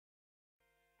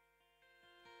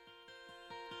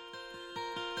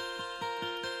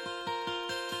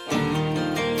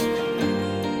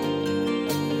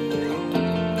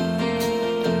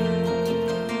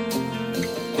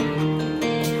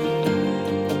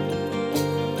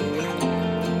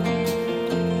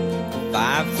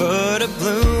5 foot of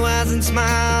blue eyes and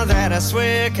smile that I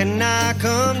swear cannot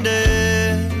come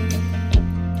dead.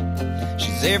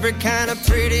 She's every kind of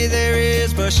pretty there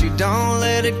is, but she don't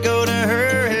let it go to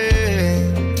her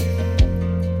head.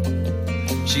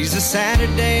 She's a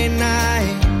Saturday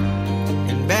night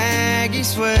in baggy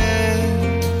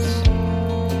sweats,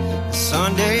 a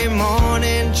Sunday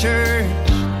morning church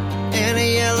in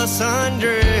a yellow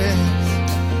sundress.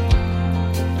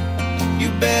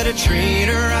 You better treat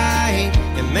her right,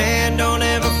 and man, don't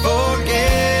ever forget.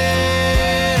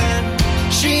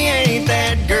 She ain't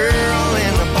that girl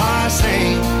in the bar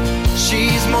scene.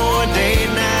 She's more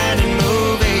date night and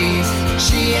movies.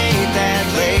 She ain't that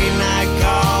late night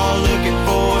call looking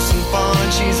for some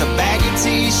fun. She's a baggy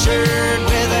t-shirt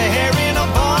with a hair in a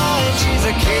bun. She's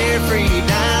a carefree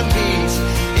dime piece.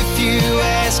 If you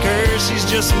ask her, she's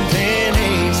just some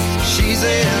pennies. She's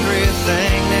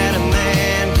everything that a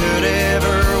man could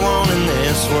ever want in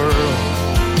this world.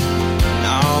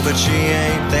 No, but she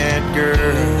ain't that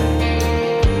girl.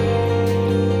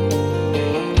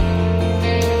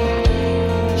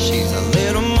 She's a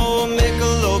little more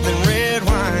Michelob than red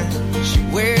wine. She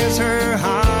wears her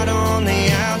heart on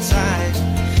the outside.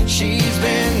 She's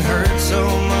been hurt so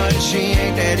much, she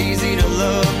ain't that easy to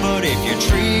love. But if you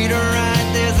treat her right,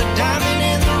 there's a diamond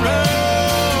in the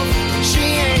rough. She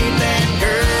ain't that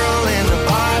girl in the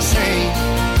bar scene.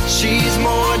 She's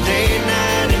more date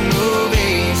night and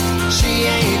movies. She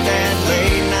ain't that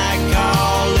late night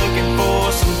call looking for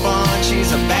some fun.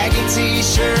 She's a baggy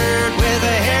t-shirt with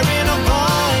a hair in a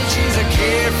bun. She's a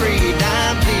carefree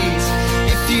dime piece.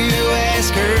 If you ask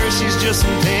her, she's just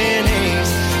some pennies.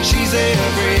 She's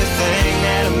everything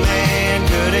that a man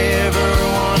could ever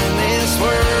want in this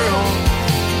world.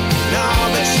 No,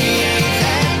 but she ain't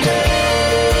that girl.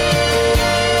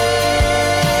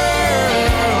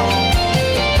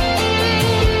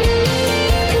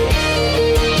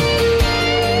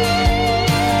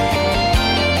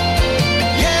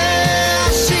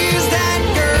 Yeah, she's that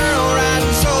girl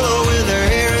riding solo with her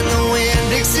hair in the wind.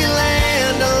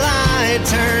 Dixieland, a light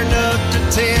turned up to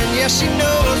 10. Yeah, she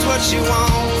knows what she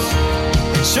wants.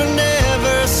 She'll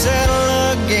never settle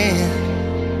again.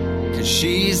 'Cause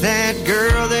she's that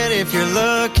girl that if you're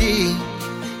lucky,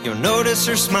 you'll notice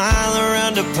her smile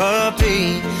around a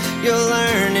puppy. You'll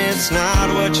learn it's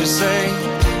not what you say,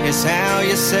 it's how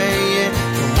you say it.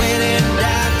 And when in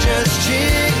doubt, just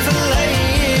Chick-fil-A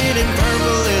it. And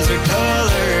purple is her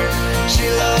color. She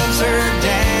loves her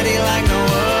daddy like no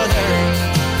other.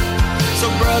 So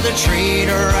brother, treat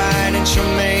her right and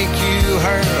she'll make you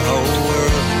her whole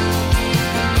world.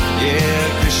 Yeah,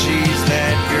 'cause she's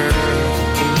that girl.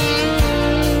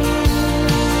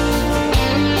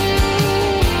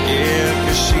 Yeah,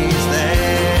 'cause she's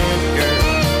that girl.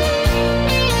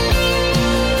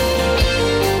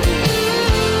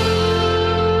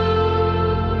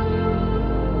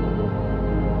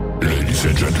 Ladies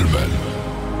and gentlemen,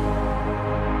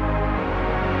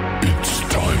 it's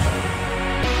time.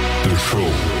 The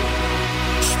show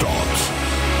starts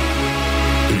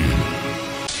in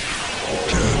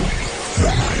 10,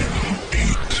 9,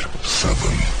 8,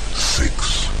 7, 6,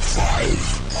 5,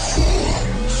 4,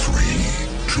 3,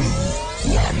 2,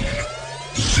 1,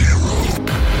 0.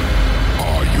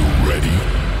 Are you ready?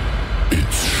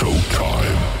 It's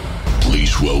showtime.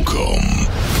 Please welcome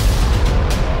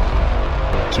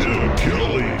Tim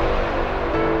Kelly.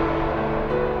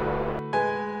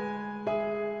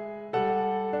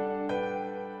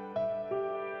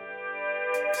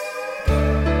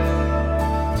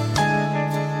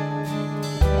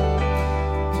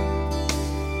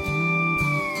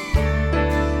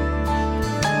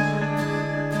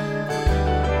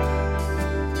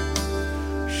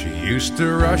 Used to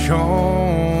rush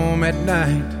home at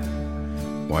night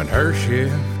when her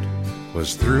shift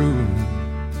was through.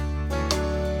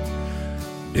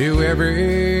 Do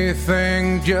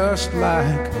everything just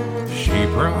like she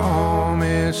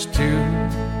promised to.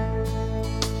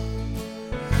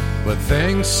 But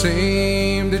things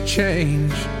seemed to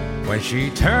change when she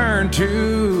turned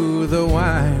to the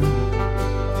wine.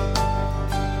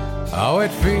 Oh,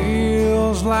 it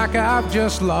feels like I've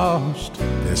just lost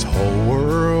this whole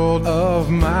world of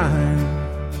mine.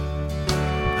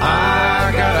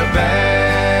 I got a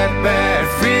bad, bad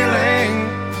feeling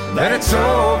that it's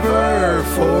over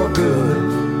for good.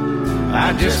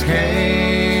 I just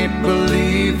can't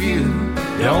believe you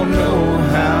don't know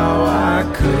how I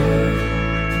could.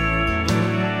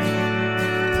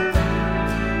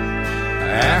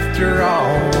 After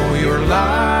all your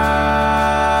lies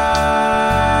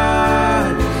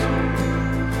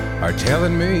are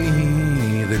telling me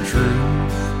the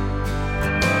truth.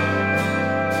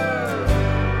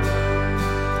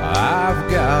 I've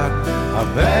a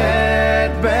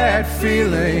bad, bad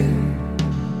feeling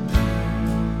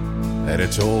that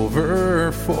it's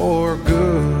over for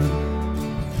good.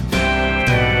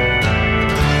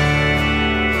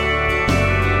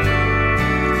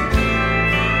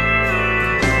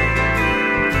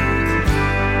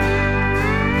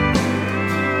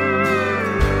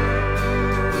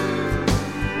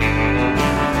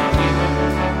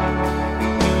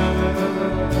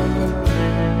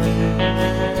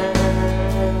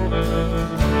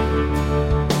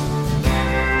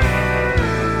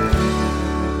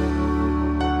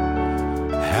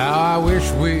 I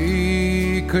wish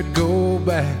we could go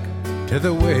back to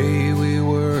the way we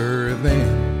were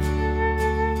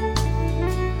then.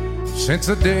 Since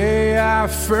the day I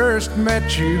first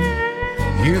met you,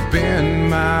 you've been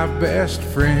my best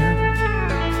friend.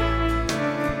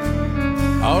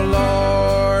 Oh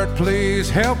Lord, please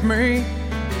help me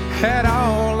at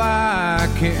all I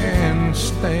can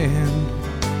stand.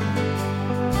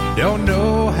 Don't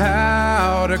know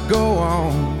how to go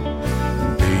on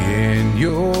being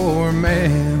your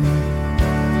man.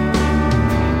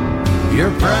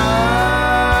 Your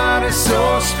pride is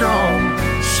so strong,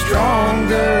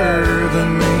 stronger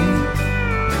than me,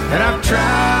 and I've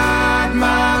tried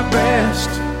my best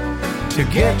to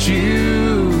get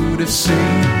you to see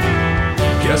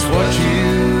just what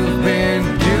you've been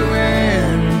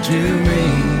doing to me.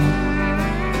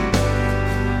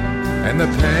 And the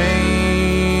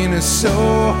pain is so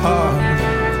hard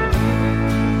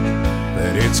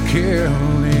that it's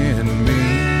killing me.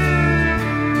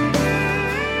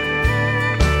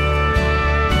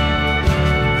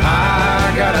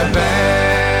 I got a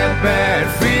bad, bad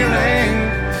feeling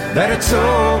that it's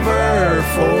over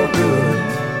for good.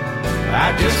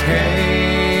 I just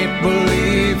can't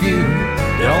believe you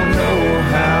don't know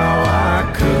how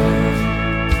I could.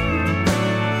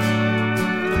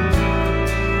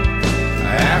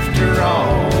 After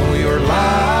all your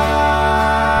lies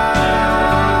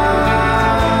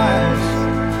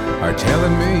are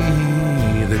telling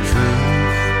me the truth,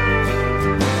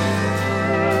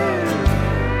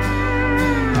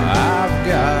 I've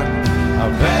got a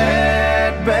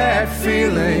bad, bad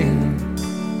feeling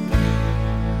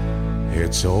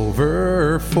it's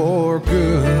over for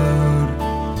good.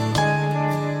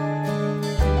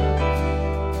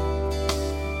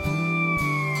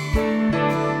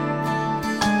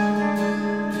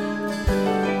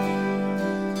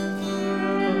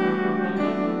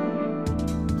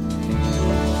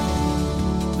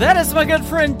 That is my good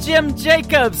friend Jim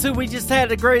Jacobs, who we just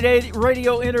had a great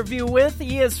radio interview with.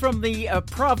 He is from the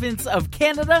province of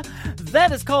Canada.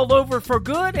 That is called Over for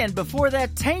Good. And before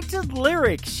that, Tainted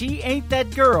Lyric, She Ain't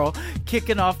That Girl,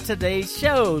 kicking off today's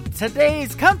show.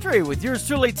 Today's Country with yours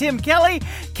truly, Tim Kelly.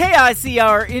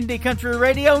 KICR Indie Country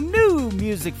Radio. New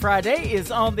Music Friday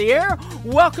is on the air.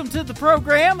 Welcome to the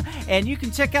program. And you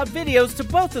can check out videos to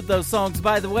both of those songs,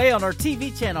 by the way, on our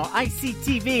TV channel,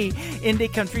 ICTV,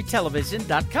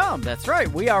 IndieCountryTelevision.com. That's right.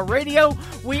 We are radio,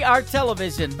 we are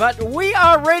television, but we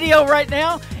are radio right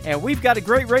now, and we've got a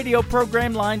great radio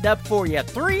program lined up for you.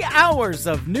 3 hours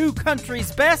of new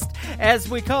country's best, as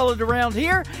we call it around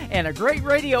here, and a great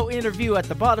radio interview at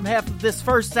the bottom half of this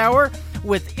first hour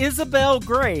with Isabel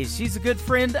Gray. She's a good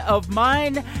friend of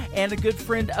mine and a good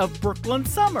friend of Brooklyn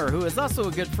Summer, who is also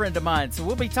a good friend of mine. So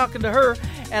we'll be talking to her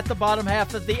at the bottom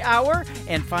half of the hour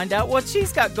and find out what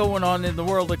she's got going on in the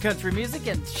world of country music,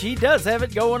 and she does have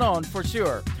it going on for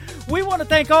sure. We want to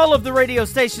thank all of the radio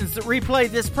stations that replay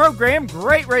this program.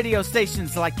 Great radio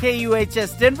stations like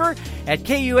KUHS Denver at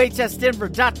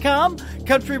KUHSdenver.com,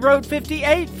 Country Road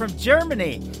 58 from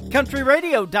Germany,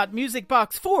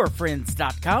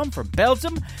 countryradio.musicbox4friends.com from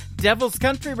Belgium,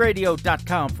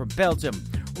 devilscountryradio.com from Belgium,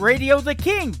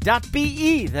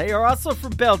 radiotheking.be, they are also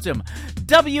from Belgium,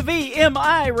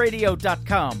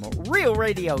 WVMIradio.com,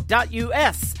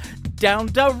 realradio.us,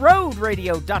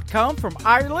 downtheroadradio.com from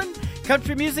Ireland,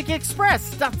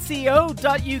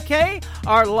 countrymusicexpress.co.uk.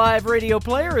 Our live radio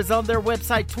player is on their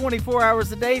website 24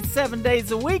 hours a day, 7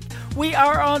 days a week. We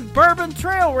are on Bourbon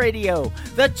Trail Radio,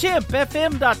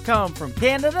 thechimpfm.com from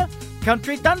Canada,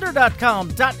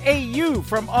 countrythunder.com.au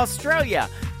from Australia,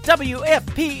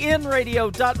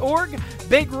 WFPNradio.org,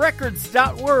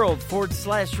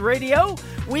 bigrecords.world/radio.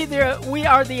 We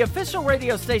are the official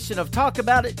radio station of Talk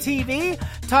About It TV.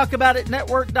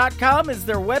 TalkAboutItNetwork.com is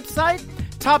their website.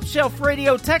 Top Shelf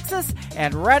Radio Texas,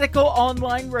 and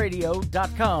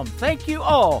RadicalOnlineRadio.com. Thank you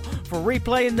all for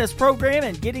replaying this program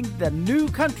and getting the new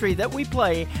country that we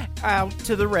play out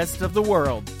to the rest of the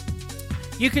world.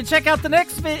 You can check out the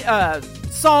next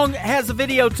song, has a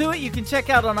video to it. You can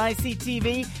check out on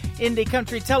ICTV,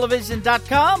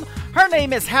 IndieCountryTelevision.com. Her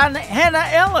name is Hannah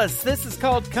Ellis. This is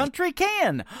called Country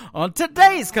Can on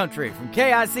today's Country from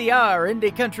KICR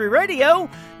Indie Country Radio.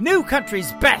 New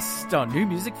Country's Best on New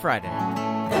Music Friday.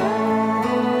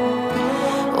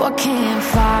 What can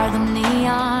fire the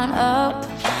neon up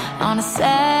on a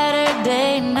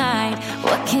Saturday night?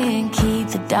 What can keep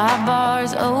the dive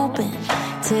bars open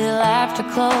till after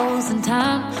closing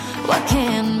time? What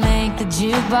can make the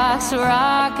jukebox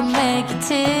rock and make you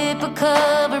tip a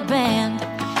cover band?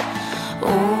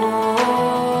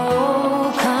 Oh,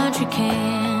 country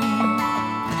can.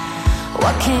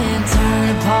 What can turn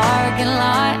a parking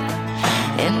lot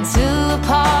into a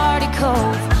party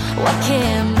cove? What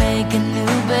can make a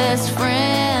new best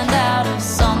friend out of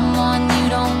someone you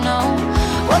don't know?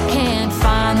 What can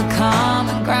find the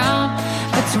common ground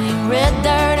between red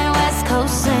dirt and West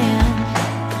Coast sand?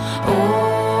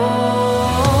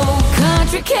 Oh,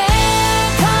 country can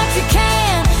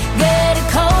get a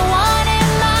cold one in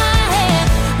my hand.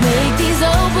 Make these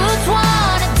old boots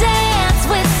wanna dance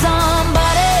with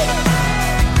somebody.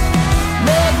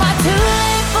 Make my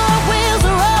two-lane four wheels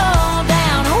roll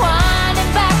down a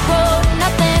winding back road.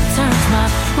 Nothing turns my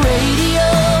radio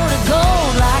to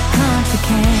gold like country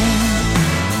can.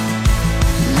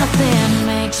 Nothing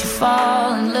makes you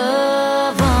fall in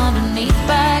love underneath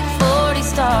back 40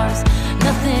 stars.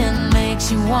 Nothing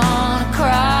makes you wanna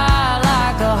cry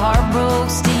like a heartbroken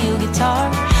steel guitar.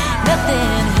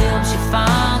 Nothing helps you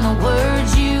find the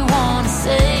words you wanna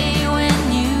say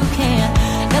when you can't.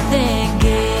 Nothing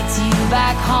gets you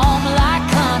back home like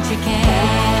country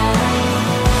can.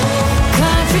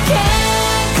 Country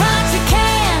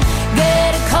can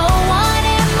get a cold one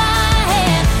in my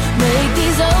hand. Make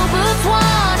these old boots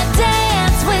wanna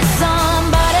dance with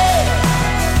somebody.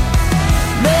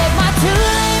 Make my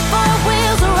two-lane four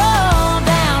wheels roll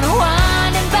down a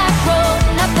winding back road.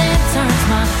 Nothing turns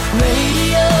my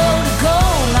radio to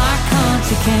gold like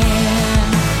country can.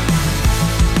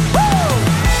 Woo!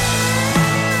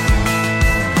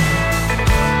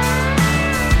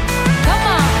 Come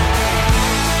on.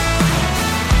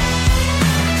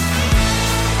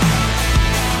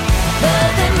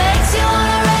 Nothing makes you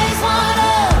wanna raise one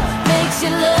up. Makes you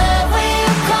love where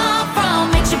you come from.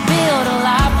 Makes you build a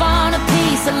life on a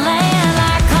piece of land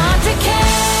like country can.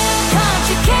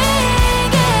 Country can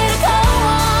get a cold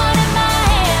one in my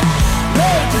hand.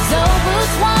 Make these old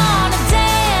boots wanna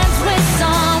dance with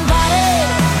somebody.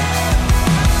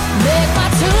 Make my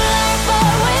two-lane four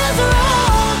wheels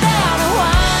roll down a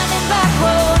winding back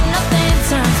road. Nothing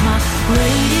turns my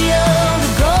radio to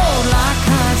gold like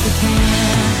country can.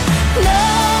 No,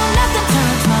 nothing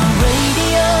turns my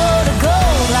radio to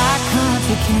gold like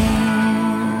country can.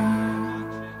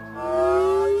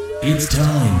 It's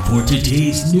time for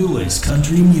today's newest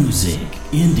country music,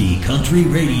 Indie Country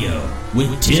Radio,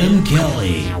 with Tim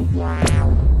Kelly.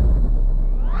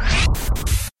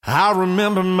 I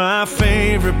remember my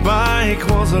favorite bike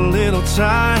was a little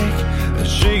tyke that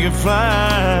she could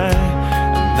fly.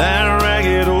 And that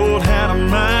ragged old hat of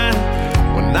mine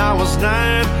when I was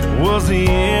 9 was the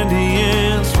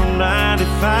Indians from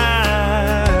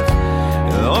 95.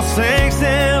 Those things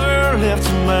never left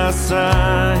my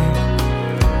side.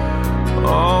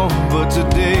 Oh, but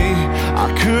today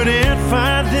I couldn't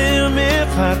find them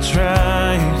if I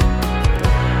tried.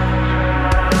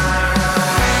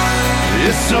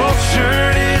 This old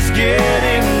shirt is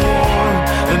getting worn.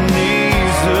 The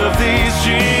knees of these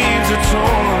jeans are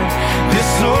torn.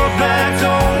 This old back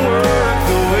don't work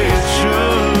the way it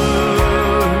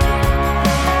should.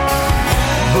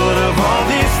 But of all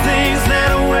these things that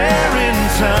I wear in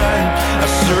time, I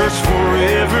search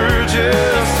forever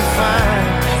just to find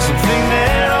something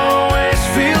that always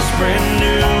feels brand new.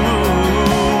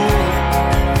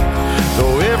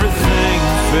 Though everything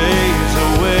fades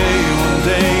away, one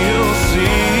day you'll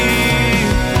see.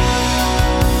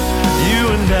 You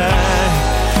and I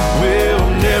will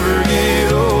never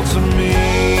get old to me.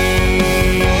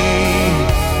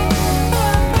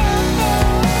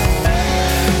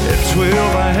 At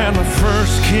 12 I had my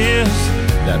first kiss,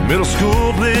 that middle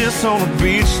school bliss on the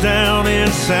beach down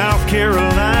in South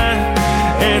Carolina.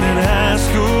 And in high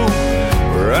school,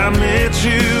 where I met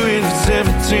you in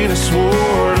 17, I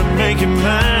swore to make it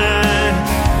mine.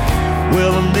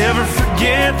 Well, I'll never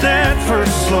forget that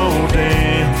first slow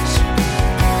dance,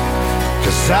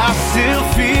 'cause I still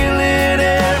feel it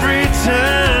every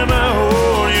time I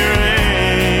hold your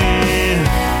hand.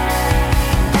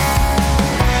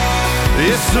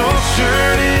 This old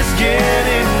shirt is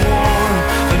getting worn.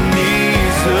 The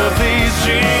knees of these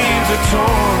jeans are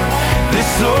torn.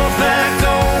 This old back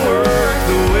don't work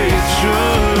the way it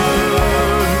should.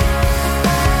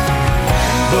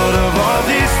 But of all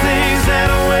these things that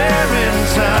I wear in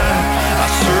time,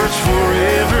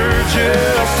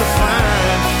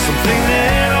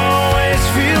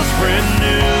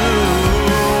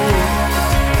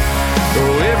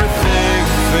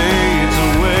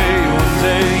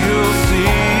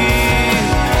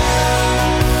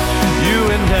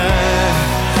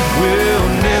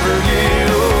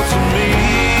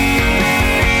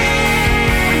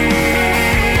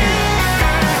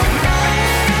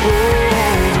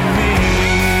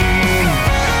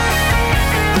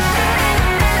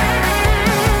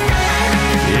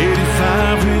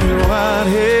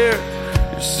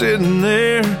 sitting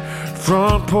there,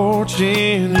 front porch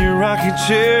in your rocking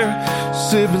chair,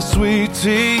 sipping sweet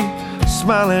tea,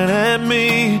 smiling at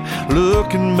me,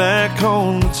 looking back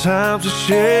on the times we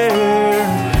shared.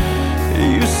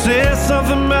 You said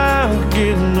something about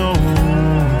getting old,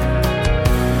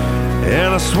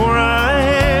 and I swore I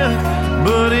had,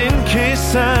 but in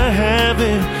case I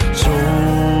haven't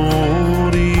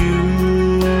told you,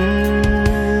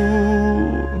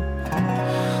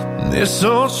 this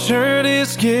old shirt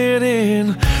is getting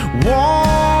warm.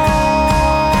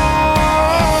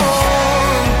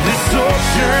 This old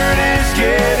shirt is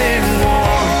getting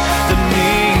warm. The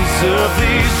knees of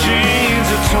these jeans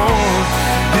are torn.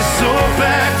 This old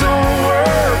back don't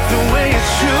work the way it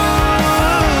should.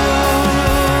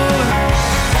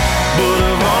 But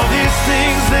of all these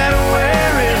things that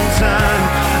wear in time,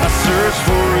 I search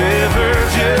forever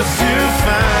just to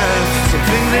find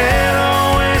something that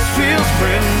always feels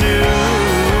brand new.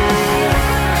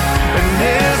 And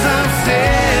as I'm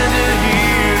standing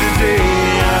here today,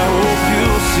 I hope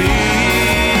you'll see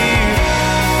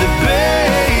that,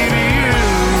 baby, you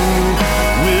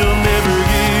will never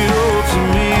get old to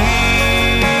me.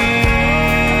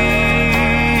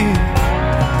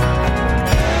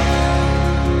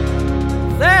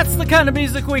 That's the kind of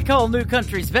music we call New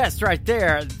Country's Best right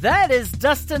there. That is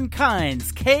Dustin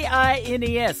Kines,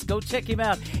 Kines. Go check him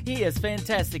out. He is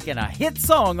fantastic, and a hit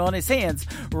song on his hands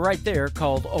right there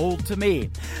called Old to Me.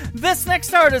 This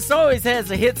next artist always has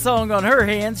a hit song on her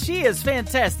hands. She is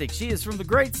fantastic. She is from the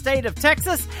great state of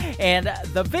Texas, and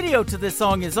the video to this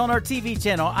song is on our TV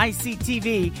channel,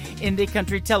 ICTV,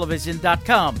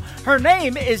 IndieCountryTelevision.com. Her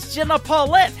name is Jenna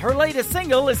Paulette. Her latest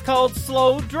single is called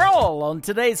Slow Drawl on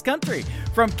Today's Country.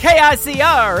 From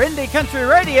KICR, Indie Country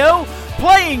Radio,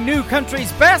 playing New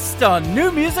Country's Best on New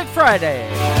Music Friday.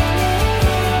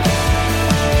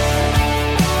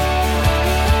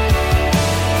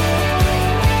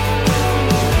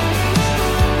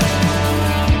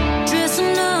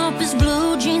 Dressing up his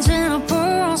blue jeans and a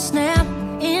pearl snap,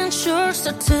 and shorts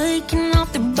are taking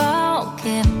off their ball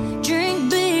cap. Drink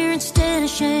beer instead of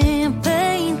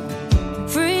champagne.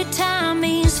 Free time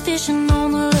he's fishing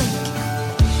on the lake.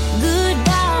 Good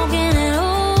dog and an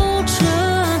old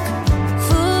truck.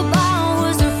 Football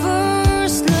was their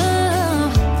first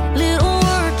love. Little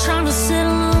word trying to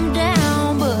settle them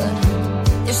down, but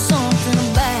there's something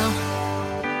about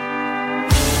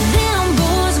them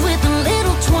boys with a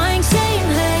little twang saying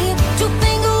hey.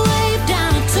 Two-finger wave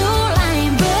down a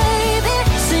two-lane, baby.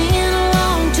 Singing along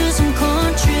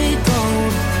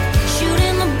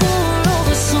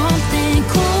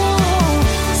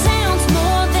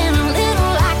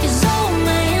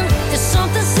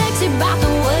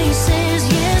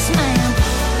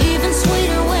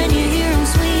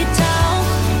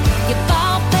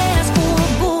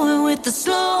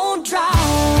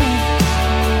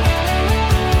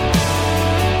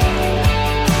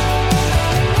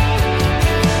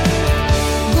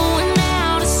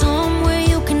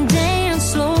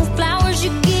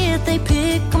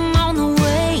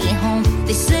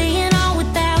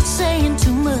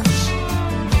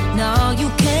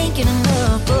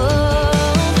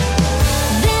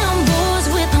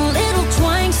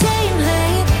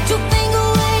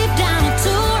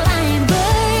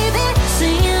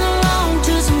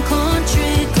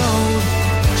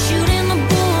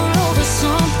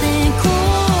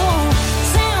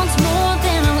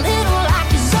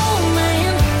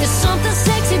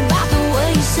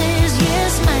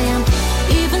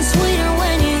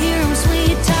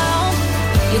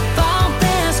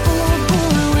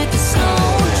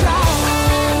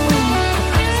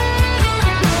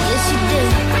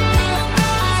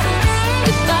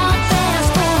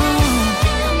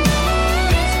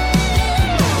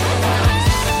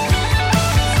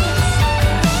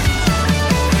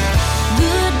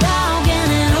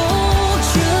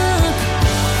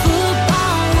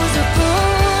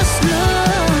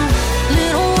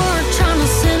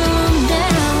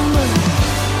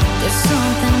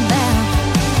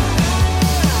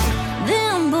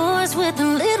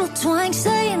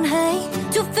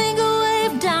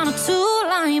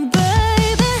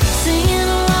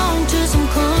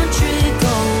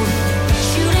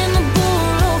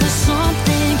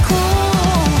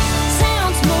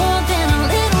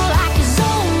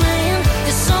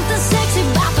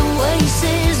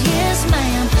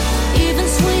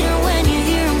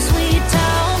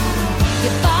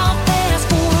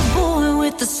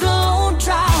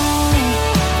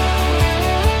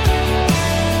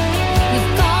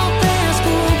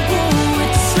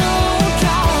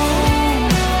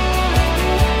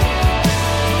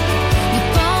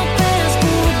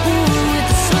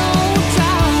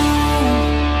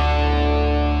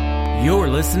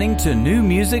listening to New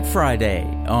Music Friday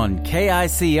on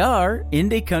KICR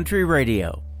Indie Country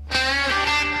Radio. When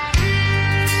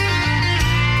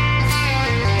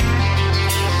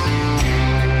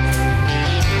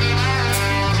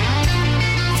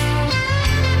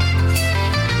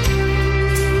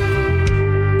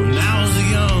I was a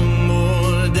young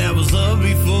boy that was up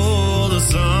before the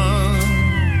sun,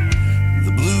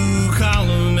 the blue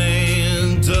collar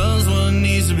man does what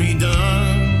needs to be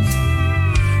done.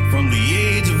 From the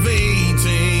age of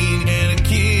 18 and a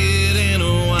kid in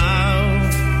a while,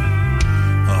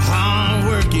 a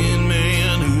hard-working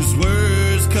man whose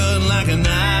words cut like a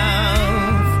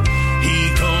knife. He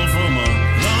comes from a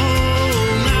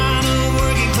long line of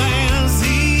working class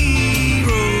heroes.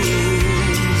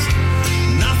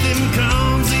 Nothing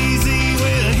comes easy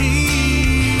where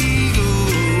he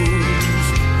goes.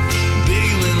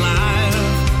 Bigger than life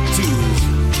to his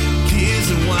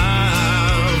kids and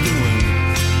wife, doing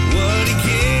what he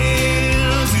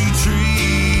can to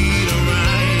treat them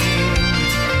right.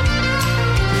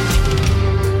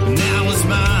 Now it's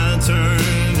my turn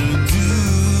to do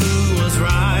what's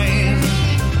right,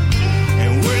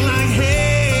 and we're like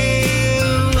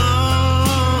hell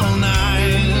all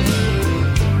night.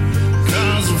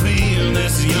 'Cause of him,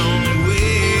 that's the only way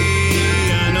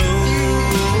I know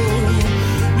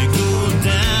to go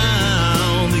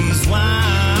down these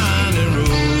winding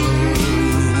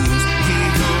roads. He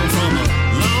comes from a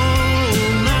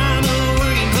long line of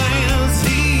working class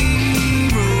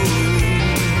heroes.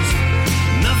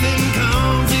 Nothing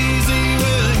comes easy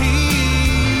where he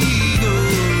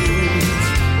goes.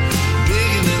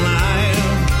 Bigger than life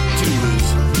to his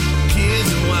kids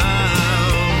and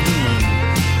wife, doing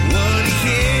what he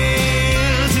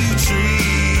can to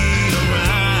treat them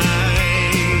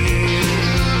right.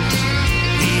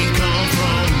 He come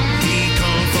from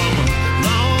a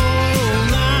long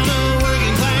line of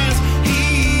working class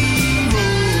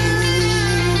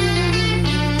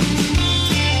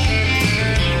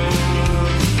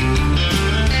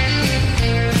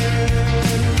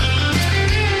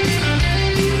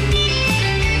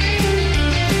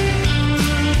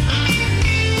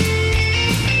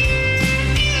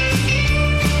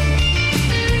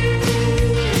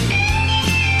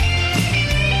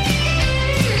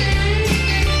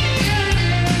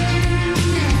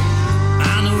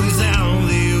I know he's out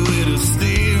there with a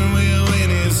steering wheel in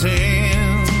his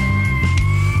hand,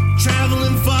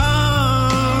 traveling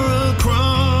far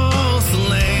across the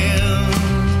land.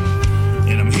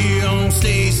 And I'm here on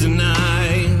stage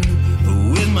tonight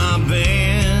with my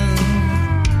band,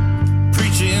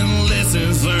 preaching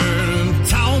lessons learned,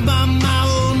 taught by my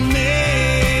old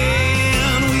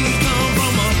man. We come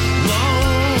from a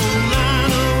long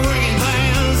line of working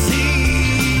class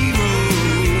heroes.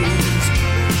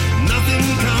 Nothing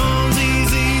comes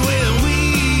easy where we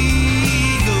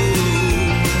go.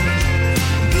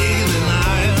 Bigger than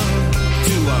life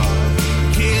to our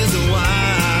kids and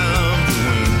wife,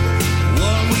 doing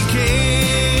what we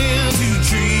can to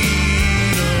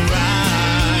treat them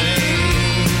right.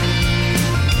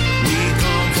 We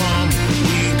come from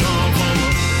a long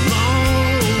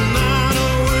line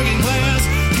of working class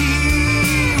heroes.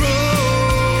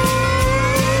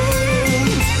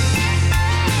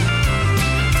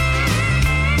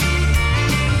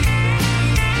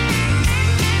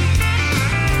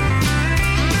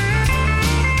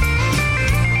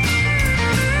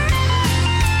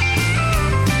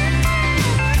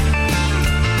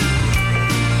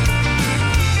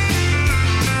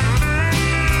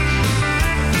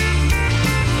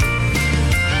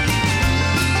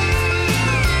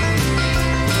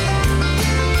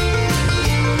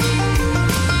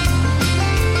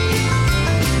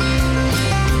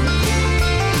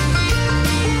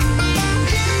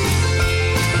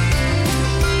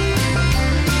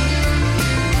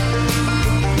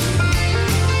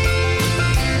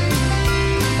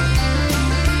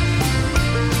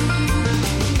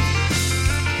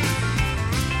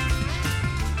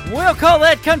 We'll call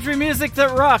that country music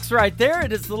that rocks right there.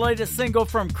 It is the latest single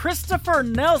from Christopher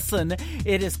Nelson.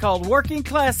 It is called Working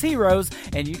Class Heroes,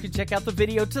 and you can check out the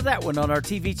video to that one on our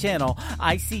TV channel,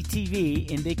 ICTV,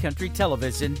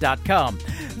 IndieCountryTelevision.com.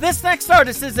 This next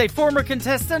artist is a former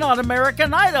contestant on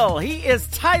American Idol. He is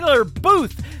Tyler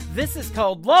Booth. This is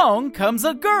called Long Comes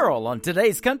a Girl on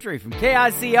Today's Country from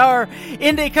KICR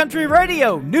Indie Country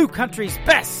Radio, New Country's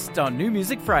Best on New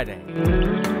Music Friday.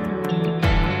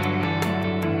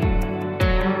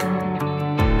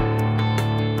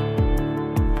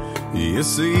 You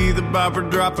see the bopper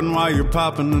dropping while you're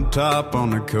popping the top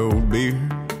on a cold beer,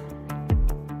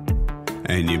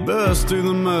 and you bust through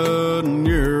the mud in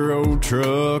your old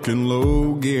truck in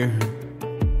low gear.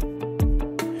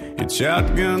 Get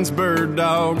shotguns, bird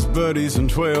dogs, buddies, and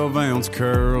 12-ounce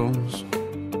curls.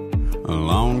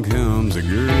 Along comes a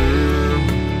girl.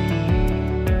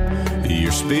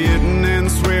 You're spitting and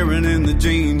swearing in the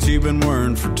jeans you've been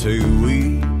wearing for 2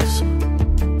 weeks.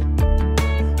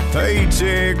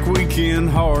 Paycheck,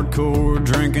 weekend, hardcore,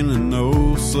 drinking and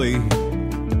no sleep.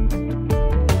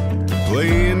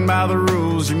 Playing by the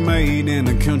rules you made in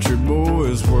a country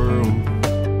boy's world.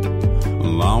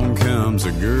 Along comes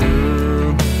a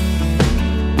girl.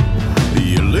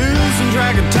 You're losing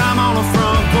track of time on a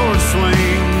front porch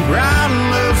swing,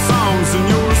 writing love songs in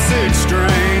your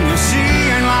 6-string. And she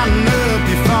ain't lighting up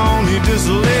your phone, you just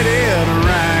let it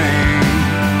rain.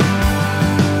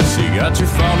 She got you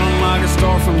falling like a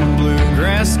star from the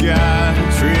bluegrass sky,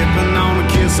 tripping on a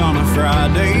kiss on a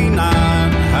Friday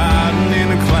night, hiding in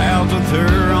the clouds with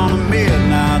her on a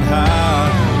midnight high.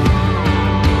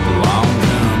 Along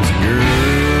comes a girl.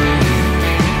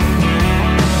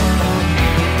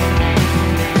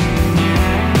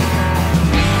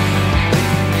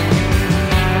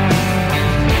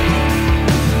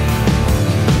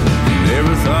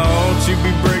 Never thought you'd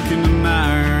be breaking an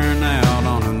iron out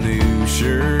on a new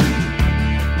shirt,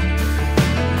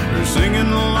 or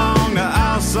singing along to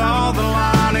I Saw the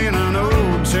Light in an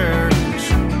old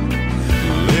church,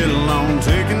 let alone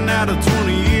taking out a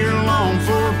 20-year loan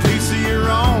for a piece of your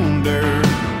own dirt.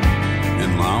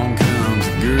 And along comes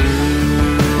a girl,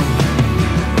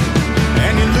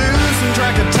 and you're losing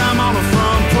track of time on a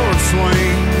front porch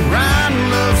swing, writing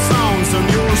love songs on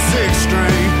your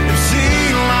 6-string. If she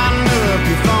lighting up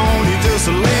your phone, you just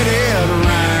let it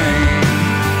rain.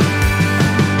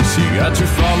 She got you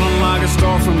falling like a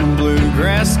star from the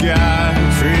bluegrass sky,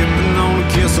 tripping on a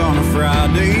kiss on a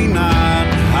Friday night,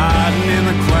 hiding in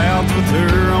the clouds with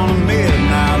her on a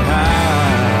midnight high.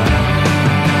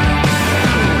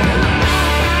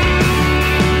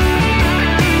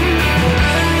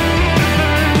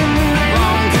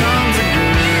 Along comes a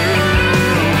girl.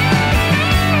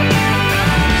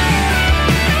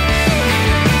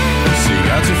 She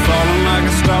got you falling like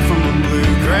a star from the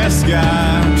bluegrass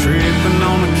sky, tripping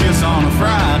on a kiss on a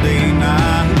Friday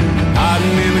night,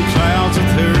 hiding in the clouds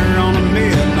with her on a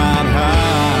midnight high.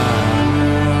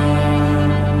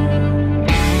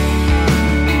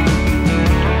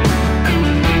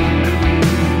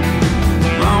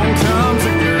 Along comes a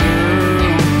girl.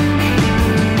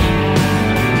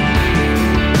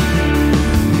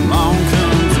 Along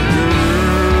comes a girl.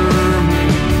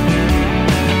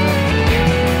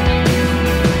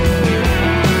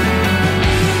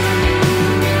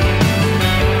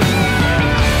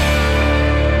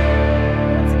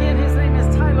 Once again, his name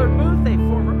is Tyler Booth, a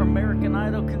former American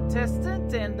Idol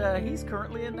contestant, and he's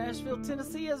currently in Nashville,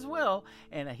 Tennessee as well.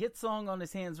 And a hit song on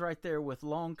his hands right there with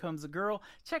Long Comes a Girl.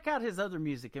 Check out his other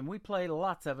music, and we play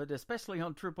lots of it, especially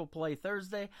on Triple Play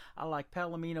Thursday. I like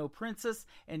Palomino Princess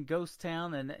and Ghost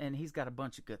Town, and he's got a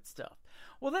bunch of good stuff.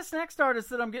 Well, this next artist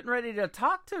that I'm getting ready to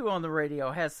talk to on the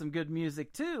radio has some good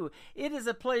music, too. It is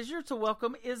a pleasure to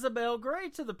welcome Isabel Gray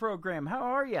to the program. How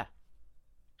are you?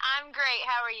 I'm great.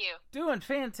 How are you? Doing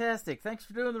fantastic. Thanks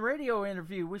for doing the radio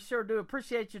interview. We sure do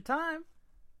appreciate your time.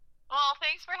 Well,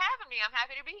 thanks for having me. I'm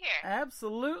happy to be here.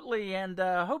 Absolutely, and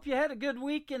hope you had a good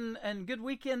week and good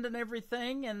weekend and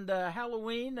everything, and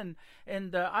Halloween,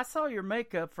 and I saw your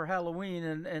makeup for Halloween,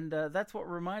 and that's what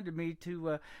reminded me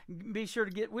to be sure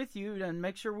to get with you and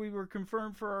make sure we were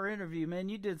confirmed for our interview. Man,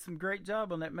 you did some great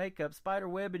job on that makeup, spider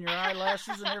web in your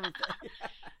eyelashes and everything.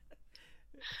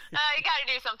 You got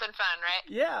to do something fun, right?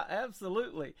 Yeah,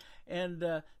 absolutely.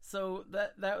 And so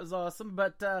that was awesome.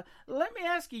 But let me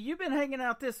ask you, you've been hanging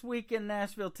out this week in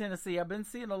Nashville, Tennessee. I've been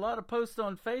seeing a lot of posts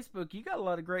on Facebook. You got a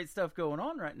lot of great stuff going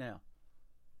on right now.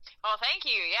 Well, thank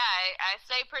you. Yeah, I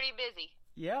stay pretty busy.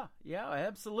 Yeah,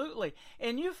 absolutely.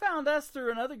 And you found us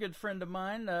through another good friend of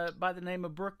mine by the name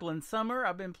of Brooklyn Summer.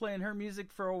 I've been playing her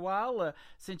music for a while,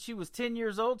 since she was 10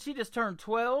 years old. She just turned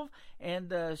 12,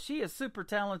 and she is super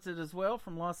talented as well,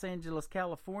 from Los Angeles,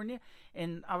 California.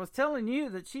 And I was telling you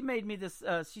that she made me this,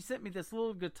 she sent me this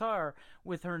little guitar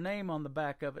with her name on the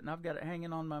back of it, and I've got it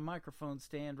hanging on my microphone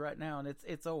stand right now, and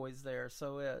it's always there.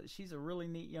 So she's a really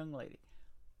neat young lady.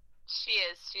 She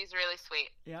is. She's really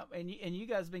sweet. Yeah, and you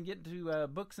guys have been getting to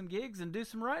book some gigs and do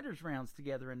some writers' rounds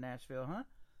together in Nashville, huh?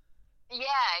 Yeah.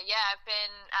 I've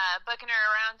been booking her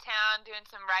around town, doing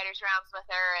some writers' rounds with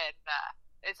her, and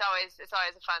it's always a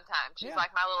fun time. She's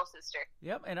like my little sister.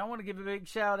 Yep, and I want to give a big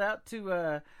shout out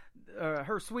to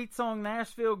her Sweet Song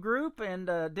Nashville group, and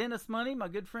Dennis Money, my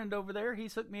good friend over there.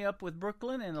 He's hooked me up with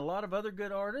Brooklyn and a lot of other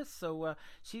good artists. So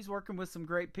she's working with some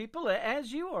great people,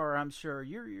 as you are. I'm sure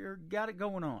you're got it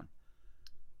going on.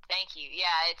 Thank you.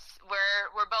 Yeah,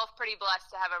 we're both pretty blessed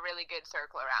to have a really good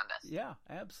circle around us. Yeah,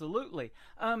 absolutely.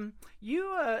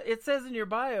 It says in your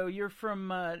bio you're from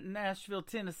Nashville,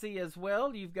 Tennessee as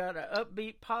well. You've got an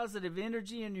upbeat, positive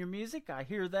energy in your music. I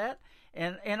hear that,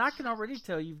 and I can already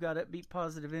tell you've got upbeat,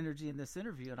 positive energy in this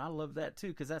interview, and I love that too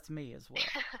because that's me as well.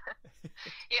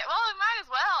 Yeah, well, it might as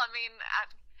well. I mean,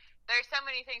 there's so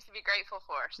many things to be grateful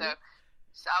for. So. Yeah.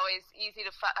 It's always easy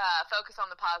to focus on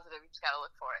the positive. You just got to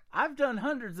look for it. I've done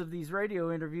hundreds of these radio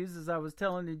interviews, as I was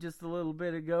telling you just a little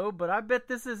bit ago, but I bet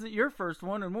this isn't your first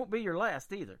one and won't be your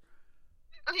last either.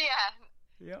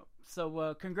 Yeah. Yep.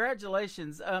 So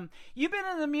congratulations. You've been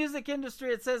in the music industry,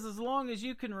 it says, as long as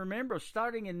you can remember,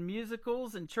 starting in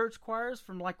musicals and church choirs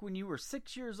from like when you were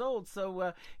 6 years old.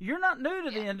 So you're not new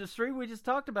to the industry. We just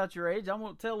talked about your age. I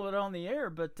won't tell it on the air,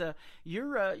 but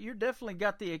you're definitely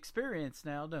got the experience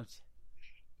now, don't you?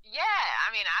 Yeah,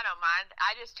 I mean, I don't mind.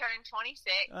 I just turned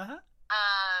 26.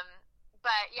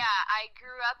 But yeah, I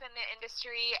grew up in the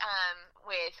industry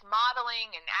with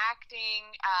modeling and acting.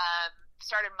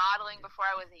 Started modeling before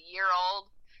I was a year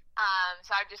old.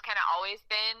 So I've just kind of always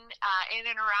been in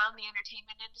and around the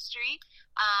entertainment industry.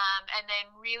 And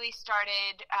then really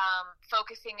started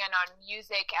focusing in on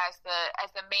music as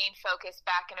the main focus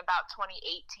back in about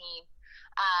 2018.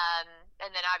 And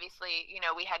then obviously,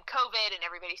 we had COVID and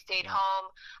everybody stayed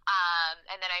home.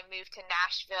 And then I moved to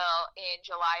Nashville in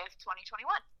July of 2021.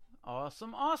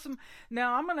 Awesome.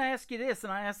 Now I'm going to ask you this,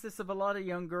 and I ask this of a lot of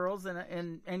young girls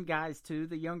and guys too,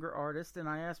 the younger artists, and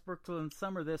I asked Brooklyn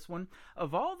Summer this one.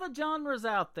 Of all the genres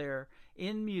out there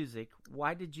in music,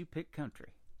 why did you pick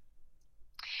country?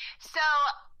 So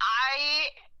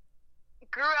I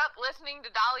grew up listening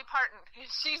to Dolly Parton.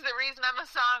 She's the reason I'm a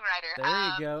songwriter. There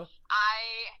you go.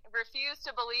 I refuse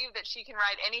to believe that she can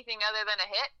write anything other than a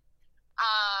hit.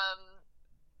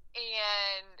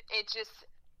 And it just,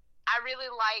 I really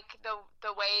like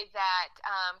the way that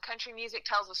country music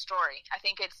tells a story. I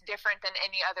think it's different than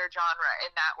any other genre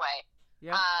in that way.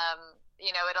 Yeah.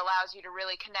 It allows you to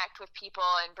really connect with people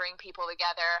and bring people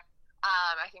together.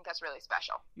 I think that's really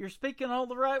special. You're speaking all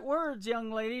the right words,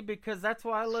 young lady, because that's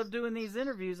why I love doing these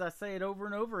interviews. I say it over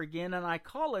and over again, and I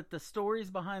call it the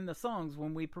stories behind the songs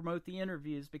when we promote the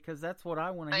interviews, because that's what I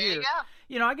want to hear.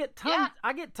 You go.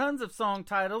 I get tons of song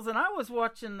titles, and I was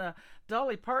watching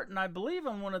Dolly Parton, I believe,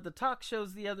 on one of the talk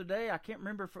shows the other day. I can't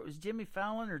remember if it was Jimmy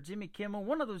Fallon or Jimmy Kimmel,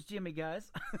 one of those Jimmy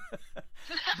guys.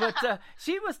 But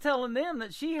she was telling them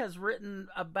that she has written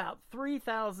about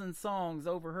 3,000 songs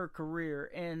over her career,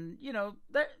 and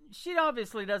she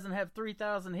obviously doesn't have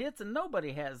 3,000 hits, and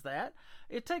nobody has that.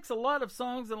 It takes a lot of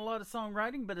songs and a lot of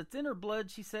songwriting, but it's in her blood,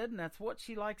 she said, and that's what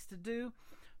she likes to do.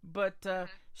 But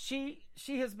she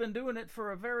has been doing it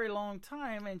for a very long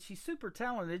time, and she's super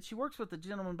talented. She works with a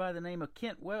gentleman by the name of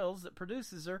Kent Wells that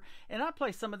produces her, and I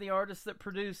play some of the artists that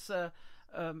produce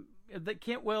that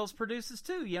Kent Wells produces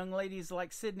too, young ladies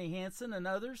like Sydney Hansen and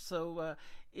others. So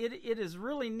it is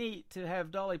really neat to have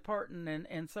Dolly Parton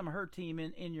and some of her team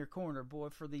in your corner, boy,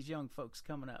 for these young folks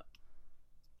coming up.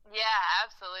 Yeah,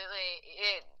 absolutely.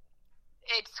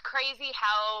 It's crazy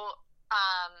how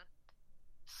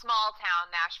small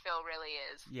town Nashville really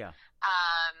is. Yeah.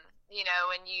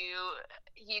 When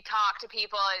you talk to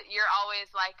people, you're always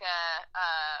like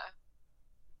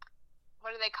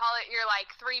what do they call it? You're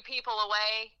like 3 people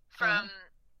away from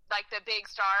like the big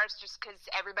stars, just because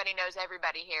everybody knows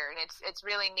everybody here, and it's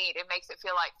really neat. It makes it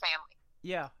feel like family.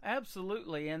 Yeah,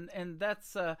 absolutely, and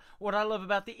that's what I love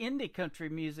about the indie country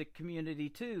music community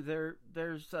too.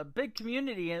 There's a big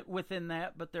community within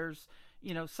that, but there's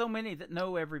so many that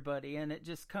know everybody, and it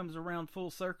just comes around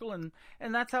full circle, and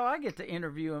that's how I get to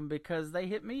interview them, because they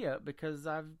hit me up, because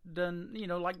I've done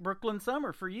like Brooklyn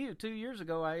Summer for you 2 years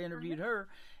ago. I interviewed her,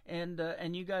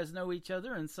 and you guys know each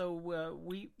other, and so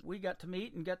we got to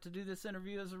meet and got to do this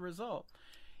interview as a result.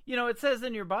 It says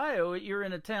in your bio you're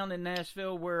in a town in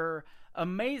Nashville where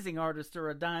amazing artists are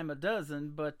a dime a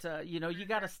dozen, but you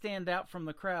got to stand out from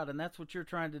the crowd, and that's what you're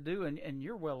trying to do, and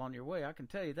you're well on your way. I can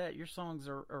tell you that. Your songs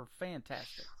are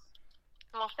fantastic.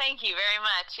 Well, thank you very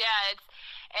much. Yeah,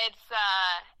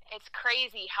 it's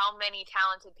crazy how many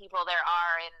talented people there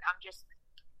are, and I'm just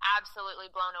absolutely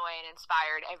blown away and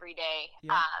inspired every day.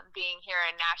 Being here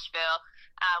in Nashville.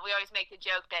 We always make the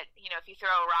joke that if you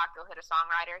throw a rock, you'll hit a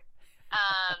songwriter.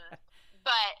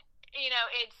 But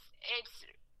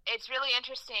it's really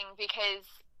interesting, because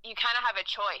you kind of have a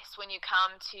choice when you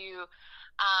come to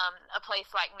a place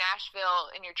like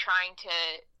Nashville and you're trying to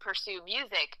pursue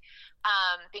music,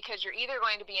 because you're either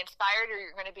going to be inspired or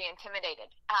you're going to be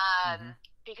intimidated,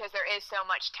 because there is so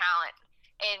much talent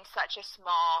in such a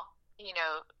small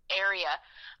area.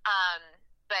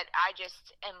 but I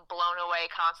just am blown away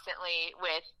constantly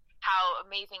with how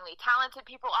amazingly talented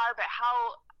people are, but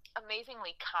how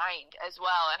amazingly kind as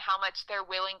well, and how much they're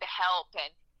willing to help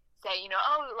and say,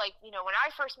 oh, like, when I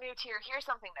first moved here, here's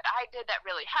something that I did that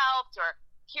really helped, or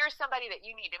here's somebody that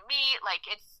you need to meet. Like,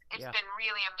 it's been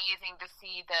really amazing to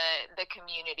see the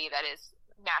community that is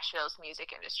Nashville's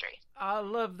music industry. I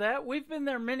love that. We've been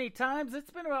there many times.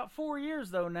 It's been about 4 years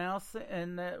though now,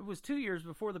 and it was 2 years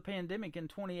before the pandemic. In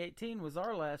 2018 was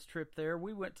our last trip there.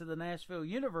 We went to the Nashville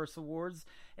Universe Awards,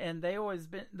 and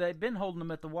they've been holding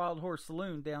them at the Wild Horse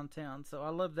Saloon downtown. So I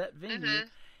love that venue. Mm-hmm.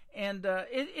 And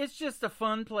it's just a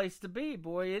fun place to be,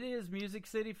 boy. It is Music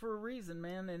City for a reason,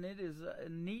 man, and it is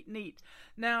neat.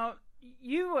 Now,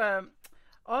 you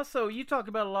also, you talk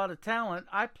about a lot of talent.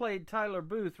 I played Tyler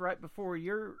Booth right before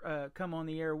you come on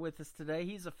the air with us today.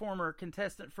 He's a former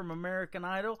contestant from American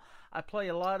Idol. I play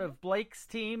a lot of Blake's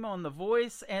team on The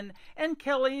Voice, and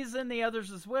Kelly's and the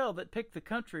others as well that pick the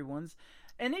country ones.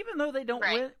 And even though they don't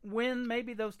win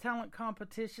maybe those talent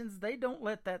competitions, they don't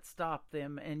let that stop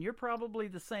them. And you're probably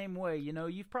the same way.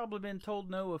 You've probably been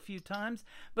told no a few times,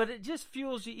 but it just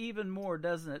fuels you even more,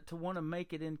 doesn't it, to want to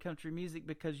make it in country music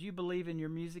because you believe in your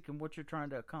music and what you're trying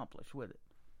to accomplish with it.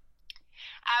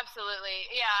 Absolutely.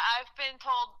 Yeah, I've been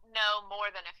told no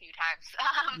more than a few times.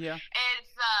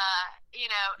 It's,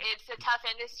 it's a tough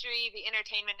industry. The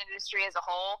entertainment industry as a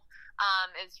whole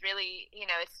is really,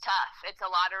 it's tough. It's a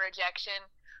lot of rejection,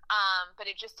 but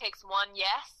it just takes one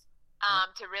yes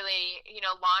to really,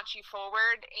 launch you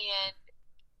forward. And,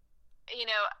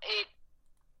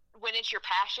 when it's your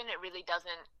passion, it really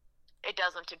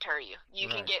doesn't deter you. You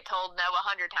can get told no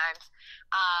 100 times,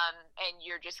 and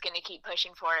you're just going to keep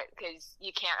pushing for it because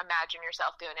you can't imagine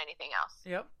yourself doing anything else.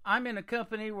 Yep. I'm in a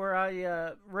company where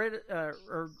I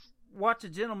watch a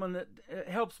gentleman that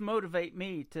helps motivate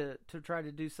me to try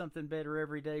to do something better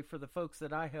every day for the folks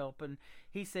that I help. And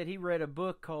he said he read a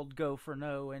book called Go for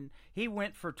No, and he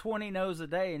went for 20 no's a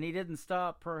day, and he didn't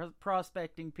stop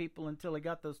prospecting people until he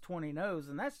got those 20 no's.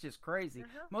 And that's just crazy.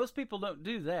 Most people don't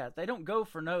do that. They don't go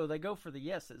for no, they go for the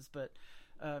yeses. But,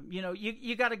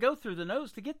 you got to go through the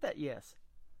no's to get that yes.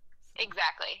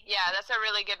 Exactly. Yeah, that's a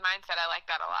really good mindset. I like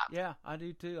that a lot. Yeah, I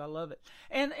do too. I love it.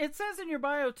 And it says in your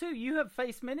bio too, you have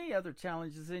faced many other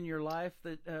challenges in your life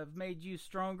that have made you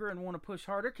stronger and want to push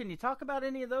harder. Can you talk about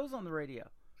any of those on the radio?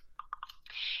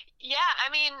 Yeah,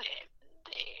 I mean,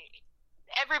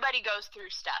 everybody goes through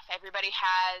stuff. Everybody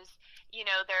has,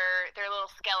 their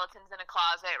little skeletons in a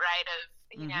closet, right,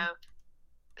 of, you know,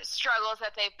 struggles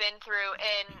that they've been through.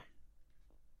 And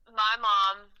my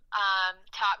mom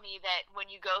taught me that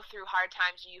when you go through hard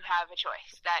times, you have a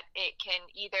choice, that it can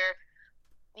either,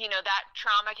 that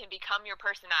trauma can become your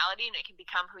personality and it can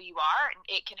become who you are, and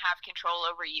it can have control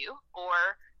over you,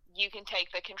 or you can take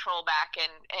the control back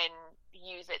and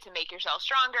use it to make yourself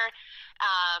stronger,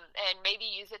 and maybe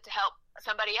use it to help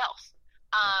somebody else.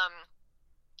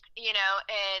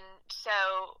 And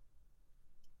so,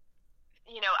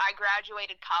 I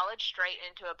graduated college straight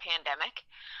into a pandemic.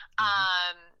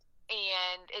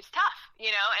 And it's tough,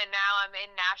 and now I'm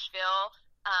in Nashville,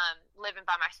 living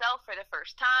by myself for the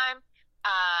first time.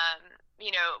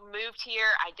 Moved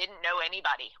here. I didn't know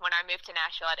anybody. When I moved to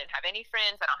Nashville, I didn't have any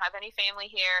friends. I don't have any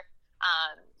family here.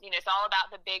 It's all about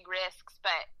the big risks,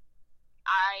 but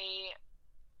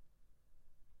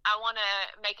I want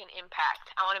to make an impact.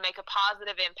 I want to make a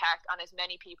positive impact on as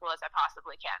many people as I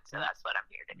possibly can. So that's what I'm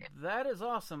here to do. That is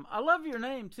awesome. I love your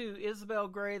name too, Isabel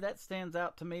Gray. That stands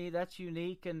out to me. That's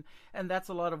unique, and that's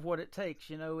a lot of what it takes.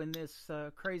 In this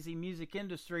crazy music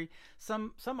industry,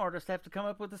 some artists have to come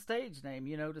up with a stage name,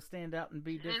 to stand out and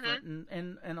be different,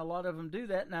 and a lot of them do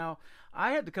that. Now,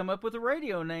 I had to come up with a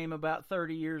radio name about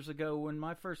 30 years ago when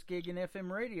my first gig in FM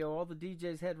radio. All the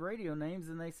DJs had radio names,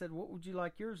 and they said, "What would you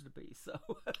like yours to be?" So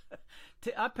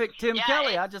I picked Tim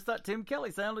Kelly. I just thought Tim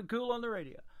Kelly sounded cool on the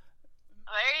radio.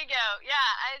 There you go.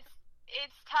 Yeah,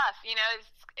 it's tough.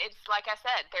 It's like I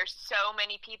said, there's so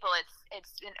many people.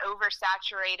 It's an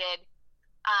oversaturated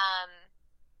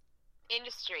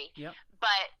industry. Yep.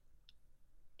 But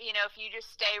if you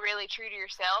just stay really true to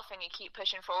yourself and you keep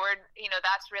pushing forward,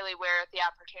 that's really where the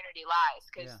opportunity lies,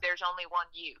 because there's only one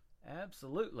you.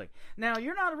 Absolutely. Now,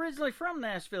 you're not originally from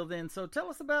Nashville then, so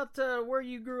tell us about where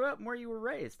you grew up and where you were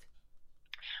raised.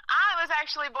 I was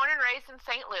actually born and raised in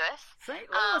St. Louis. St.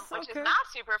 Louis, which is not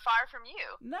super far from you.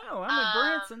 No, I'm in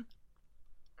Branson.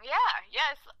 Yeah,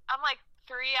 yes. I'm like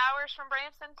 3 hours from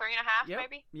Branson, 3.5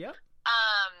 maybe. Yep.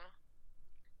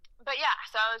 But yeah,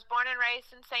 so I was born and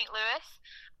raised in St. Louis,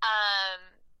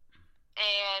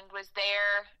 and was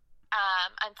there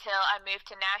until I moved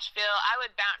to Nashville. I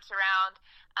would bounce around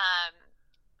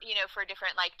for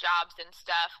different like jobs and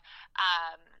stuff.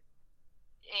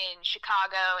 In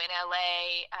Chicago, in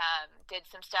LA, did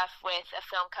some stuff with a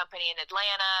film company in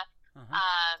Atlanta.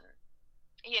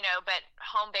 But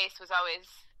home base was always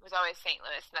St.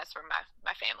 Louis, and that's where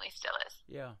my family still is.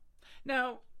 Yeah.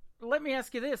 Now, let me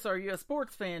ask you this: are you a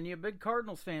sports fan? You're a big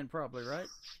Cardinals fan, probably, right?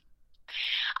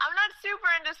 I'm not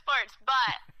super into sports,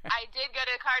 but I did go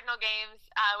to Cardinal games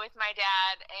with my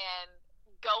dad, and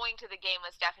going to the game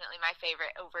was definitely my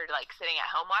favorite over like sitting at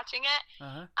home watching it.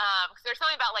 Because there's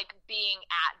something about like being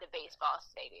at the baseball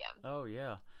stadium. Oh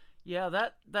yeah.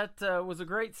 That was a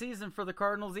great season for the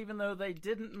Cardinals, even though they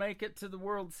didn't make it to the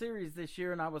World Series this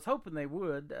year, and I was hoping they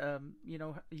would.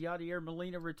 Yadier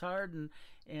Molina retired,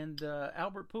 and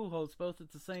Albert Pujols both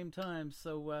at the same time.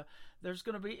 So there's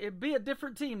going to be a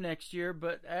different team next year,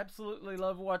 but absolutely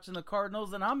love watching the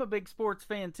Cardinals, and I'm a big sports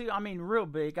fan too. I mean, real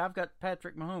big. I've got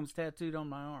Patrick Mahomes tattooed on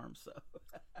my arm, so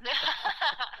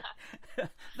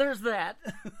there's that.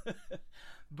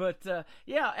 But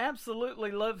absolutely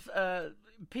love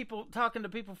talking to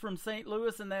people from St.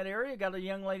 Louis in that area. Got a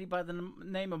young lady by the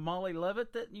name of Molly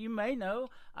Levitt that you may know.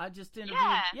 I just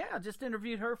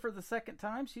interviewed her for the second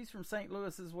time. She's from St.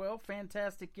 Louis as well.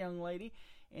 Fantastic young lady,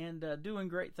 and doing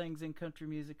great things in country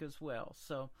music as well.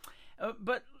 So,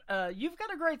 but you've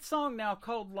got a great song now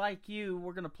called "Like You."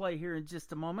 We're going to play here in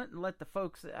just a moment and let the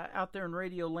folks out there in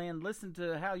Radio Land listen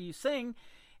to how you sing.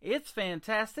 It's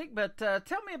fantastic, but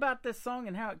tell me about this song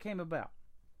and how it came about.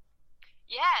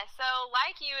 Yeah, so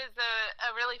Like You is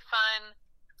a really fun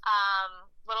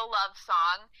little love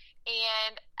song,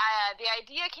 and the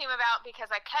idea came about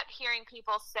because I kept hearing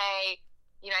people say,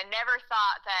 I never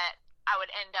thought that I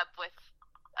would end up with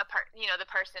the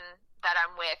person that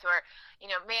I'm with, or,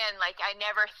 man, like I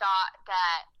never thought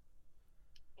that,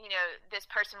 this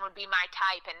person would be my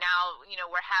type, and now,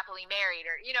 we're happily married,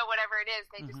 or, whatever it is.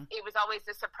 They just, it was always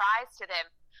a surprise to them,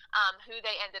 who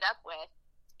they ended up with.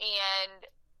 And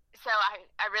so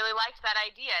I really liked that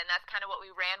idea, and that's kind of what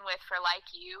we ran with for Like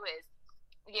You is,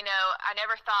 I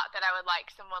never thought that I would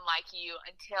like someone like you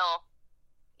until,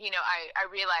 I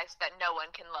realized that no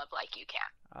one can love like you can.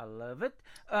 I love it.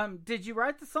 Did you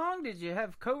write the song? Did you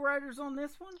have co-writers on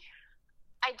this one?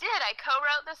 I did. I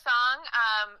co-wrote the song.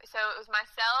 So it was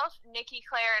myself, Nikki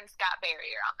Claire, and Scott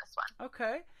Barrier on this one.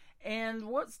 Okay. And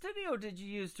what studio did you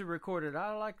use to record it?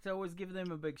 I like to always give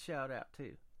them a big shout out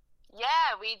too.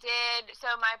 Yeah, we did. So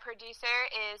my producer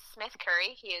is Smith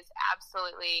Curry. He is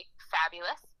absolutely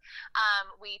fabulous.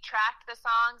 We tracked the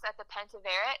songs at the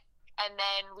Pentaveret, and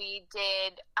then we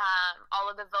did all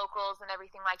of the vocals and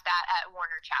everything like that at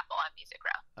Warner Chapel on Music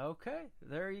Row. Okay,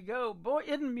 there you go. Boy,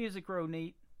 isn't Music Row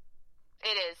neat?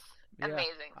 It is.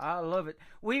 Amazing. I love it.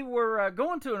 We were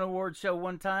going to an award show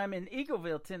one time in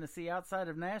Eagleville, Tennessee, outside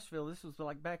of Nashville. This was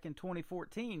like back in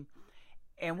 2014.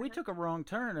 And we took a wrong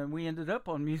turn, and we ended up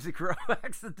on Music Row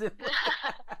accidentally.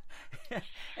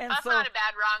 That's not a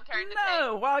bad wrong turn to take.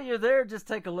 No, while you're there, just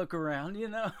take a look around,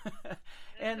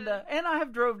 And I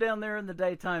have drove down there in the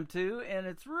daytime, too, and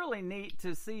it's really neat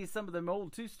to see some of them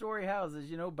old two-story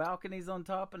houses, balconies on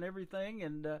top and everything,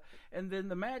 and then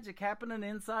the magic happening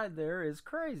inside there is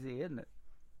crazy, isn't it?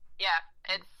 Yeah,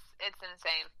 it's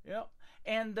insane. Yep.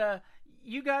 And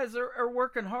you guys are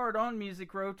working hard on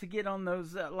Music Row to get on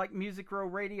those like Music Row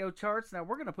radio charts. Now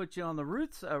we're going to put you on the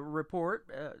Roots Report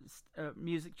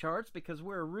music charts because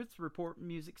we're a Roots Report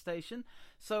music station.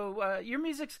 So your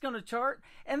music's going to chart,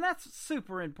 and that's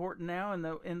super important now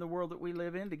in the world that we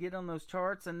live in to get on those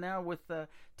charts. And now with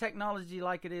technology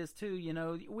like it is too,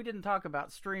 we didn't talk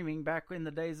about streaming back in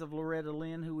the days of Loretta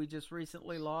Lynn, who we just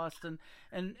recently lost, and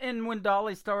when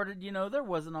Dolly started, there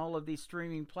wasn't all of these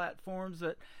streaming platforms.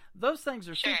 But those things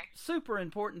are super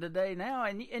important today now,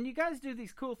 and you guys do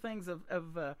these cool things of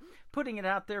putting it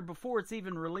out there before it's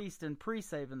even released and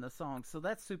pre-saving the song. So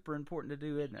that's super important to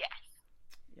do, isn't it?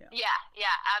 Yeah,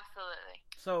 absolutely.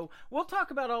 So we'll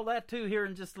talk about all that too here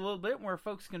in just a little bit, where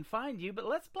folks can find you. But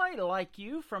let's play Like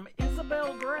You from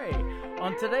Isabel Gray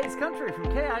on Today's Country from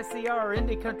KICR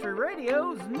Indie Country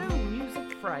Radio's New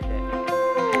Music Friday.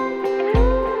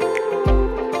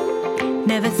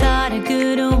 Never thought a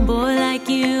good old boy like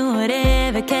you would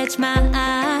ever catch my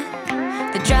eye.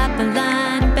 The drop a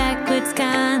line backwards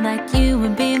kind like you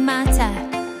would be my type.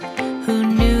 Who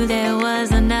knew there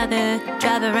was another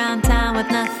drive around town with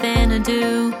nothing to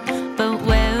do but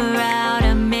wear out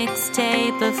a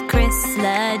mixtape of Chris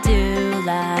LeDoux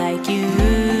like you.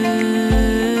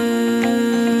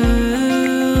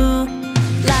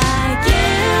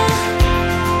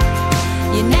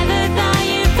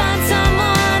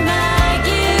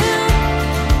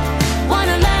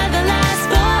 Wanna love that lasts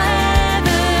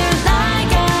forever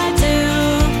like I do.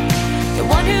 The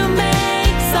one who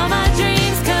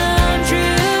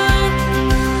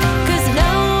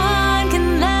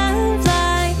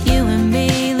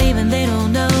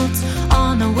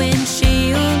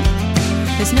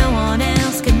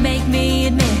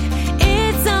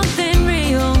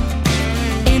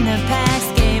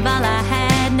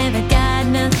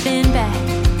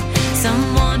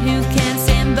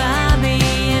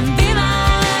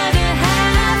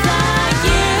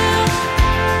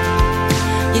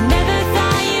You never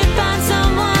thought you'd find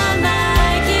someone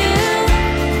like you.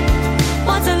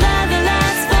 Want to love that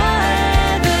lasts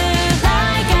forever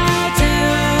like I do.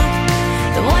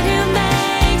 The one who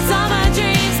makes all my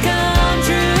dreams come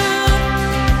true.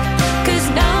 'Cause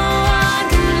no one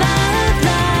can love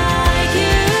like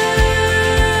you.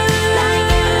 Like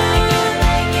you, like you,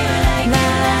 like you, like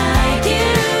you.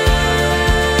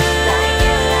 Like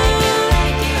you, like you,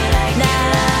 like you, like you,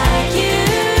 like you.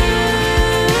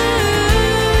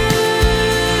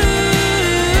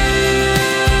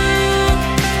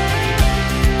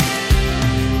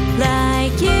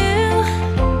 Like you.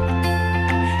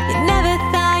 You never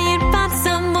thought you'd find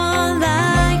someone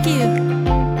like you.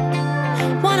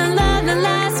 Want a love that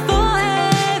lasts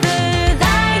forever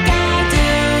like I do.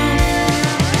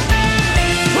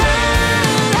 Whoa,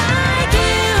 like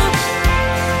you.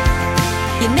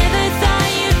 You never thought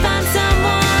you'd find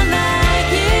someone like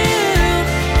you.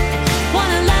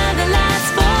 Want a love that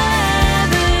lasts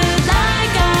forever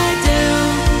like I do.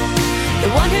 The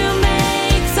one who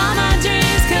makes all my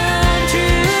dreams come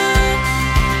true.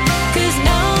 'Cause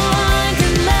no one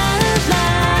can love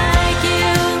like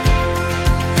you.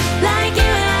 Like you,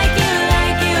 like you,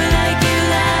 like you, like you,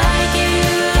 like you.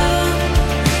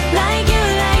 Like you,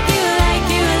 like you, like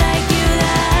you, like you,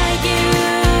 like you.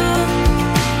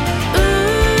 Ooh.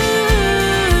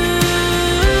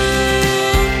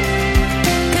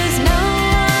 'Cause no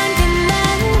one can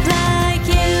love like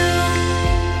you.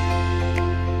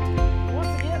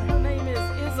 Once again, her name is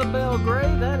Isabel Gray.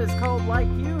 That is called Like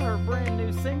You, her brand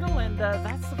new single, and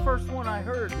that's the first one I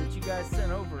heard that you guys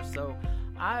sent over, so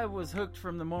I was hooked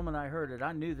from the moment I heard it.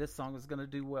 I knew this song was going to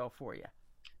do well for you.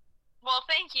 Well,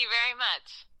 thank you very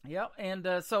much. Yep,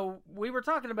 and so we were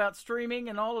talking about streaming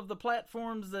and all of the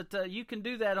platforms that you can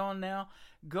do that on now.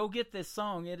 Go get this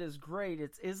song. It is great.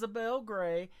 It's Isabel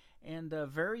Gray, and a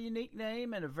very unique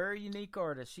name and a very unique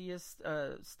artist. She is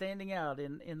standing out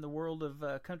in the world of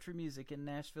country music in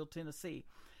Nashville, Tennessee.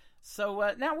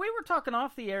 So now we were talking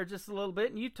off the air just a little bit,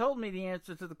 and you told me the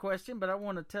answer to the question, but I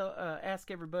want to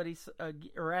ask everybody,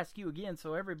 or ask you again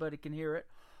so everybody can hear it.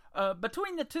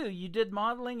 Between the two, you did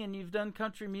modeling and you've done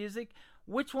country music.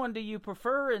 Which one do you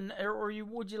prefer,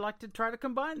 would you like to try to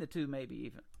combine the two, maybe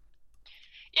even?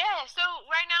 Yeah, so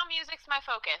right now music's my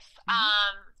focus.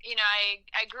 You know,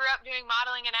 I grew up doing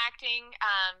modeling and acting.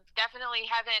 Definitely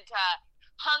haven't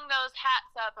hung those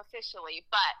hats up officially,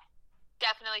 but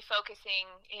definitely focusing,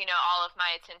 you know, all of my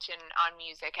attention on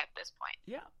music at this point.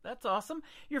 Yeah, that's awesome.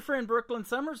 Your friend Brooklyn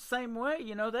Summers, same way.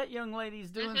 You know, that young lady's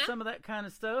doing some of that kind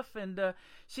of stuff, and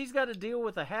she's got to deal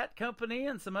with a hat company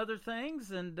and some other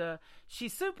things, and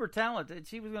she's super talented.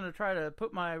 She was going to try to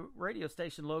put my radio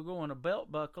station logo on a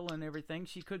belt buckle and everything.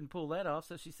 She couldn't pull that off,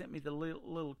 so she sent me the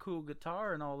little cool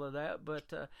guitar and all of that.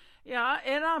 But yeah,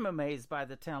 and I'm amazed by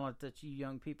the talent that you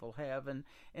young people have, and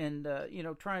you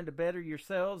know, trying to better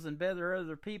yourselves and better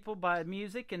other people by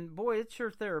music. And boy, it's sure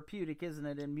therapeutic, isn't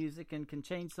it, in music, and can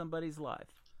change somebody's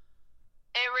life.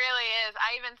 It really is.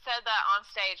 I even said that on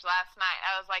stage last night.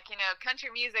 I was like, you know, country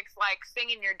music's like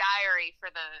singing your diary for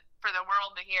the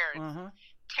world to hear. It's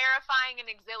terrifying and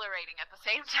exhilarating at the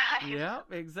same time. Yeah,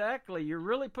 exactly. You're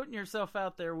really putting yourself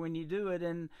out there when you do it,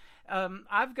 and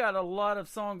I've got a lot of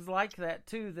songs like that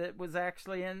too that was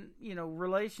actually in, you know,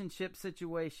 relationship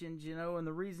situations, you know, and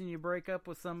the reason you break up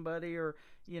with somebody, or,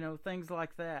 you know, things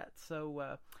like that.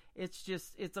 So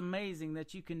it's amazing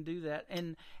that you can do that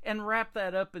and wrap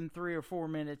that up in 3 or 4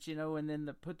 minutes, you know, and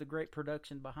then put the great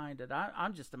production behind it.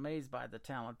 I'm just amazed by the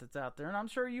talent that's out there, and I'm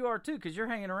sure you are too, because you're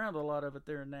hanging around a lot of it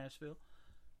there in Nashville.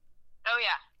 Oh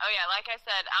yeah. Like I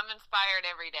said, I'm inspired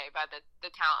every day by the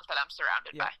talent that I'm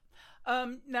surrounded by.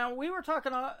 Now, we were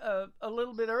talking a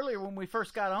little bit earlier when we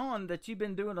first got on that you've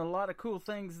been doing a lot of cool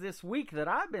things this week that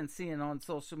I've been seeing on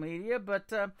social media.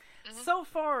 But so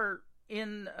far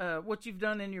in what you've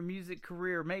done in your music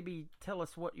career, maybe tell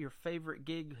us what your favorite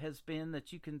gig has been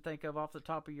that you can think of off the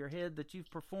top of your head that you've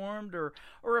performed, or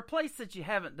a place that you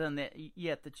haven't done that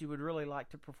yet that you would really like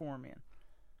to perform in.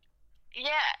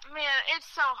 Yeah, man,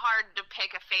 it's so hard to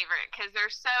pick a favorite because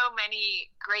there's so many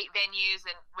great venues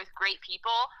and with great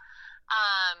people.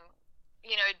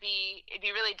 You know, it'd be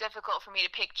really difficult for me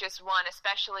to pick just one,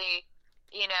 especially,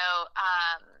 you know,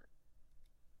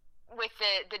 with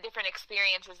the different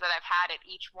experiences that I've had at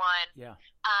each one. Yeah.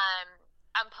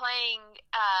 I'm playing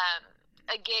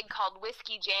a gig called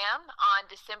Whiskey Jam on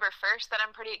December 1st that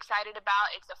I'm pretty excited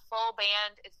about. It's a full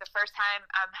band. It's the first time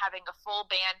I'm having a full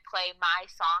band play my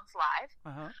songs live.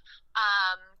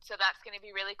 So that's going to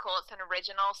be really cool. It's an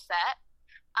original set.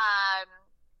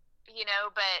 You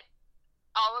know, but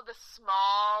all of the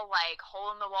small, like,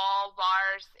 hole-in-the-wall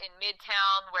bars in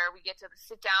Midtown where we get to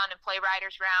sit down and play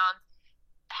Writers' Rounds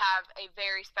have a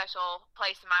very special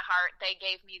place in my heart. They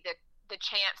gave me the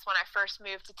chance when I first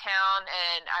moved to town,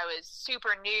 and I was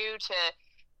super new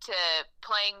to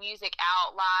playing music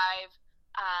out live,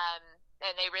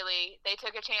 and they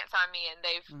took a chance on me, and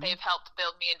they've helped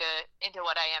build me into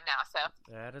what I am now. So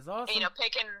that is awesome. You know,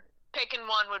 picking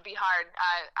one would be hard.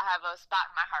 I have a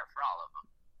spot in my heart for all of them.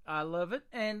 I love it.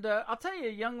 And I'll tell you,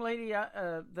 a young lady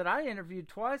that I interviewed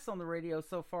twice on the radio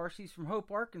so far, she's from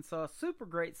Hope, Arkansas, super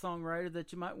great songwriter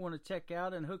that you might want to check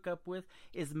out and hook up with,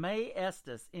 is Mae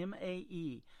Estes,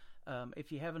 M-A-E.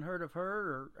 If you haven't heard of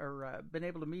her or been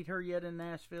able to meet her yet in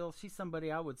Nashville, she's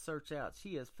somebody I would search out.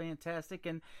 She is fantastic,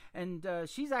 and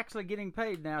she's actually getting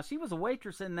paid now. She was a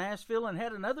waitress in Nashville and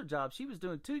had another job. She was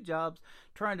doing 2 jobs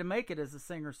trying to make it as a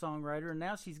singer-songwriter, and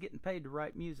now she's getting paid to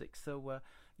write music. So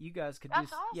you guys could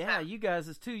That's awesome. Yeah, you guys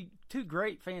as two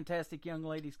great, fantastic young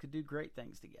ladies could do great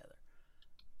things together.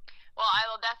 Well, I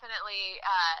will definitely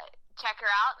check her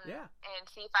out and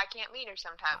see if I can't meet her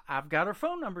sometime. I've got her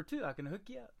phone number too. I can hook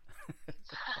you up.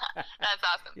 That's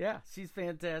awesome. Yeah, she's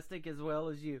fantastic as well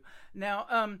as you.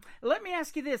 Now, let me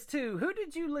ask you this too. Who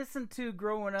did you listen to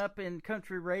growing up in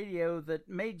country radio that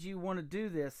made you want to do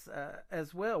this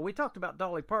as well? We talked about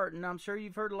Dolly Parton. I'm sure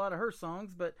you've heard a lot of her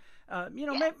songs, but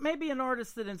yes. maybe an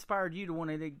artist that inspired you to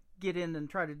want to get in and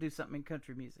try to do something in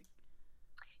country music.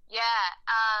 Yeah,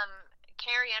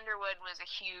 Carrie Underwood was a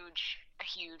huge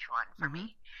one for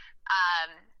me.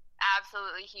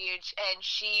 Absolutely huge. And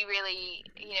she really,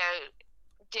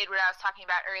 did what I was talking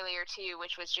about earlier too,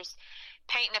 which was just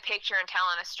painting a picture and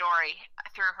telling a story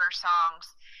through her songs.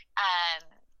 I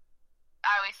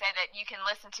always say that you can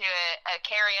listen to a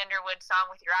Carrie Underwood song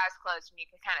with your eyes closed and you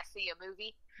can kind of see a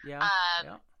movie. Yeah.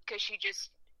 Because she just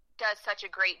does such a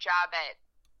great job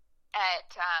at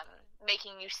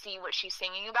making you see what she's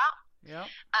singing about. Yeah.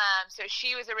 So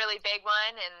she was a really big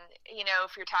one, and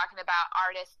if you're talking about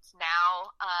artists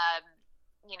now,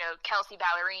 Kelsey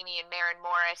Ballerini and Maren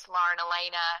Morris, Lauren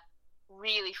Elena,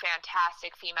 really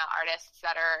fantastic female artists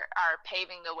that are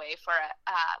paving the way for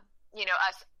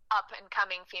us up and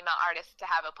coming female artists to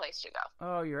have a place to go.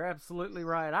 Oh, you're absolutely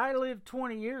right. I lived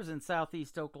 20 years in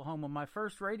Southeast Oklahoma. My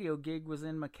first radio gig was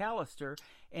in McAllister,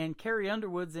 and Carrie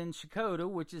Underwood's in Chakotah,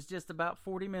 which is just about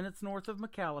 40 minutes north of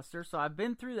McAllister. So I've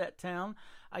been through that town.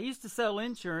 I used to sell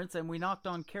insurance, and we knocked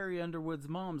on Carrie Underwood's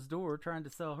mom's door trying to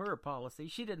sell her a policy.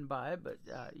 She didn't buy it, but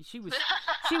she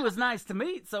was nice to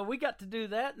meet, so we got to do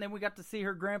that. And then we got to see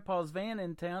her grandpa's van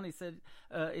in town. He said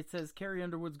it says Carrie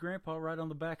Underwood's grandpa right on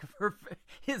the back of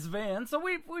his van. So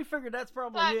we figured that's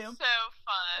probably him. That's so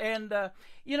fun. And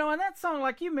and that song,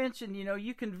 like you mentioned,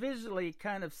 you can visually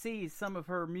kind of see some of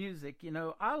her music.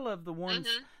 I love the ones,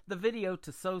 the video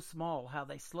to So Small, how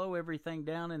they slow everything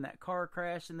down in that car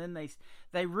crash, and then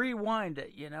they rewind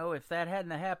it. If that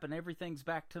hadn't happened, everything's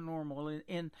back to normal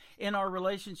in our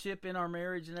relationship, in our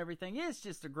marriage, and everything. It's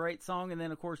just a great song. And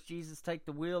then of course, Jesus Take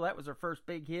the Wheel. That was her first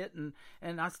big hit,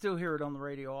 and I still hear it on the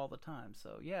radio all the time.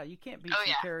 So yeah, you can't beat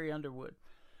Carrie Underwood.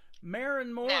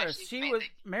 Maren Morris,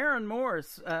 Maren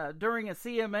Morris, during a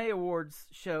CMA Awards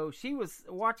show, she was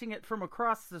watching it from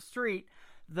across the street.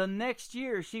 The next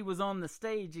year, she was on the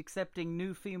stage accepting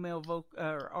new female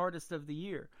artist of the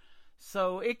year.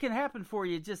 So it can happen for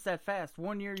you just that fast.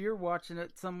 One year you're watching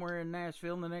it somewhere in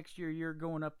Nashville, and the next year you're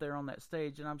going up there on that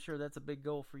stage, and I'm sure that's a big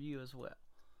goal for you as well.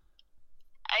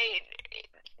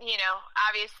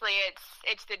 Obviously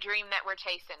it's the dream that we're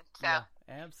chasing. So yeah,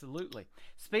 absolutely.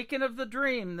 Speaking of the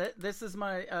dream, this is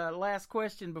my last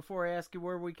question before I ask you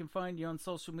where we can find you on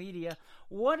social media.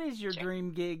 What is your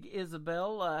dream gig,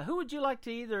 Isabel? Who would you like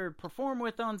to either perform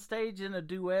with on stage in a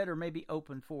duet or maybe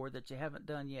open for that you haven't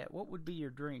done yet? What would be your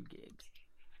dream gigs?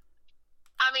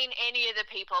 I mean, any of the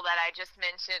people that I just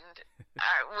mentioned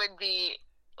would be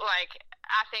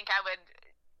I think I would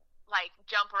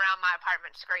jump around my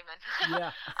apartment screaming.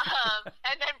 Yeah.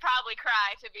 And then probably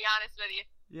cry, to be honest with you.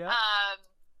 Yeah.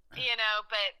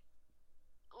 But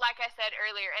like I said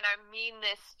earlier, and I mean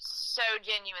this so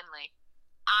genuinely,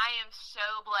 I am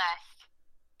so blessed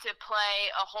to play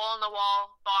a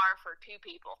hole-in-the-wall bar for 2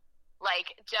 people.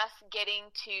 Just getting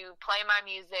to play my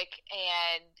music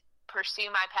and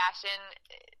pursue my passion,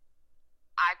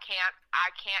 I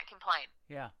can't complain.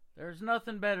 Yeah. There's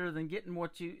nothing better than getting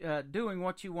doing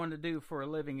what you want to do for a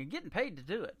living and getting paid to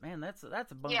do it. Man, that's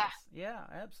a bonus. Yeah,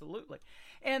 absolutely.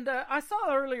 And I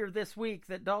saw earlier this week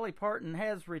that Dolly Parton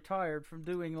has retired from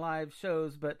doing live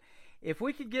shows, but if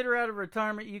we could get her out of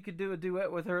retirement, you could do a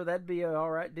duet with her. That'd be an all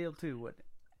right deal too, wouldn't it?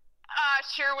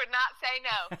 sure would not say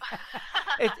no.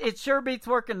 It sure beats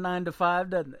working 9 to 5,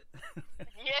 doesn't it?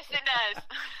 Yes, it does.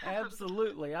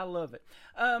 Absolutely. I love it.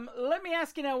 Let me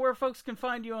ask you now where folks can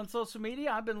find you on social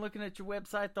media. I've been looking at your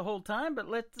website the whole time, but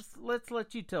let's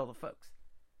let you tell the folks.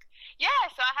 Yeah,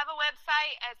 so I have a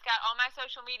website. It's got all my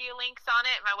social media links on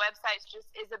it. My website's just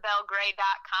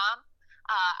isabelgray.com.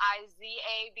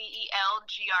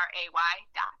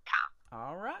 ISABELGRAY.com.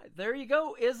 All right, there you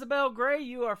go. Isabel Gray,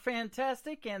 you are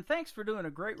fantastic, and thanks for doing a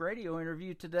great radio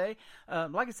interview today.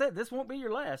 Like I said, this won't be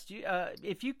your last.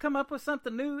 If you come up with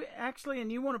something new, actually,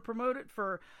 and you want to promote it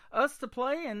for us to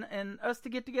play and us to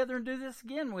get together and do this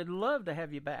again, we'd love to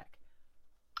have you back.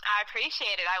 I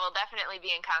appreciate it. I will definitely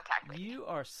be in contact with you. You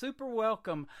are super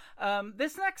welcome.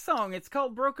 This next song, it's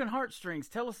called Broken Heartstrings.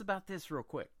 Tell us about this real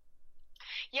quick.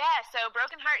 Yeah, so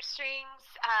Broken Heartstrings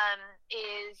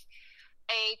is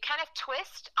a kind of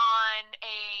twist on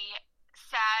a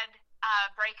sad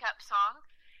breakup song.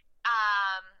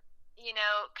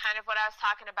 Kind of what I was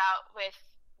talking about with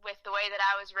the way that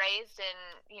I was raised and,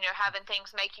 having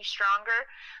things make you stronger.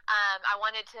 I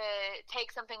wanted to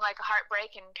take something like a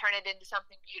heartbreak and turn it into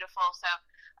something beautiful. So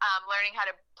learning how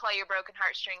to play your broken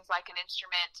heartstrings like an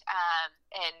instrument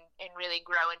and really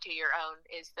grow into your own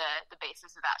is the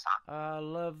basis of that song. I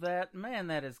love that. Man,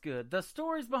 that is good. The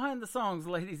stories behind the songs,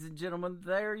 ladies and gentlemen,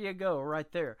 there you go,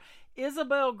 right there.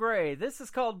 Isabel Gray. This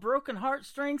is called Broken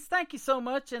Heartstrings. Thank you so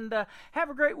much, and have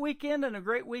a great weekend and a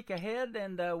great week ahead,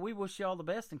 and we wish you all the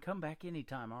best, and come back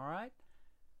anytime, all right?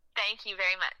 Thank you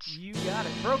very much. You got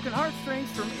it. Broken Heartstrings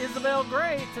from Isabel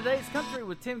Gray. Today's Country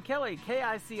with Tim Kelly,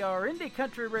 KICR Indie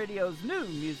Country Radio's New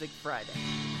Music Friday.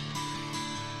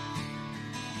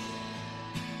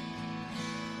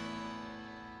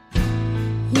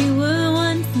 You were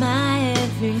once my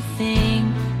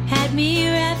everything, had me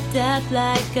wrapped up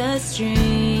like a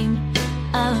string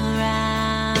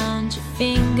around your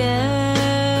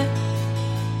finger.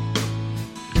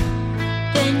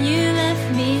 Then you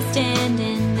left me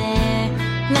standing there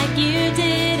like you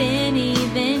didn't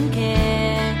even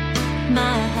care.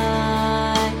 My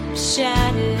heart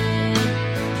shattered.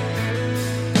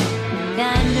 And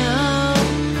I know,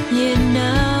 you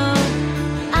know,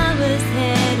 I was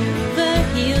head over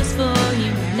heels for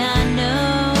you. And I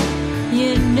know,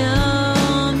 you know,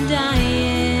 I'm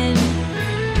dying.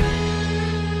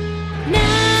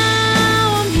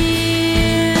 Now I'm here.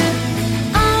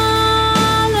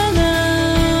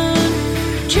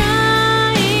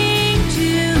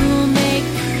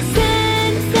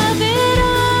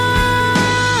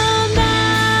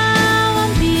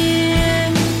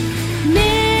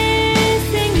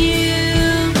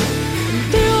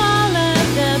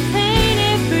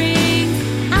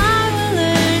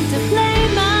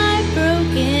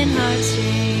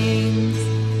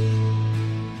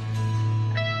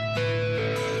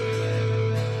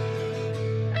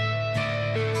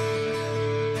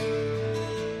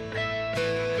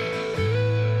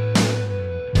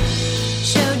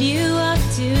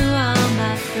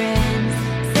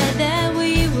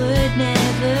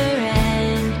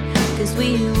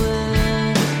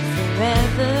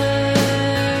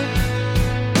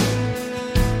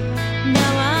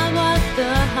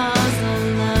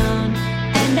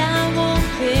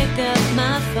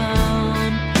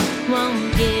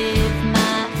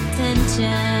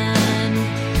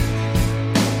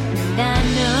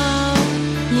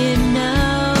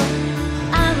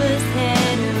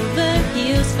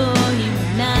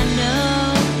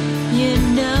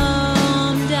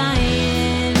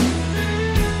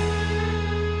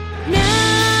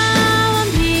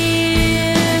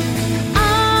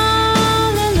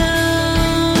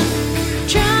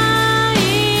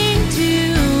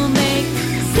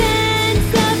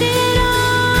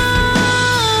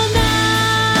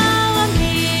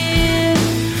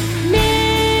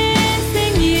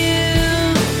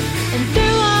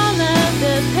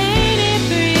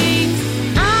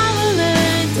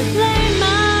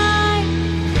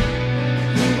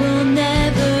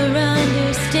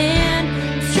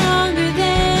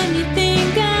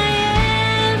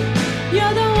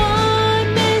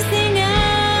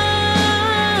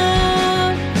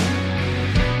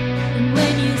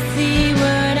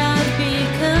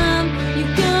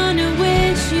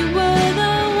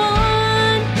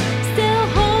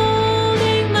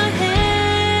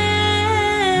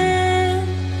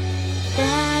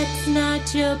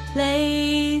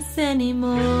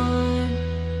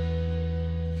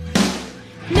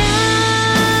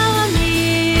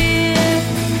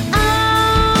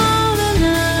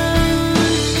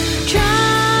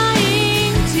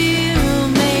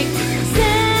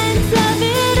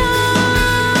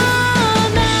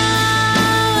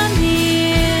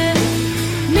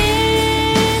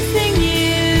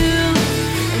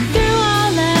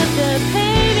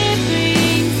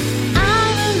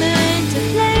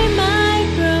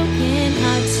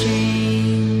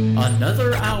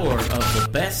 Another hour of the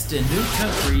best in new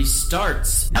country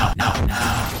starts now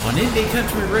on Indie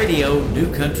Country Radio,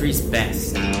 New Country's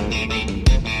Best.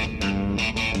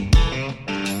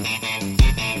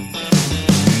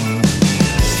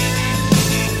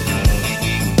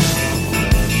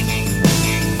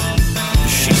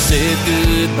 She said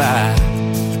goodbye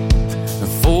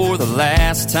for the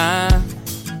last time,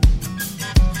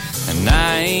 and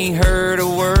I ain't heard a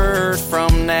word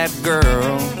from that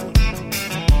girl.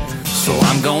 So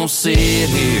I'm gonna sit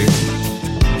here,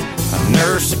 I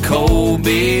nurse a cold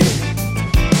beer,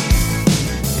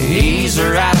 ease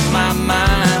her out of my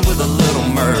mind with a little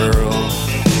Merle.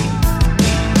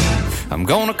 I'm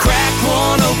gonna crack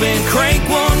one open, crank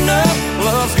one up.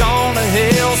 Love's gone to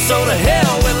hell, so to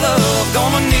hell with love.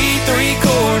 Gonna need 3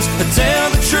 chords to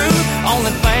tell the truth. Only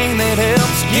thing that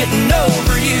helps getting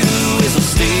over you is a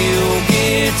steel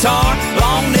guitar,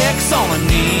 long necks on a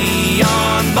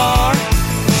neon bar.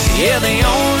 Yeah, the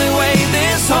only way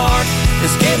this heart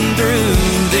is getting through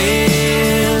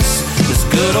this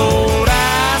good old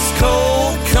ice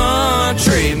cold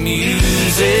country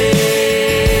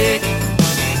music.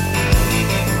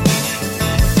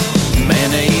 Man,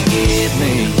 they get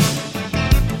me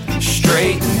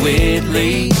straight and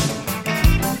Whitley.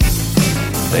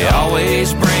 They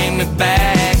always bring me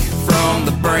back from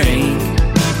the brink.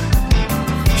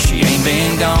 She ain't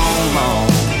been gone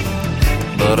long,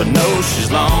 but I know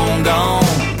she's long gone.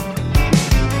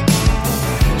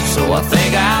 So I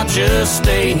think I'll just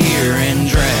stay here and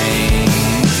drink.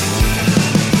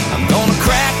 I'm gonna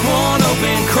crack one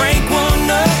open, crank one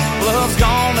up. Love's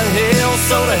gone to hell,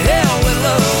 so to hell with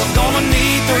love. Gonna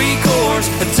need 3 chords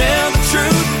to tell the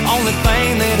truth. Only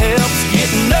thing that helps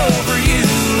getting over you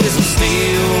is a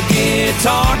steel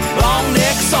guitar, long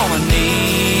necks on a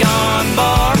neon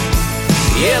bar.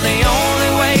 Yeah, the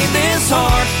only way this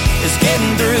heart is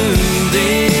getting through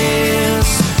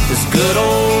this good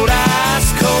old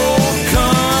ice cold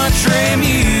country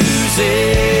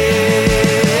music.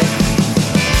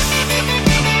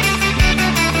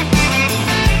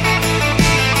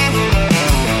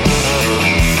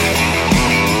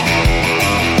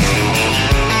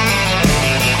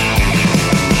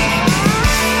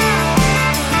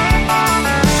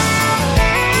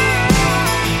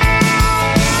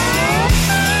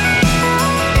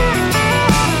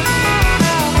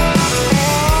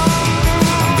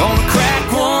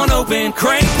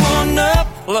 Crank one up,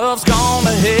 love's gone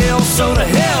to hell, so to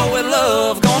hell with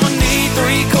love. Gonna need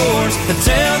 3 chords to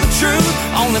tell the truth.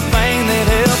 Only thing that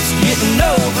helps getting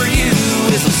over you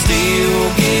is a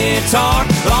steel guitar,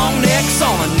 long necks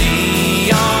on a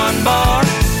neon bar.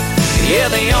 Yeah,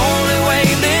 the only way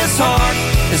this heart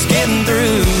is getting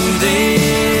through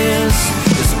this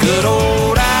good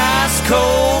old ice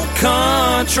cold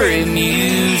country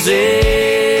music.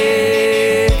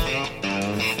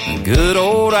 Good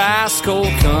old ice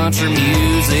cold country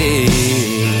music.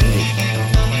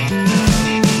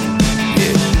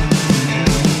 Yeah.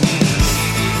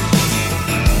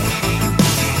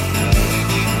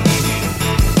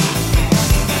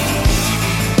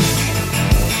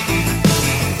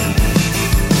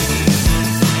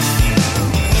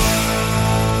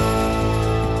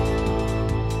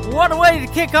 What a way to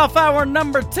kick off hour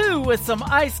number 2 with some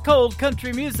ice-cold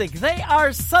country music. They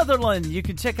are Sutherland. You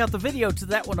can check out the video to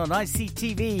that one on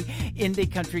ICTV,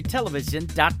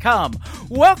 IndieCountryTelevision.com.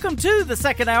 Welcome to the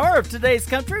second hour of Today's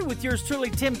Country with yours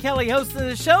truly, Tim Kelly, hosting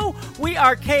the show. We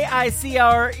are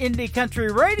KICR Indie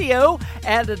Country Radio.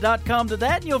 Add a .com to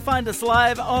that, and you'll find us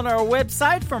live on our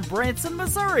website from Branson,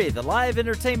 Missouri, the live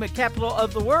entertainment capital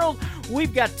of the world.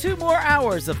 We've got 2 more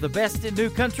hours of the best in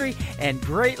new country and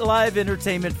great live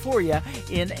entertainment for you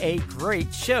in a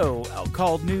great show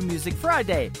called New Music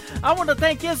Friday. I want to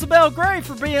thank Isabel Gray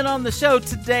for being on the show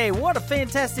today. What a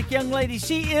fantastic young lady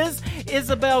she is.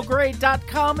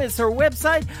 IsabelGray.com is her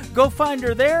website. Go find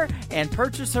her there and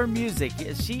purchase her music.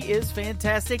 She is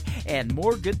fantastic, and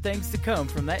more good things to come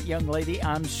from that young lady,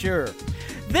 I'm sure.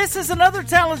 This is another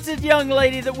talented young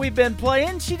lady that we've been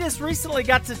playing. She just recently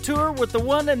got to tour with the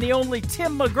one and the only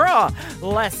Tim McGraw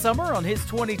last summer on his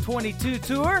 2022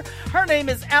 tour. Her name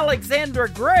is Alexandra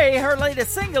Gray. Her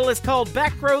latest single is called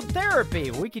Backroad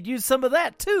Therapy. We could use some of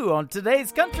that too on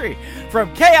Today's Country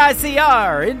from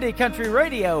KICR Indie Country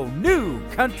Radio, New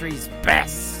Country's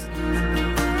Best.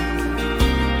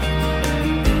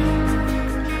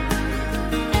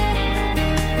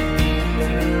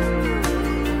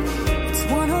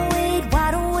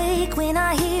 When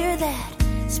I hear that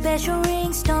special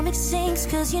ring, stomach sinks,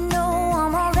 'cause you know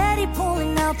I'm already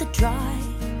pulling out the drive.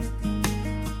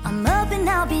 I'm up and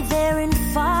I'll be there in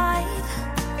 5.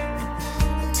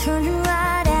 Turning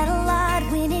right at a light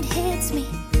when it hits me.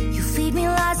 You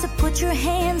put your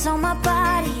hands on my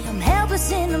body. I'm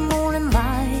helpless in the morning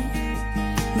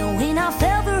light, knowing I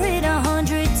fell for it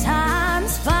 100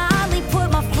 times. Finally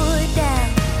put my foot down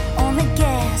on the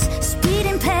gas,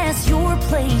 speeding past your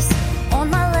place on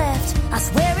my left. I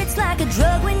swear it's like a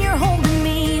drug when you're holding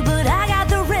me, but I got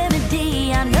the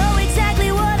remedy. I know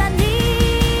exactly what I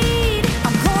need.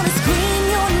 I'm gonna scream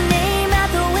your name out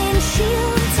the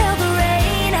windshield, tell the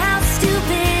rain how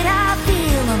stupid I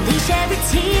feel. Unleash every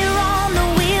tear on the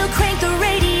wheel, crank the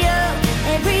radio,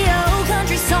 every old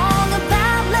country song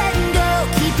about letting go.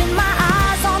 Keeping my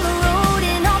eyes on the road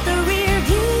and off the rear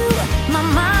view, my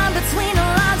mind between the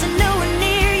lines and nowhere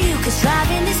near you. Cause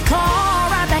driving this car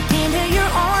right back into your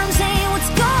arms ain't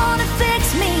what's gonna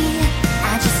fix me.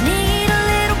 I just need a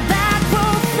little back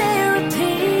road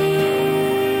therapy.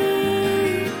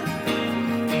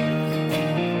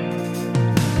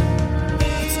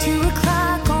 It's 2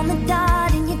 o'clock on the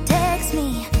dot and you text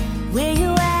me, where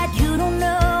you at? You don't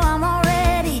know, I'm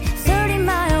already 30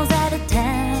 miles out of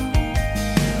town.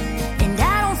 And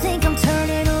I don't think I'm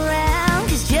turning around,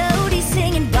 cause Jody's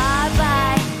singing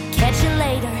bye-bye, catch you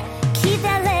later. Keep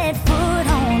that lead foot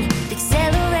on the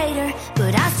accelerator,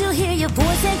 but I still hear your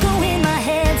voice echo in my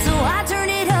head. So I turn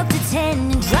it up to 10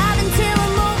 and drive until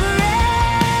I'm over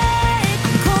it.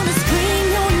 I'm gonna scream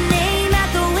your name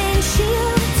out the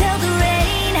windshield, tell the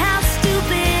rain how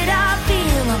stupid I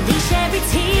feel. Unleash every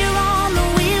tear on the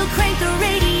wheel, crank the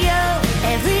radio,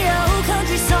 every old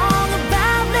country song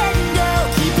about letting go.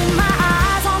 Keeping my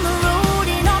eyes on the road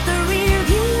and off the rear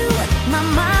view, my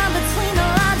mind between the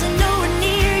lines and nowhere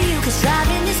near you. Cause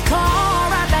driving this car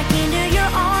right back into your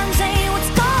arms ain't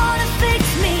what's gonna fix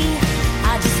me.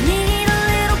 I just need a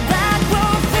little back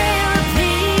road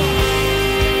therapy.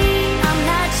 I'm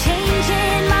not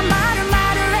changing my mind or my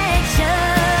direction.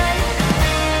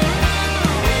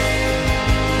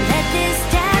 Let this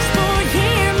dashboard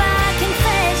hear my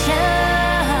confession.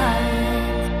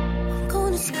 I'm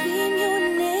gonna scream your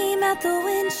name out the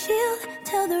windshield,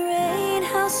 tell the rain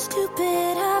how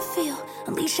stupid I feel.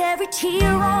 Unleash every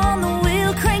tear on the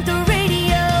wheel, crank the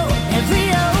radio, every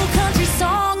old country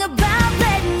song about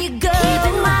letting you go.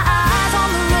 Keeping my eyes on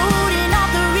the road and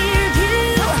off the rear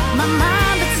view, my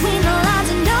mind between the lines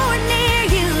and nowhere near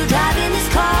you. Driving this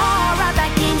car right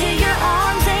back into your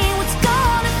arms ain't what's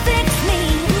gonna fix me.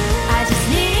 I just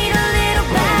need a little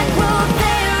back road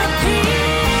therapy.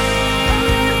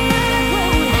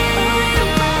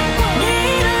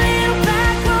 Need a little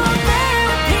back road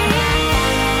therapy.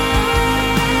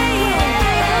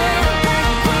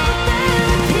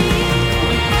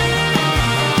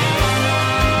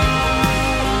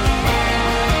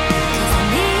 Cause I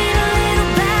need a little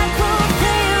back road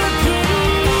therapy.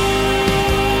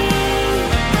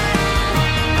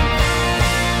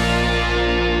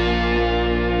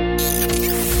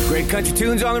 Great country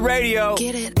tunes on the radio.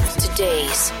 Get it?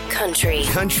 Today's country.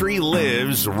 Country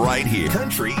lives right here.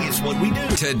 Country is what we do.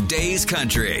 Today's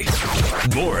country.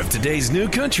 More of today's new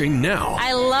country now.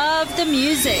 I love the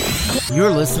music.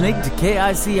 You're listening to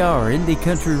KICR Indie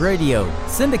Country Radio,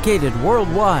 syndicated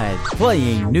worldwide,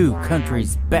 playing new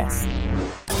country's best.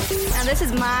 Now this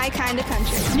is my kind of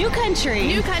country. New country.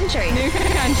 New country. New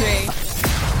country.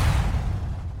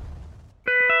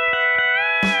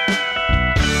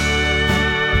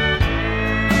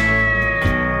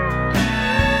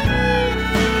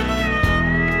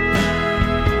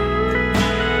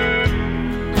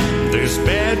 This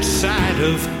bad side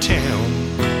of town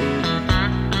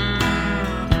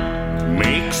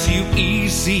makes you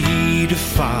easy to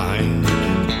find.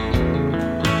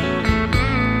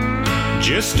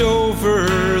 Just over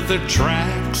the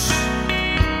tracks,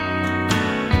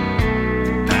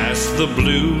 past the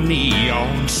blue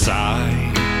neon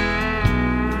sign.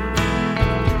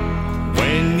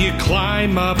 When you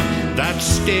climb up that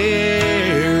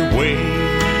stairway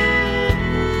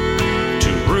to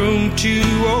room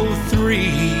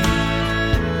 203,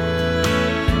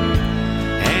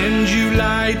 and you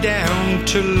lie down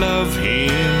to love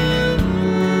him,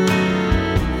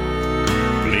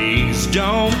 please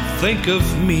don't think of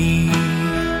me.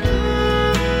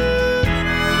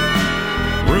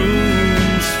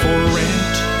 Rooms for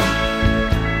rent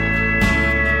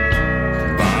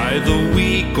by the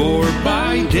week or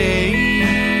by day.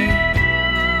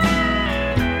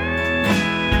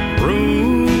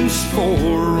 Rooms for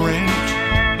rent.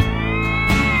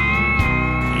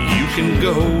 You can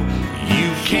go, you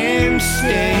can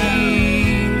stay.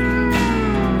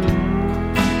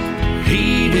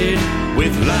 Heated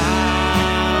with lights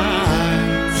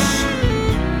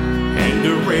and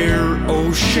a rare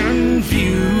ocean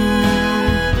view.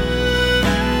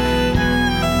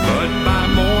 But by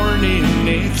morning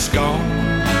it's gone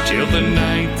till till the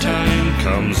nighttime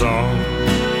comes on.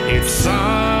 It's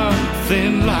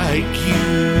something like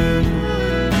you.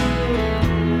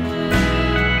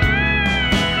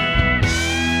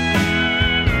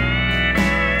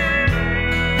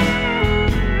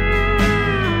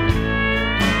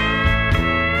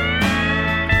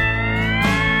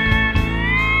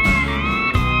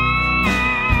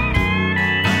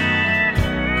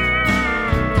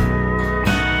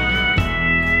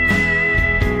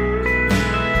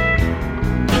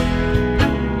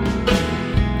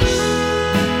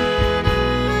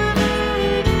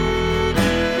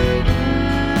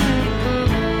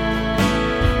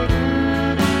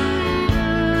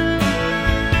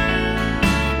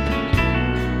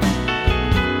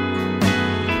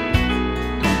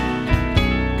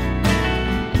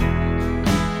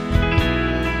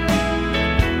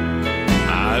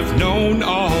 Known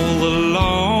all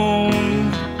along,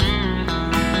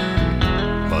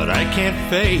 but I can't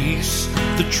face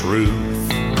the truth.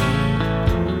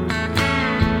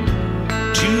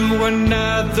 To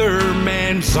another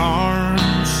man's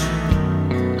arms,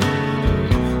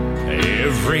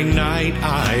 every night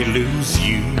I lose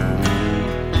you.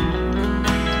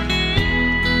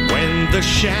 When the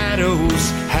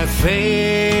shadows have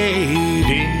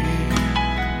faded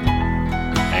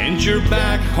and you're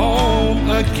back home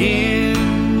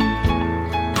again,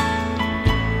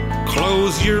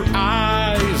 close your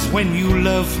eyes when you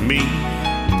love me,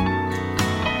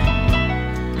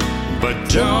 but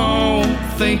don't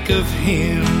think of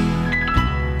him.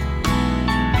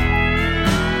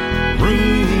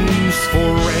 Rooms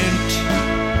for rent,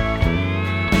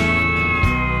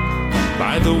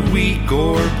 by the week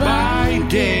or by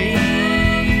day.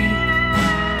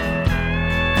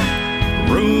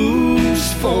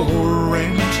 Rooms for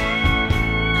rent.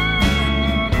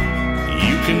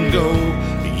 You can go,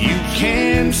 you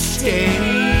can stay.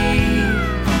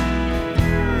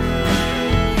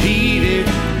 Heated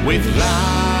with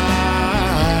lights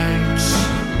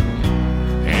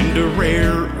and a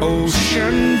rare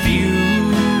ocean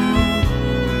view.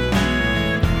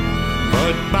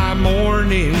 But by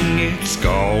morning it's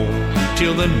gone,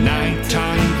 till the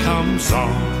nighttime comes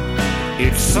on.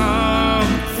 It's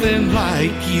something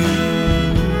like you.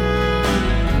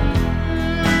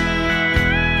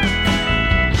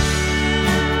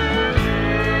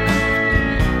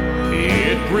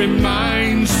 It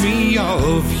reminds me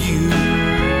of you.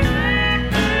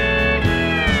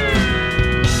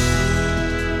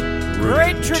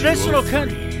 Great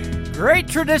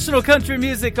traditional country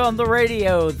music on the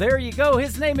radio. There you go.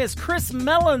 His name is Chris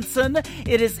Melanson.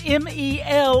 It is Melanson.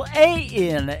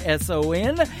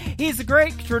 He's a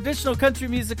great traditional country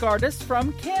music artist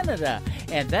from Canada,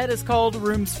 and that is called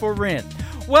Rooms for Rent.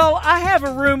 Well, I have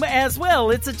a room as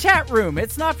well. It's a chat room.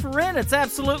 It's not for rent. It's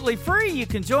absolutely free. You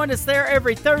can join us there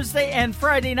every Thursday and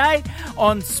Friday night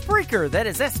on Spreaker. That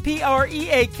is SPREAKER.com.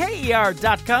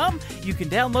 You can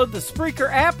download the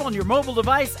Spreaker app on your mobile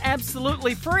device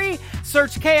absolutely free.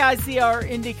 Search KICR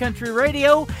Indie Country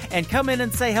Radio and come in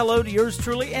and say hello to yours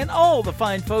truly and all the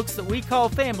fine folks that we call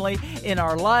family in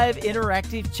our live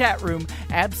interactive chat room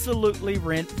absolutely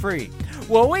rent-free.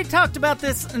 Well, we talked about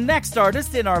this next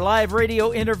artist in our live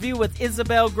radio interview with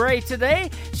Isabel Gray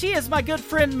today. She is my good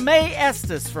friend Mae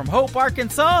Estes from Hope,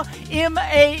 Arkansas.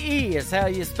 M-A-E is how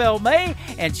you spell May,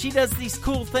 and she does these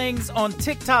cool things on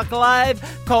TikTok Live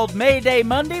called Mayday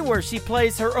Monday, where she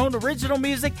plays her own original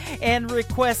music and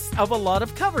requests of a lot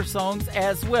of cover songs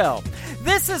as well.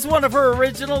 This is one of her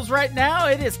originals right now.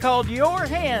 It is called Your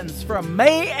Hands from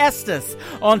Mae Estes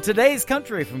on Today's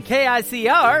Country from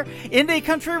KICR Indie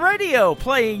Country Radio,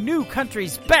 playing new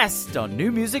country's best on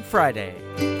New Music Friday.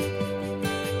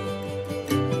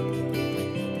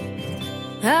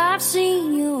 I've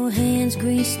seen your hands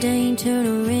grease stained, turn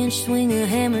a wrench, swing a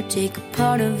hammer, take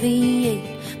apart a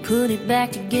V8, put it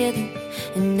back together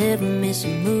and never miss a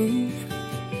move.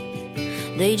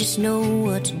 They just know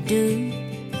what to do.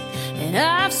 And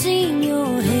I've seen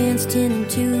your hands 10 and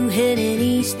 2, headed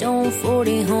east on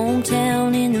 40,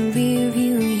 hometown in the rear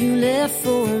view. You left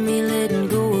for me, letting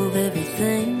go of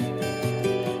everything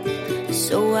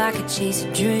so I could chase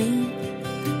a dream.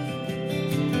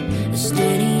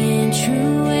 Steady and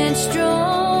true and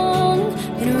strong,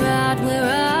 and right where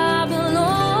I belong.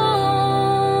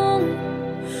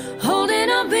 Holding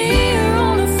a beer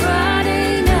on a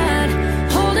Friday night,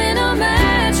 holding a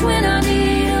match when I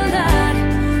need a light,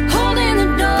 holding the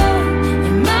door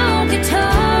and my own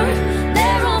guitar,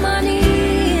 there on my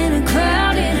knee in a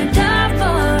crowd in a dive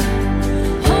bar,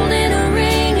 holding a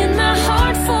ring in my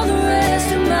heart for the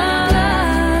rest of my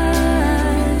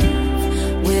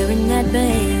life, wearing that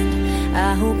band.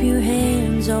 I hope your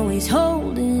hand's always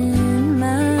holding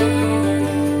mine.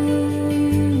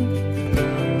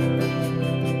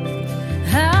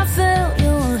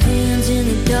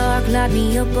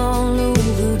 up all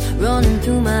over, running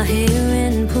through my hair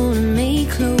and pulling me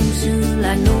closer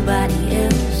like nobody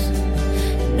else.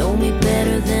 You know me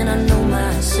better than I know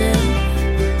myself.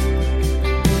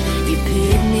 You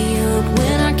pick me up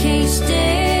when I can't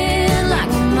stand, like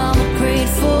my mama prayed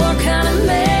for, kind of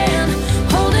man.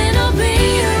 Holding a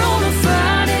beer on a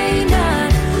Friday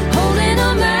night, holding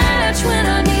a match when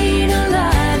I need a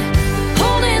light,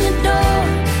 holding the door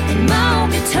and my own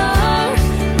guitar,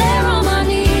 there on my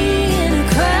knee in a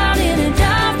crowd in a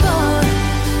dive bar,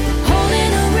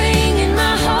 holding a ring in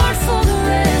my heart for the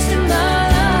rest of my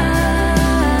life.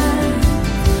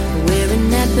 Wearing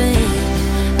that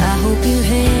band, I hope your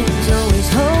hands always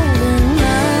holding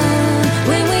mine.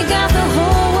 When we got the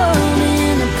whole world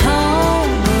in the palm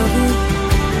of it,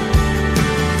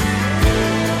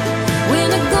 when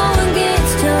the going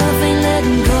gets tough, ain't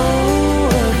letting go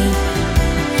of it.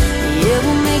 Yeah,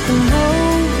 we'll make the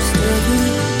most of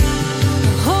it.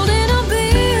 Holding a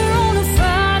beer on a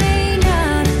Friday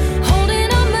night, holding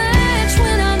a match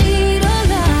when I need a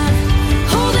light,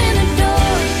 holding the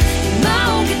door, my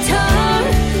own guitar,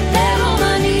 there on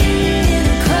my knee in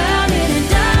a crowd in a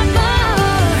dive bar,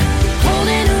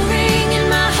 holding a ring in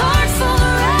my heart for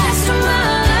the rest of my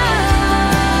life.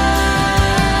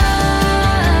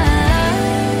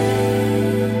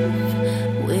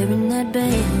 Wearing that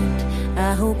band,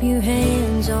 I hope your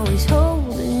hands always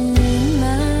holding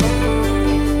mine.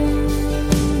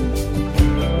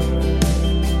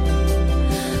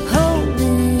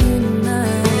 Holding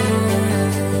mine.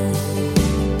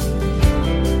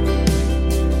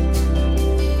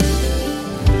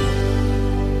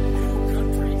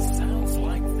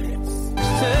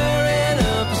 Stirring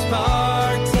up a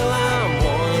spark till I'm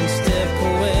one step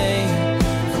away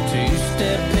from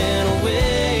two-stepping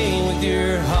away with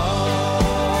your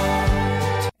heart.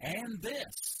 And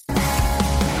this.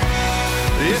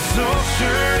 This old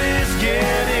shirt is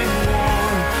getting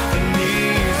worn. The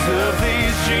knees of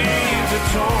these jeans are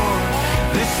torn.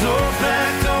 This old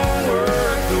back don't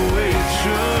work the way it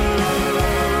should.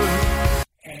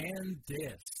 And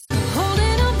this.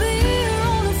 Holding a beer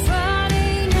on a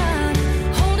Friday night,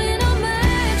 holding a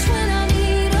match when I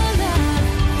need a light,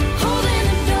 holding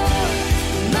the door,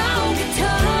 my own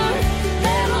guitar,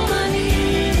 there on my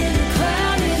knee in a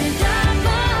crowd in a dive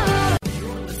bar.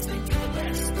 You're listening to the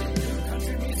best in new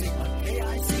country music on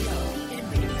KICO,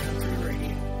 Indian Country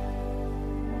Radio.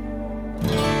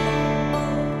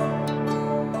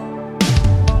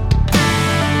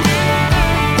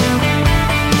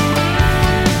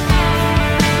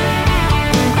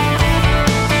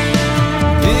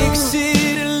 Big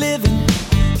city living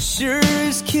sure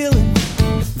is killing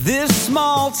this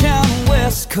small town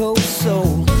West Coast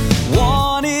soul.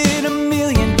 One in a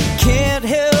million, can't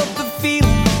help the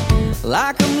feeling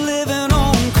like I'm living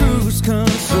on cruise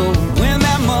control. When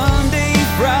that Monday,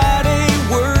 Friday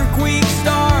work week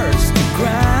starts to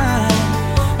grind,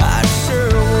 I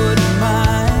sure wouldn't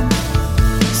mind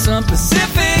some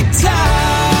Pacific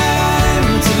time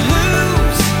to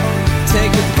lose.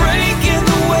 Take a break in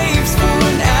the waves for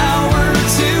an hour or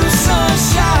two.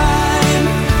 Sunshine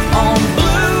on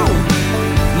blue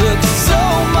looks so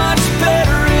much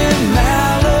better in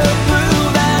Malibu.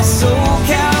 That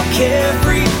SoCal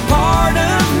carefree part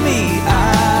of me I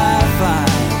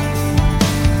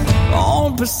find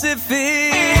on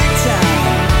Pacific time.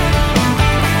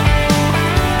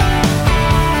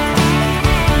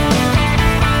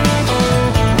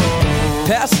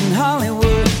 Passing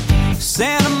Hollywood,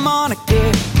 Santa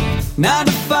Monica, 9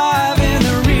 to 5 in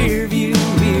the rear view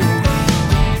mirror.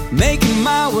 Making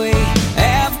my way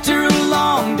after a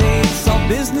long day. It's all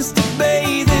business to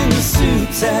bathe in the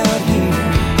suits out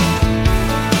here.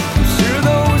 I'm sure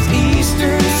those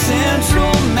eastern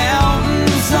central mountain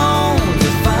zones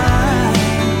are fine,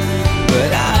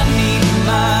 but I need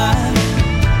my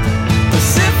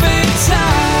Pacific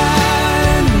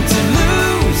time to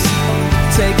lose.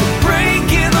 Take a break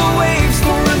in the waves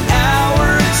for an hour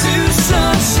or two.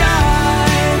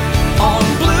 Sunshine on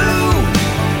blue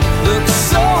looks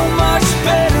so much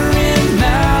better in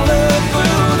Malibu.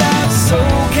 That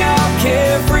SoCal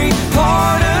carefree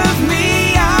part of me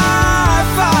I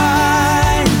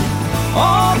find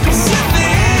on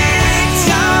Pacific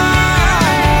time.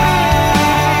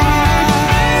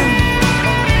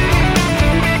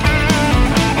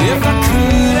 If I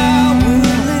could, I would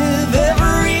live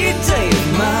every day of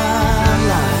my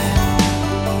life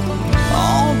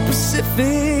on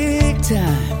Pacific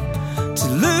time to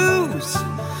lose.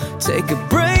 Take a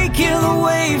break in the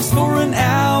waves for an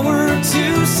hour or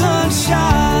two.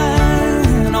 Sunshine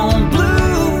on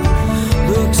blue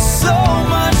looks so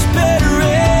much better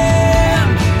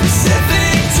in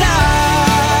Pacific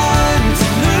time to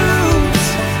lose.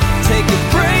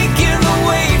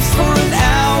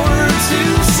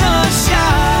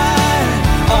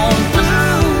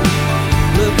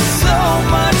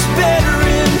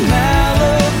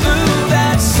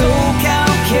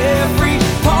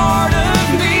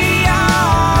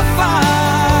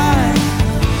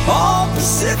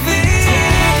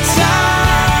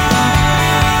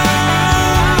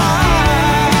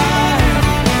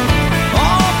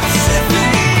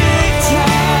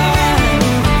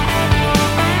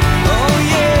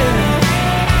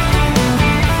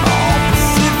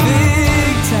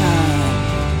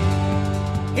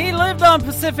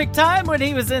 Pacific Time when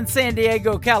he was in San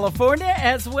Diego, California,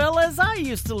 as well as I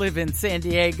used to live in San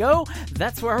Diego.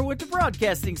 That's where I went to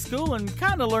broadcasting school and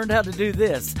kind of learned how to do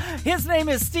this. His name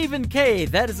is Stephen K.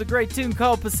 That is a great tune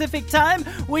called Pacific Time.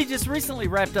 We just recently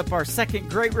wrapped up our second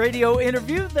great radio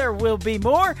interview. There will be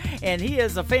more, and he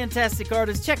is a fantastic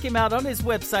artist. Check him out on his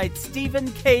website,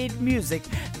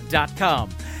 StephenCadeMusic.com.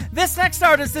 This next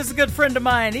artist is a good friend of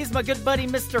mine. He's my good buddy,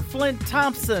 Mr. Flint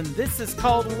Thompson. This is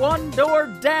called One Door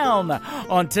Down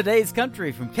on Today's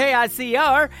Country from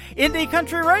KICR, Indie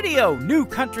Country Radio, New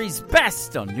Country's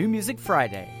best on New Music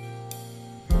Friday.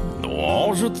 The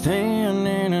walls are thin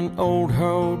in an old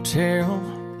hotel,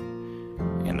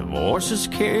 and the voices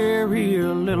carry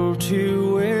a little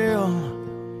too well,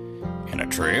 and a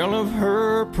trail of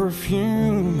her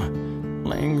perfume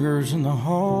lingers in the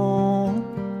hall.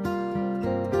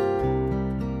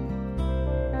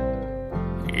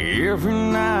 Every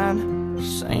night,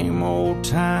 same old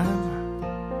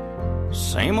time,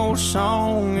 same old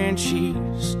song, and she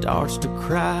starts to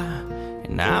cry.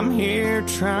 And I'm here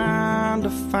trying to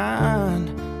find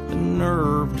the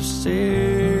nerve to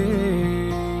say,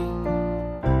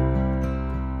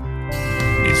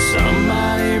 did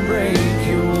somebody break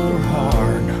your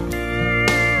heart?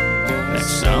 That's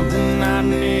something I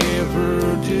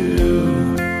never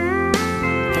do.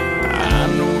 I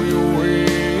know you're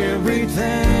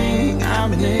everything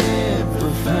I've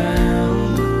never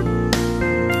found.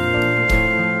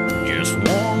 Just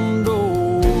one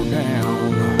door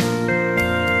down.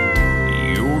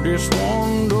 You're just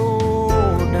one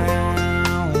door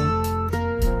down.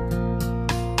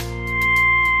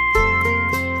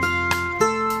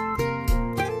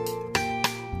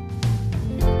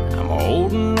 I'm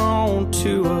holding on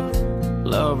to a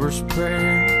lover's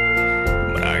prayer,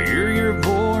 but I hear your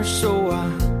voice, so I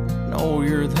know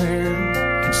you're there.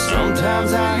 And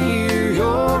sometimes I hear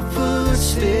your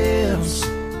footsteps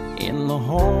in the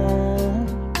hall,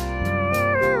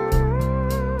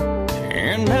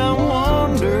 and I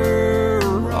wonder,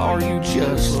 are you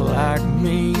just like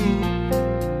me,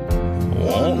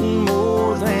 wanting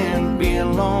more than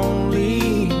being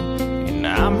lonely? And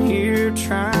I'm here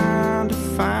trying to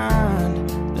find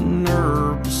the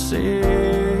nerve to say,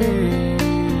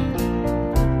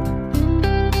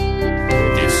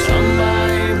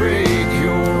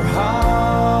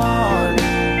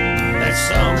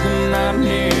 something I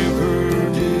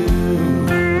never do.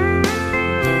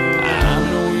 I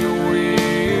know you're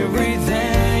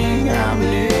everything I've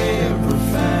never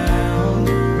found.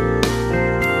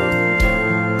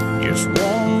 Just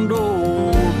one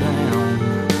door down.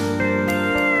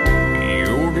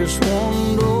 You're just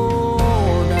one door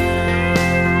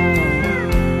down.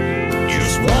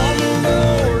 Just one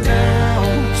door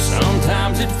down.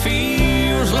 Sometimes it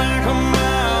feels like a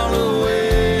mile away,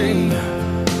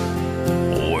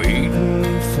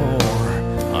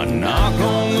 knock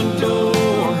on the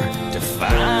door to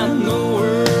find the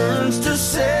words to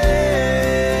say.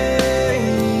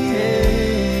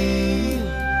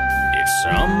 Did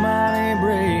somebody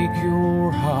break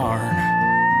your heart?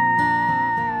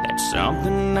 That's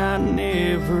something I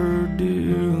never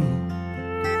do.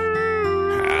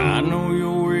 I know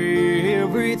you're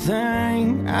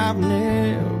everything I've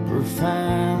never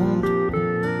found.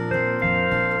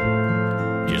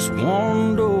 Just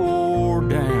one door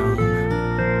down.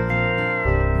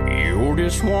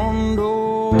 Just one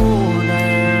door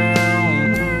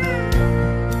down.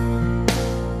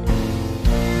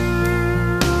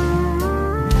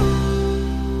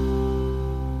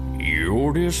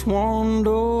 You're just one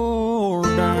door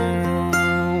down.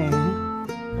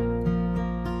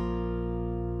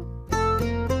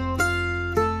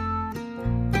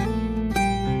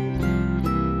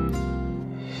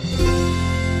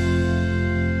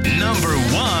 Number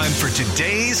one for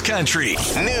today's country.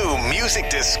 New music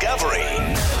discovery.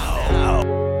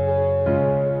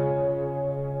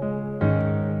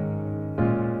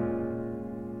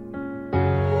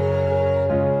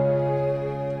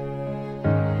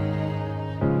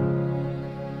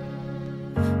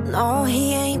 No,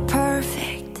 he ain't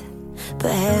perfect,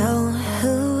 but hell,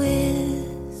 who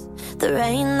is? There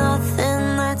ain't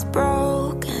nothing that's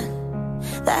broken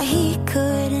that he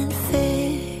couldn't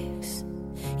fix.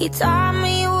 He taught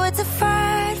me what to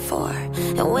fight for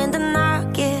and when to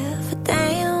not give a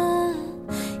damn.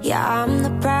 Yeah, I'm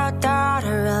the proud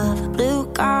daughter of a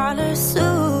blue-collar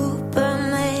Superman.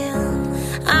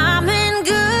 I'm in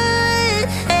good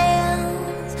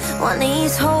hands when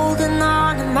he's holding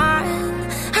on to mine.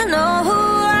 I know who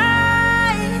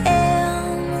I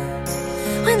am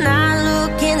when I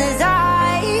look in his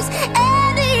eyes,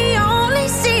 and he only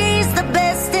sees the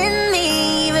best in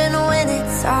me, even when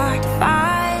it's hard to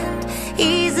find.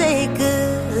 He's a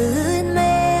good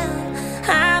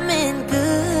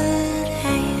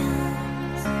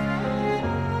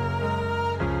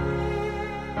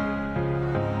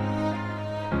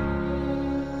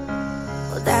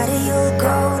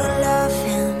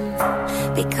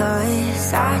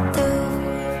because I do.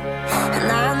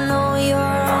 And I know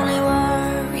you're only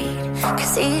worried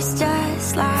 'cause he's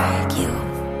just like you.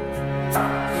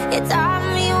 You taught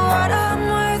me what I'm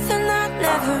worth and I'd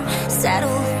never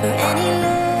settle for any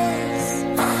less.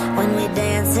 When we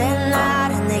dance at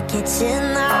night in the kitchen,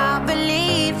 I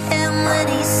believe him when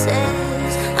he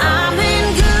says I'm in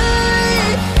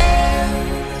good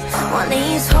hands. When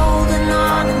he's holding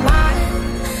on to mine,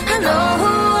 I know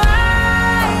who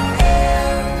I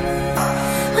am.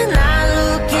 When I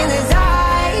look in his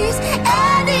eyes,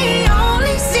 and he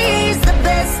only sees the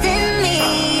best in me,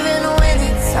 even when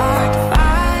it's hard to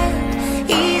find.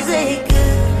 He's a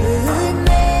good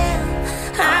man.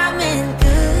 I'm in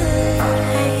good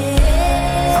hands.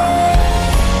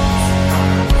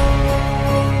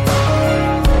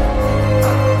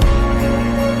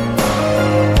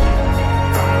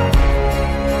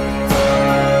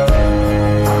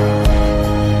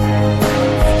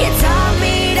 You taught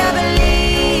me to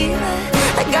believe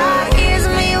that God hears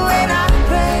me when I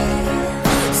pray.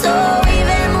 So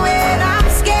even when I'm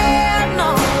scared, no,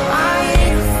 I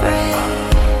ain't afraid.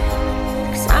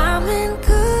 'Cause I'm in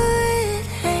good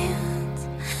hands.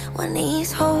 When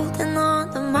he's holding on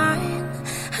to mine,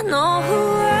 I know who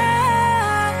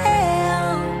I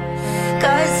am.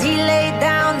 'Cause he laid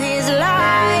down his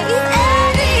life,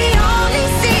 and he only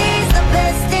sees the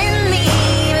best in me,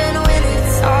 even when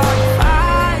it's hard to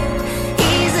find.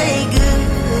 He's a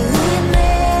good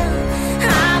man.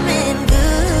 I'm in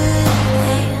good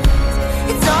hands.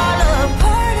 It's all a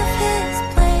part of his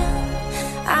plan.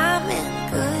 I'm in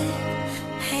good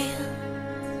hands.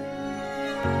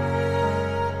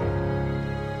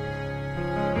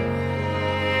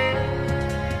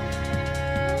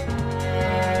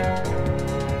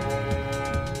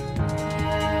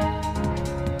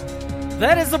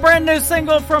 That is a brand new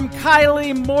single from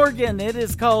Kylie Morgan. It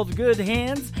is called Good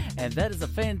Hands, and that is a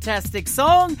fantastic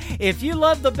song. If you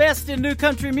love the best in new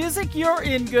country music, you're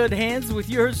in good hands with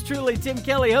yours truly, Tim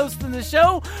Kelly, hosting the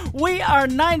show. We are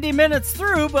 90 minutes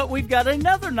through, but we've got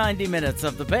another 90 minutes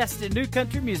of the best in new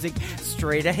country music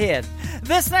straight ahead.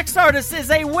 This next artist is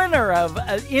a winner of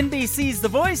NBC's The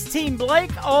Voice, Team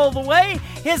Blake, all the way.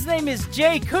 His name is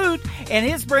Jay Coote, and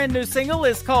his brand new single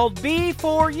is called Be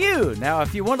For You. Now,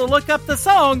 if you want to look up the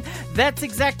song, that's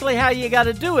exactly how you got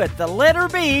to do it. The letter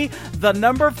B, the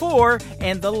number 4,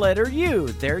 and the letter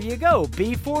U. There you go.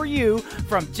 Be For You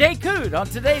from Jay Coote on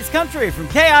Today's Country from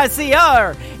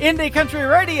KICR, Indie Country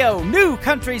Radio, New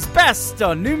Country's Best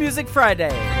on New Music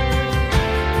Friday.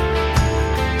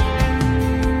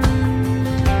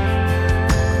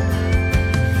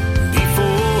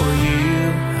 Before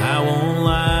you, I won't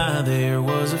lie, there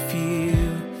was a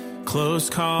few close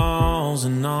calls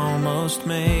and almost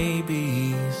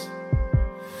maybes.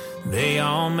 They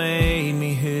all made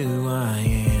me who I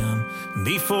am.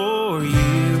 Before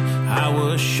you, I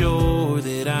was sure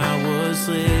that I was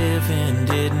living,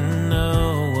 didn't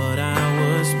know what I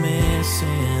was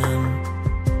missing,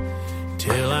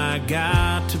 till I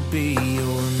got to be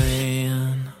your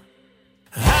man.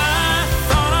 I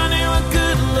thought I knew what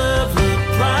good love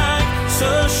looked like,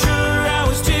 so sure I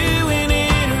was doing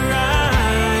it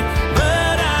right,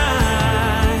 but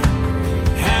I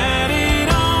had it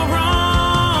all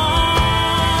wrong.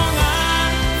 I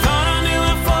thought I knew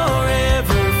how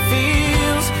forever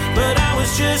feels, but I was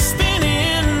just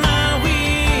spinning my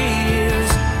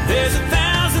wheels. There's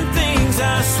 1,000 things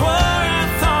I swore I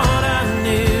thought I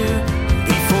knew.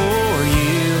 Before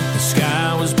you, the sky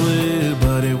was blue,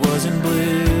 but it wasn't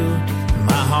blue.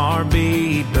 My heart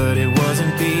beat, but it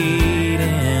wasn't beating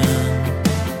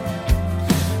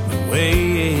the way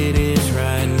it is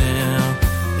right now.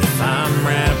 If I'm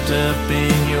wrapped up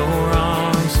in your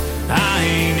arms, I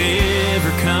ain't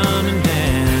ever coming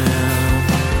down.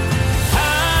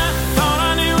 I thought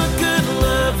I knew what good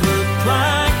love looked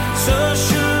like, so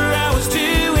sure I was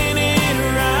doing it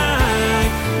right,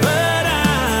 but I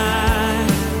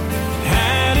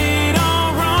had it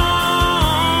all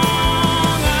wrong.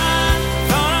 I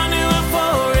thought I knew how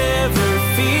forever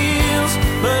feels,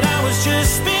 but I was just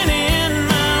spinning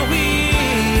my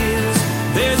wheels.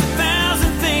 There's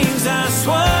 1,000 things I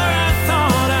swore I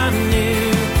thought I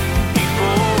knew.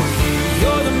 Before you,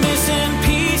 you're the missing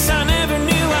piece I never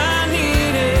knew I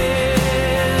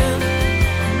needed.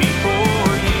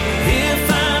 Before you, if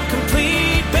I'm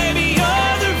complete, baby,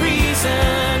 you're the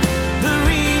reason, the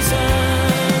reason.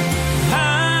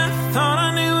 I thought I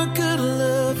knew what good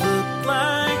love looked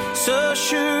like, so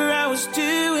sure I was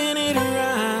doing it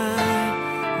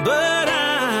right, but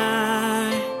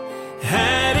I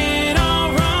had it all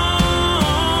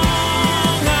wrong.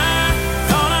 I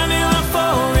thought I knew how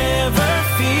forever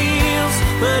feels,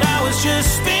 but I was just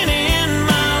spinning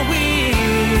my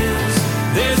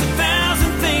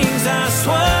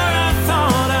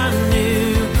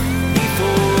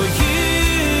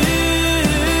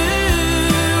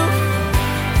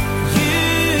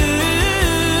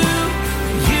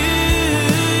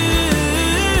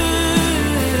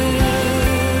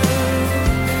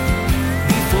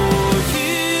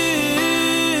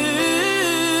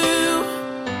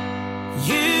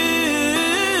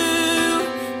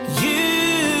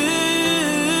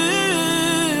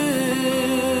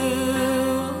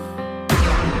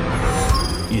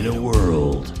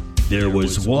There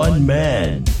was one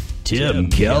man, Tim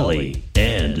Kelly,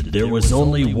 and there was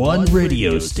only one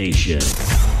radio station,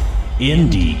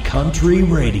 Indie Country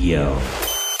Radio.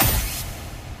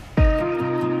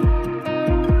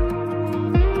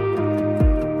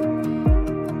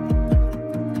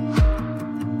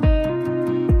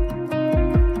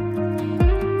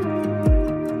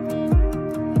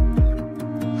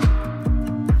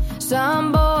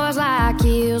 Some boys like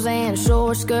heels and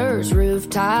short skirts,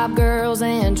 rooftop girls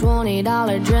and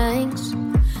 $20 drinks.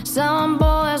 Some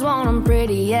boys want them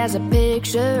pretty as a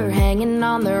picture, hanging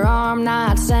on their arm,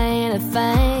 not saying a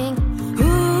thing.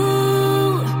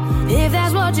 Ooh, if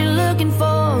that's what you're looking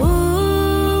for,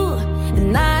 ooh,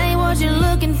 then I ain't what you're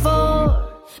looking for.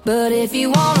 But if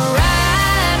you wanna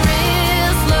ride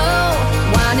real slow,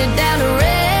 wind it down the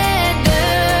red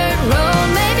dirt road,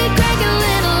 maybe crank a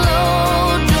little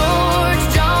old George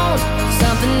Jones,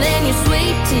 something in your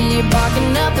sweet tea, you're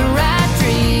barking up the right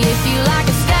tree. If you like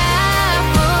a sky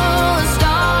full of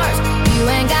stars, you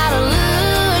ain't gotta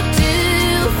look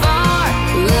too far.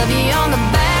 Love you on the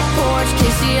back porch,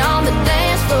 kiss you on the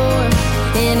dance floor,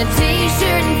 in a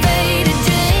t-shirt and faded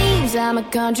jeans. I'm a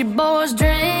country boy's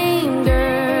dream girl.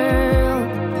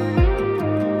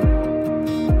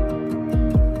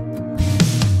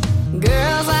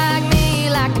 Girls like me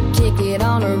like to kick it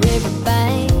on a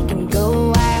riverbank and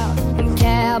go out in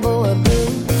cowboy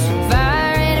boots.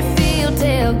 Fire in a field,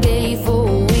 tailgate,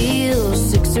 four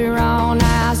wheels, sixer on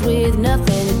ice with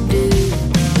nothing to do.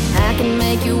 I can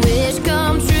make your wish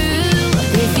come true.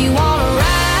 If you wanna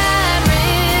ride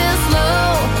real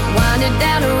slow, wind it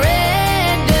down the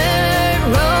red dirt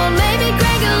road, maybe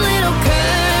crank a little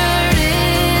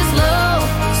Curtis low,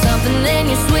 something in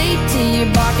your sweet tea,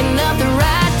 you're barking up the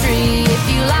right tree. If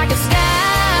you like a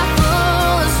sky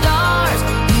full of stars,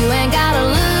 you ain't gotta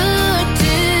look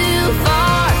too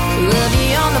far. Love you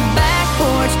on the back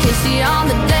porch, kiss you on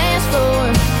the dance floor,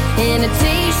 in a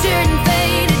t-shirt and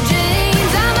faded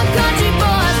jeans. I'm a country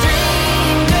boy's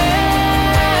dream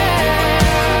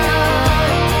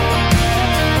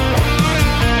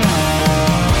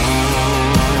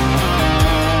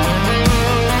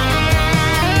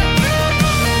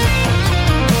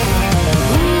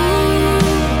Ooh,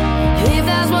 if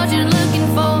that's what you're looking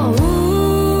for,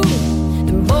 ooh,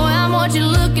 then boy, I'm what you're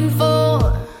looking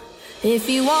for. If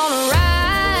you wanna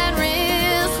ride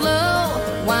real slow,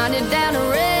 wind it down the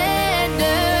red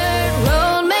dirt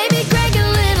road, maybe crank a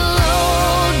little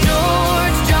old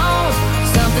George Jones,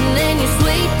 something in your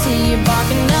sweet tea, you're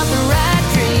barking up the right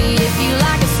tree. If you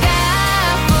like a sky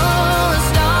full of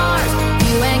stars,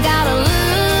 you ain't gotta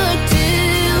look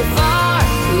too far.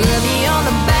 Love you on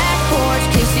the back porch,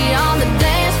 kiss you on the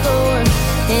dance floor,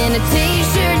 in a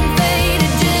t-shirt and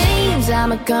faded jeans.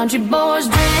 I'm a country boy's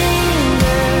dream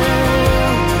girl.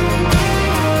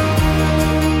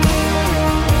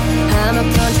 I'm a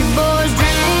country boy's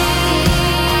dream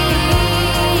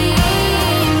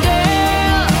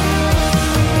girl.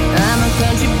 I'm a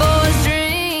country boy's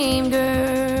dream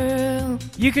girl.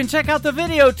 You can check out the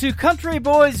video to Country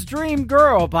Boy's Dream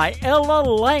Girl by Ella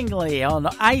Langley on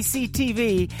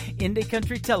ICTV,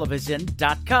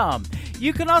 IndieCountryTelevision.com.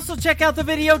 You can also check out the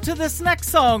video to this next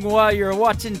song while you're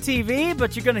watching TV,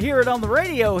 but you're going to hear it on the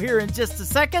radio here in just a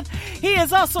second. He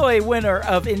is also a winner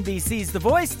of NBC's The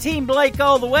Voice, Team Blake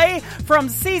all the way from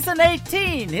season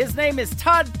 18. His name is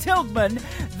Todd Tilghman.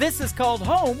 This is called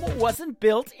Home Wasn't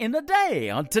Built in a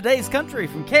Day on Today's Country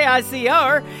from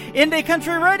KICR, Indie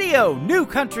Country Radio, New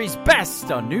Country's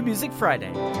best on New Music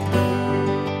Friday.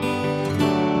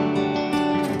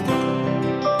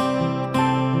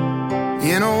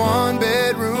 In a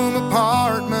one-bedroom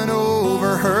apartment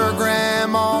over her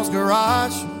grandma's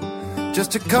garage,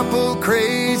 just a couple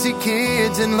crazy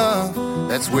kids in love,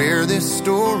 that's where this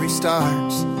story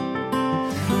starts.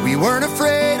 We weren't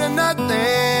afraid of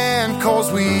nothing,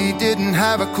 'cause we didn't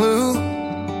have a clue.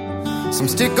 Some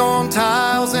stick-on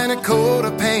tiles and a coat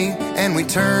of paint, and we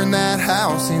turned that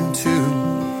house into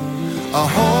a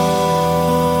home.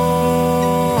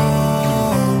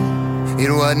 It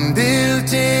wasn't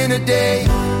built in a day,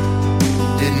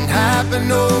 didn't happen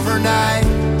overnight.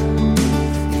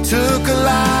 It took a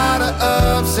lot of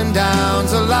ups and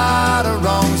downs, a lot of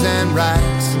wrongs and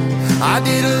rights. I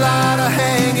did a lot of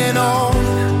hanging on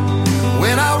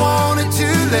when I wanted to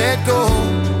let go.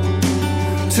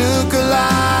 Took a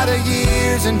lot of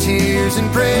years and tears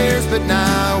and prayers, but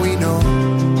now we know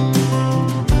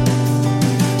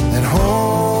that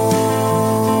home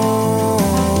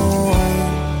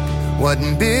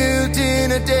wasn't built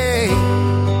in a day.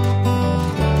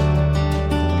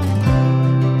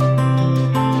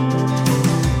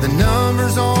 The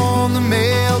numbers on the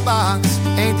mailbox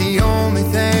ain't the only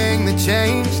thing that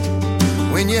changed.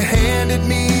 when you handed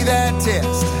me that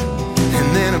test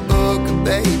and then a book of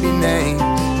baby names.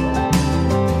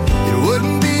 It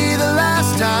wouldn't be the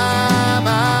last time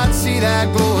I'd see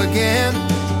that glow again.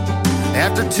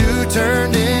 After 2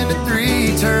 turned into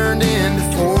 3, turned into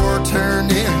 4,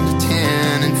 turned into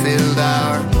 10, and filled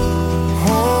our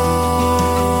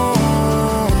home.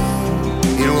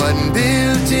 It wasn't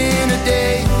built in a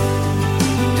day,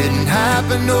 didn't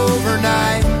happen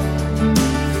overnight.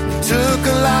 It took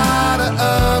a lot of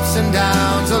ups and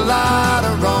downs, a lot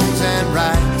of wrongs and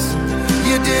rights.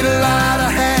 You did a lot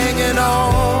of hanging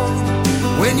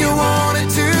on when you wanted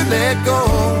to let go.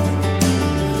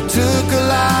 Took a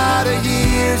lot of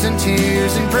years and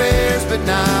tears and prayers, but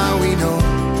now we know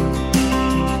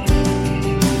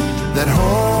that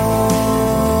home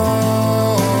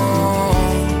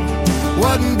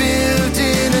wasn't built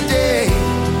in a day.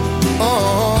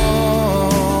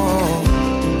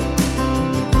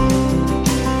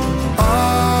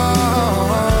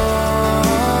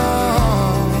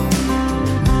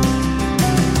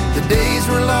 The days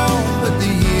were long, but the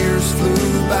years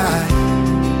flew by.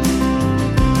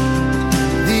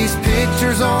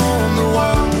 Pictures on the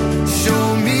wall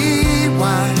show me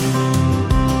why.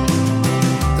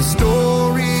 The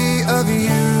story of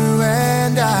you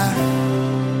and I,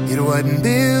 it wasn't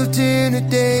built in a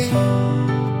day,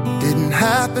 didn't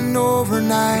happen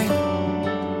overnight.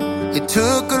 It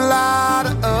took a lot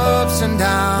of ups and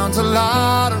downs, a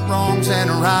lot of wrongs and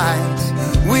rights.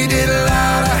 We did a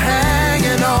lot of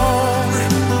hanging on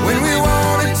when we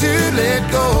wanted to let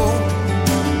go.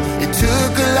 It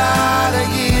took a lot of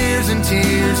years and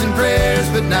tears and prayers,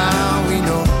 but now we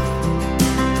know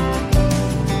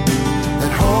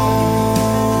that home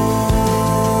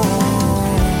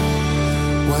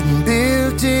wasn't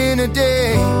built in a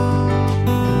day.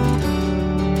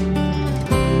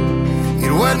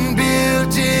 It wasn't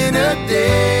built in a day.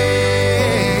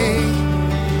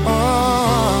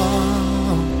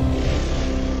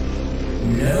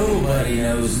 Nobody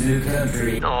knows new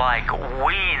country like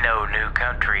we know new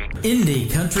country. Indie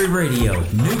Country Radio,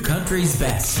 New Country's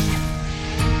best.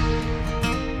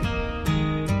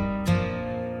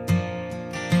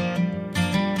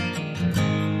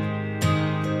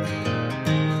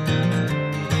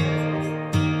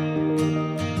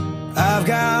 I've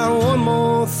got one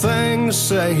more thing to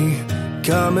say.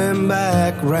 Coming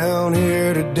back round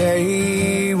here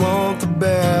today, want the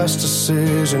best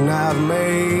decision I've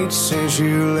made since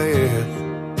you left.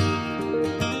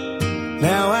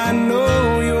 Now I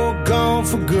know you're gone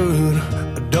for good.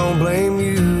 I don't blame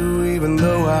you, even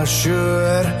though I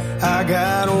should. I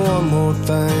got one more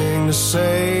thing to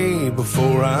say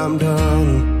before I'm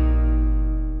done.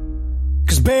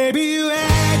 'Cause baby, you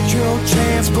had your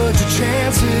chance, but your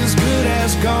chance is good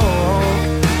as gone.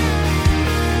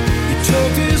 You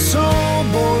took this old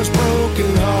boy's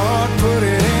broken heart, put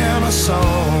it in a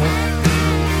song.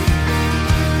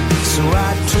 So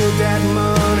I took that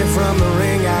money from the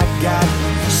ring I got,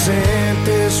 sent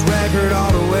this record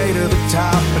all the way to the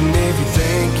top. And if you're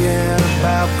thinking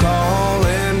about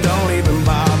calling, don't even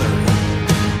bother.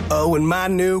 Oh, and my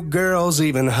new girl's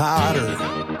even hotter.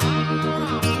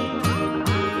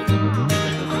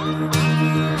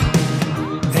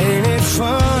 Ain't it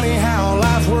funny how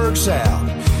life works out?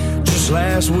 Just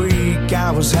last week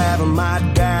I was having my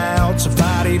doubts if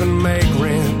I'd even make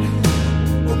rent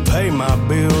or pay my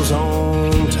bills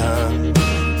on time.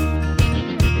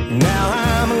 Now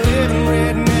I'm living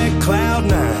redneck cloud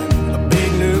nine, a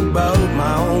big new boat,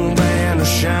 my own brand of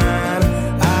shine.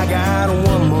 I got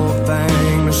one more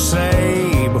thing to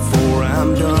say before I'm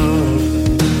done.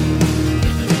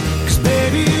 'Cause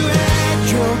baby, you had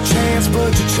your chance,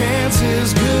 but your chance is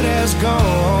good as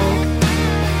gone.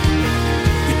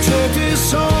 You took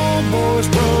this old boy's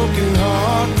broken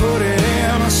heart, put it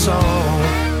in a song.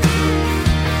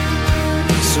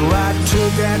 So I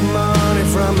took that money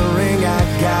from the ring I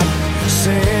got,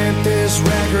 sent this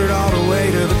record all the way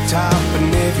to the top. And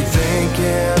if you're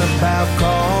thinking about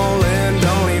calling,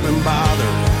 don't even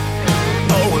bother.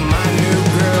 Oh, and my new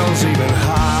girl's even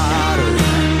hotter.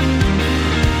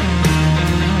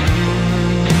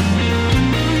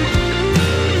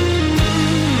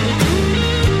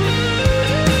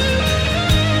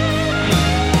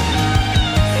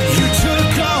 You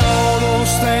took all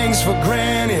those things for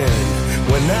granted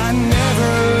when I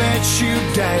never let you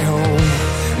down.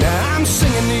 Now I'm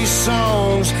singing these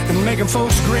songs and making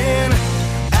folks grin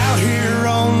out here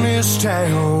on this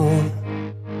town.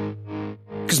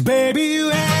 'Cause baby, you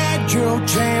had your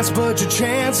chance, but your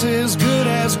chance is good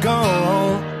as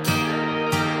gone.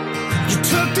 You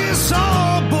took this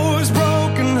old boy's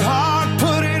broken heart,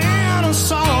 put it in a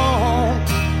song.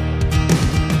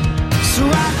 So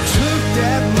I took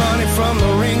that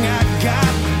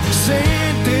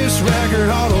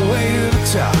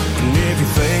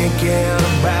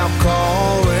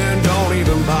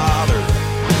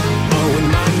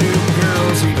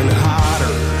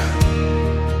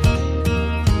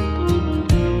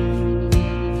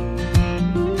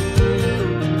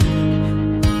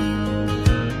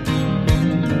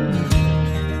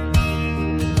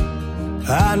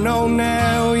I know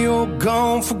now you're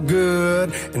gone for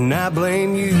good, and I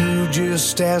blame you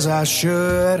just as I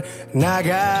should. And I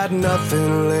got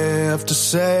nothing left to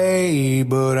say,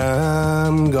 but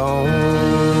I'm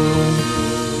gone.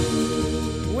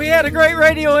 We had a great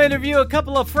radio interview a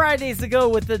couple of Fridays ago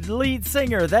with the lead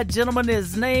singer. That gentleman,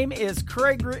 his name is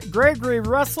Gregory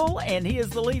Russell, and he is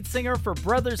the lead singer for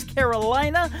Brothers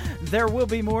Carolina. There will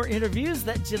be more interviews.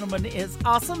 That gentleman is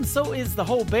awesome. So is the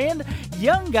whole band.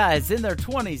 Young guys in their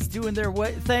 20s doing their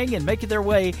thing and making their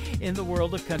way in the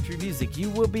world of country music. You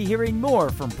will be hearing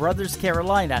more from Brothers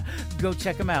Carolina. Go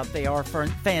check them out. They are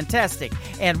fantastic.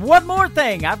 And one more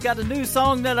thing. I've got a new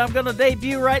song that I'm going to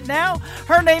debut right now.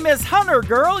 Her name is Hunter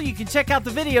Girl. You can check out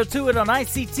the video to it on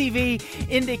ICTV,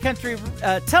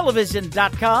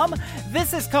 IndieCountryTelevision.com.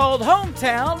 This is called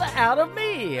Hometown Out of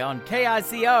Me on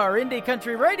KICR Indie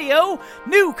Country Radio,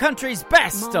 New Country's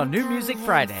Best on New Music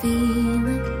Friday.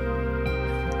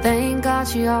 Thank God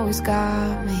she always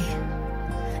got me.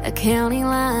 A county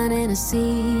line and a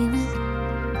scene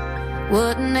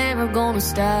wasn't ever gonna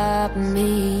stop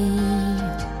me.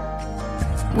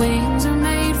 Wings are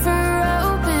made for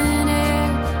open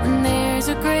air, and there's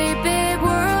a great big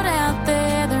world out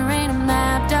there. There ain't a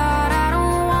map dot I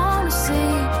don't want to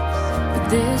see, but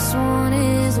this one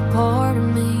is a part of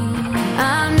me.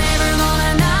 I'm never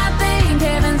gonna not think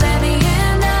heaven's at the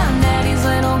end of Daddy's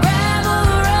little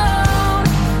gravel road.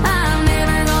 I'm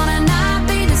never gonna not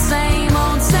be the same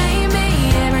old same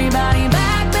me. Everybody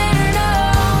back there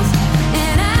knows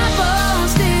an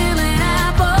apple's still an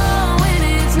apple when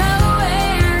it's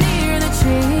nowhere near the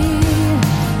tree.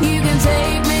 You can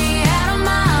take me out of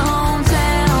my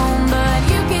hometown, but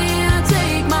you can't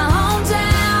take my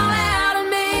hometown out of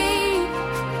me.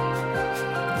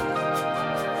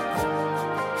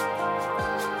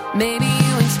 Maybe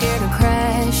you ain't scared of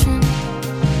crashing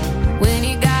when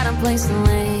you got a place to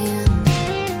land.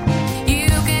 You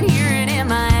can hear it in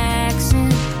my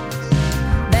accent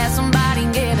that somebody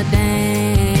gave a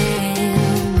damn.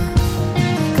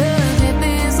 'Cause if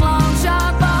this long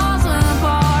shot falls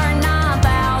apart,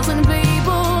 9,000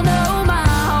 people know my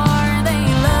heart.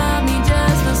 They love me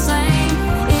just the same.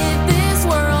 If this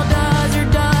world does or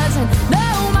doesn't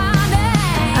know my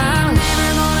name, I'm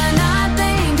never gonna not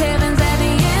think heaven's at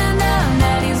the end of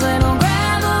Daddy's little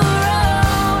gravel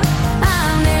road.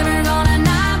 I'm never gonna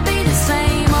not be the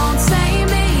same old same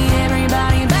me.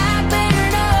 Everybody back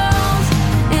there knows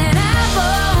an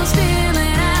apple's still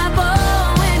an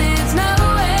apple when it's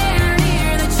nowhere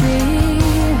near the tree.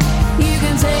 You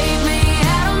can take me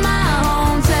out of my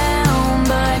hometown,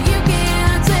 but you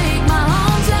can't take my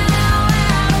hometown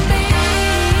out of me.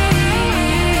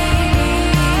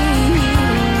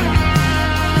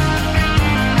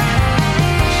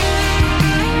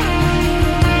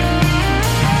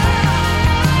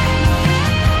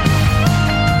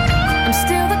 I'm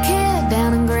still the kid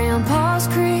down in Grandpa's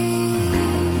Creek.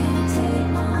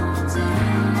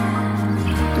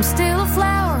 I'm still a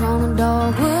flower on a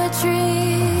dogwood tree.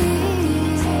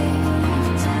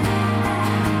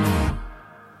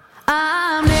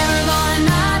 I'm never gonna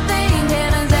not think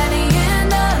heaven's at the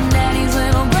end of Daddy's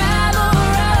little gravel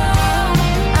road.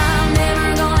 I'm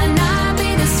never gonna not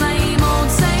be the same old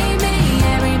same me.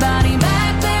 Everybody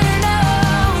back there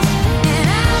knows an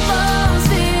apple's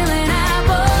still an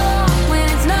apple when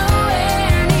it's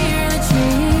nowhere near the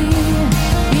tree.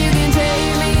 You can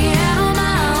take me out of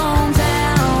my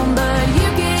hometown, but you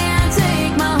can't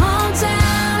take my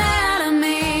hometown out of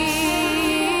me.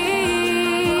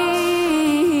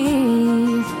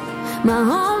 My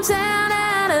hometown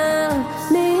out of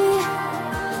me.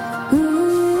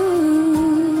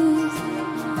 Ooh.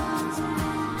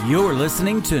 You're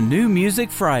listening to New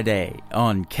Music Friday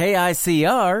on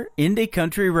KICR Indie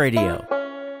Country Radio.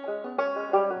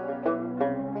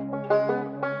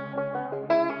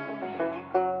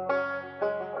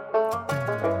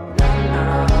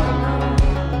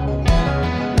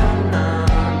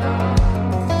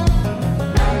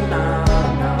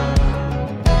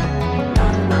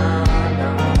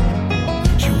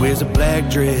 She wears a black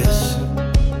dress,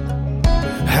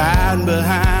 hiding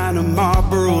behind a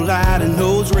Marlboro light, and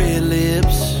those red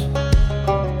lips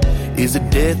is a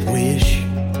death wish.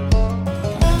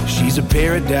 She's a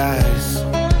paradise,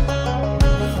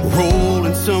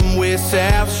 rolling somewhere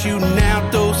south, shooting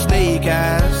out those snake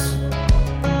eyes.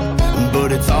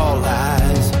 But it's all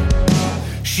lies.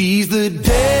 She's the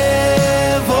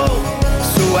devil,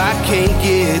 so I can't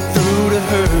get through to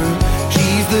her.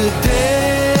 She's the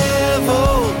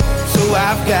devil, so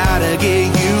I've gotta get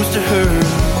used to her.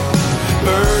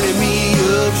 Burning me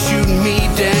up, shooting me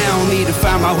down, need to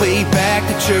find my way back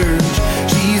to church.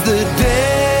 She's the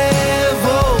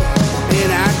devil,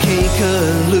 and I can't cut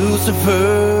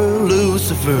Lucifer,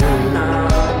 Lucifer.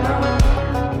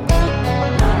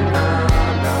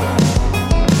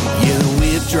 Yeah, the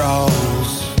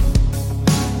withdrawals,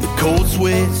 the cold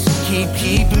sweats keep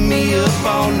keeping me up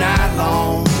all night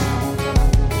long,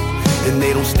 and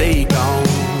they don't stay gone.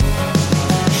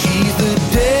 She's the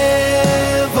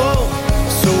devil,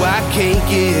 so I can't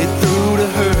get through to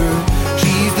her.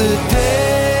 She's the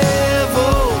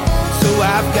devil, so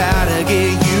I've gotta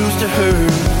get used to her.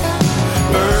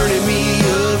 Burning me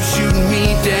up, shooting me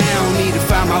down, need to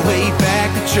find my way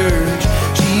back to church.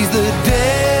 She's the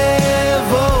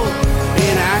devil,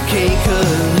 and I can't cut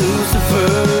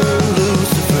Lucifer,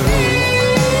 Lucifer.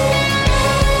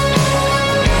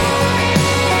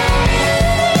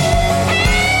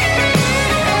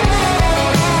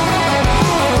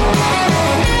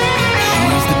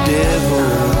 She's the devil.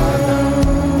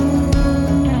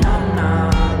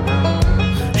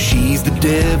 She's the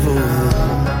devil.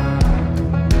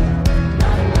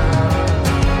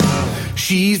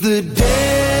 She's the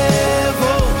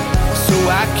devil, so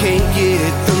I can't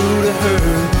get through to her.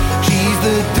 She's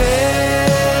the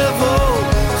devil,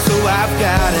 so I've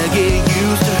gotta get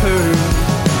used to her.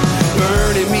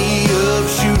 Burning me up,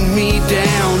 shooting me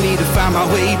down, need to find my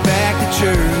way back to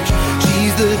church.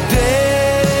 She's the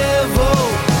devil,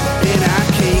 and I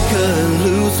can't cut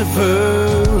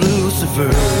Lucifer,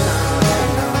 Lucifer.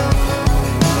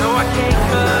 No, I can't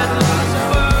cut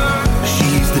Lucifer.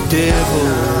 She's the devil.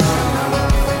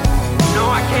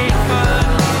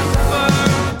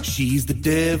 She's the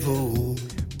devil.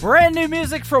 Brand new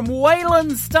music from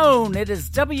Waylon Stone. It is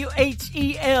W-H-E-L-A-N.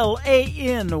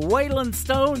 Waylon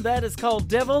Stone. That is called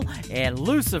Devil. And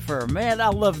Lucifer. Man, I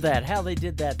love that. How they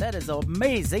did that. That is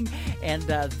amazing. And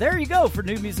there you go for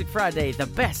New Music Friday. The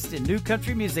best in new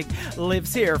country music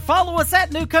lives here. Follow us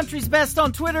at New Country's Best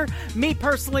on Twitter. Me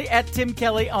personally at Tim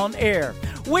Kelly on air.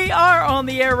 We are on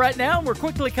the air right now. And we're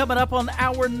quickly coming up on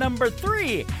hour number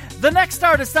 3. The next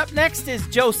artist up next is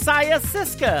Josiah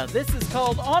Siska. This is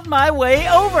called On My Way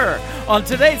Over on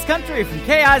Today's Country from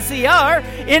KICR,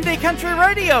 Indie Country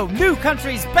Radio, New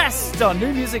Country's Best on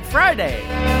New Music Friday.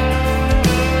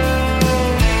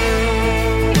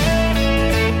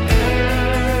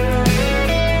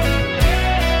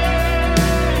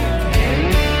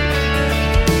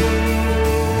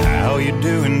 How you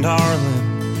doing, darling?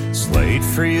 It's late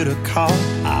for you to call.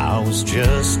 I was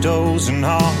just dozing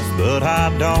off, but I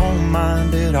don't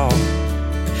mind at all.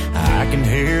 I can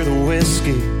hear the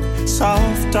whiskey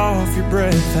soft off your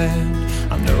breath, and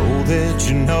I know that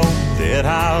you know that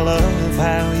I love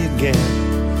how you get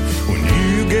when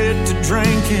you get to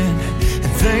drinking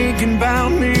and thinking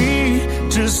about me.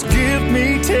 Just give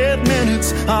me 10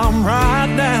 minutes, I'm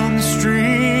right down the street,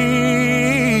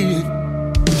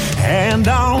 and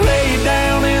I'll lay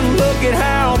down and look at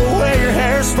how the way your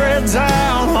hair spreads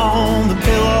out on the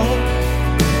pillow.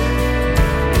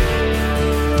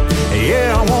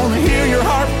 Yeah, I wanna hear your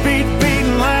heartbeat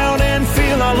beating loud and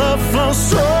feel our love flow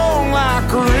strong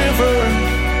like a river.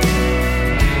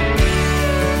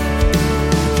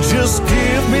 Just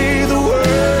give me the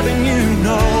word and you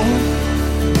know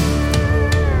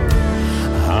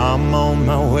I'm on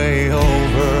my way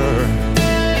over.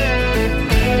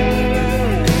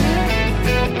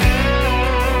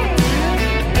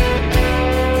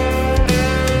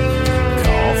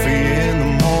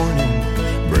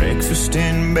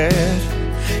 In bed,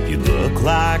 you look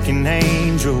like an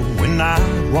angel when I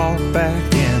walk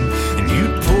back in, and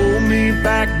you'd pull me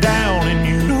back down and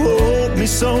you'd hold me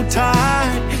so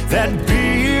tight. That'd be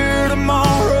here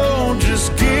tomorrow,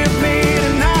 just give me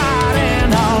tonight,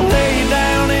 and I'll lay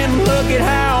down and look at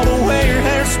how the way your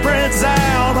hair spreads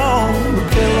out on the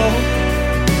pillow.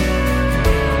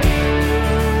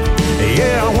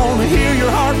 Yeah, I wanna hear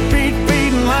your heartbeat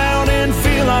beating loud and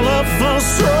feel our love flow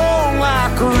strong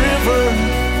like a river.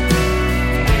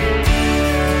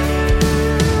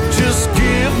 Just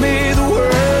give me the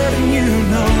word and you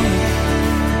know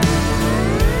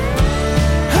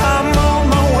I'm on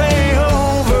my way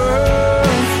over.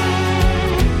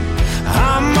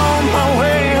 I'm on my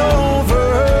way over.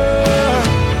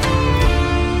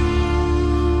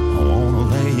 I wanna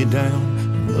lay you down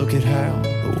and look at how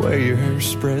the way your hair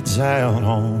spreads out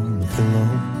on the pillow.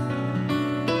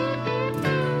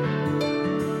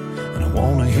 And I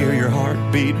wanna hear your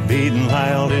heartbeat beating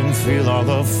loud and feel our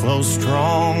love flow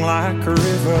strong like a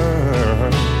river.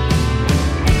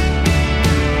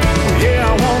 Yeah,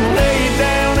 I wanna lay you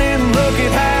down and look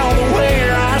at how the way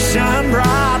your eyes shine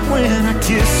bright when I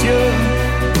kiss you.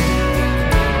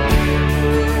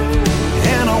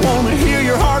 And I wanna hear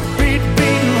your heartbeat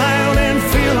beating loud and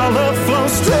feel our love flow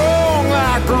strong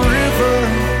like a river.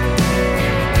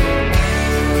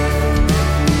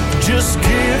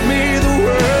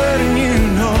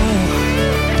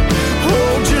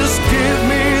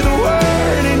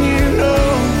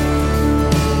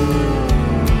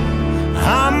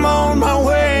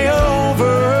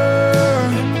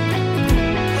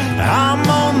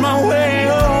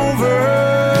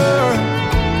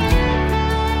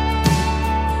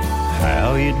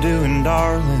 doing,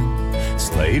 darling?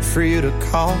 It's late for you to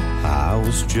call. I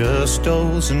was just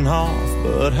dozing off,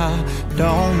 but I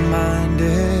don't mind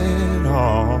at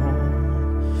all.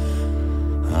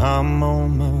 I'm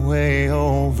on my way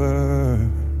over.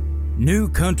 New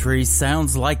country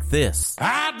sounds like this.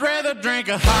 I'd rather drink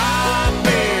a hot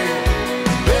beer,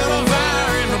 build a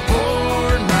fire in the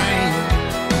pouring rain,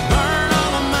 burn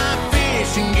all of my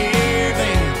fishing gear,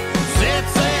 then set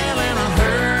sail in a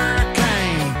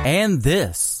hurricane. And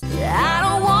this. I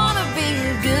don't wanna be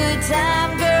a good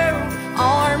time girl,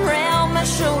 arm around my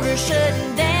shoulder,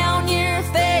 shutting down your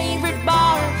favorite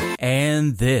bar.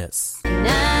 And this.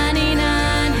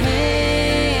 99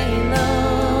 Halo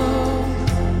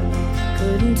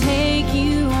couldn't take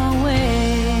you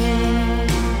away.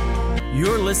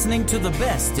 You're listening to the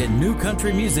best in new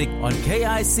country music on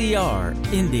KICR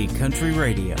Indie Country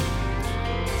Radio.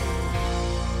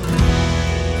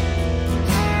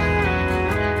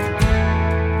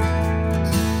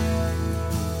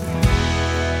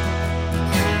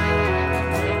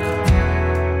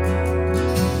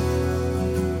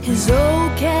 His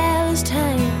old calloused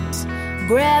hands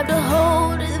grabbed a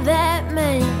hold of that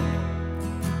man,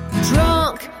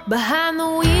 drunk behind the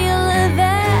wheel of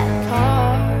that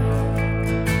car.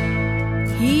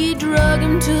 He drug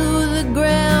him to the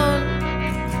ground,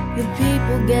 the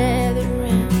people gathered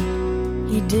round.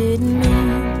 He didn't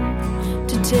mean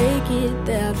to take it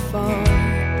that far.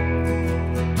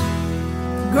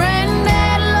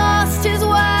 Granddad lost his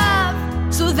wife,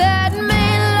 so that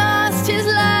man lost his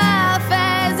life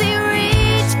as he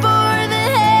reached for the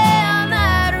hand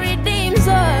that redeems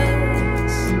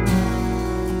us.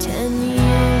 10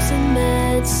 years in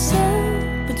that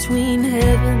cell between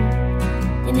heaven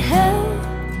and hell,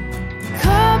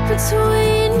 caught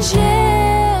between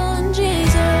jail and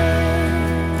Jesus.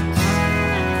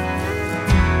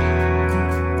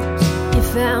 He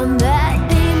found that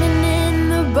demon in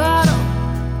the bottle.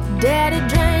 Daddy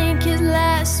drank his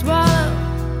last swallow.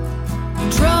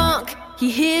 Drunk, he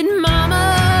hit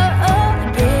Mama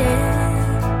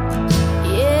again.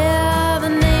 Yeah, the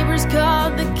neighbors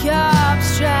called the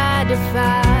cops, tried to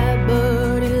fight,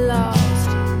 but he lost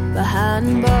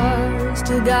behind bars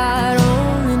till God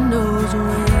only knows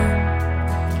when.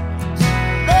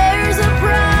 There's a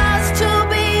price to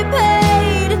be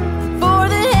paid for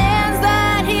the hands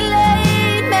that he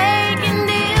laid, making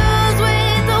deals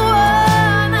with the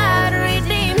one that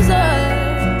redeems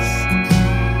us.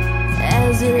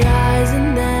 As he lies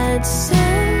in that cell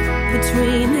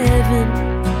between heaven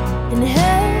and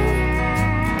hell,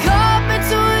 caught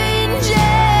between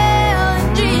jail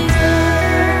and Jesus.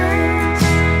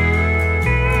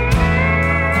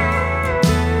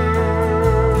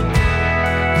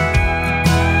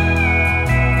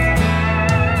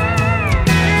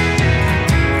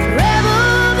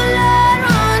 Rebel blood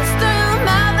runs through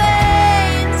my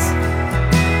veins.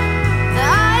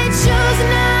 I choose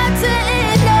not to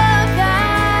end up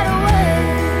that way.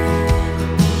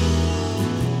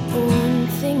 One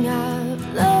thing I've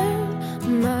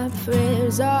learned, my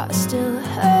prayers are still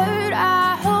heard.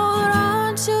 I hold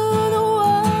on to the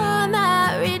one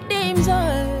that redeems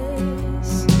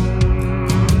us.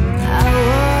 I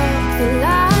walk the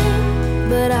line,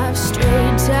 but I've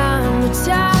strayed time to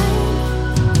time,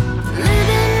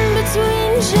 living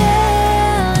between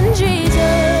jail and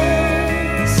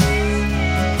Jesus.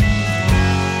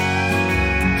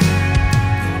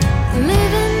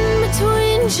 Living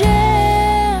between jail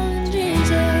and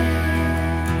Jesus.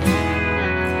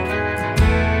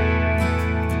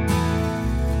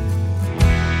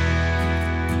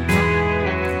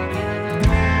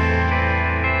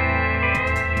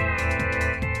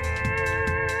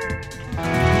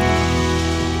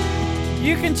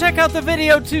 You can check out the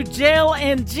video to Jail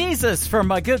and Jesus from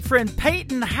my good friend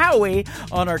Peyton Howie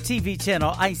on our TV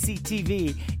channel,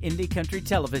 ICTV,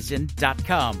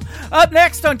 IndieCountryTelevision.com. Up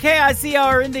next on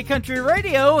KICR Indie Country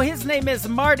Radio, his name is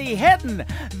Marty Hedden.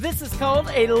 This is called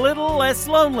A Little Less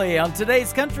Lonely on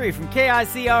Today's Country from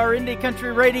KICR Indie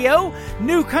Country Radio,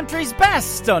 New Country's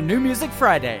Best on New Music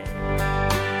Friday.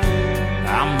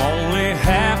 I'm only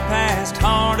half past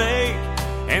heartache,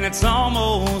 and it's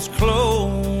almost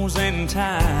closing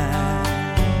time.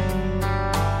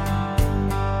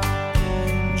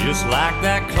 Just like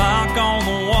that clock on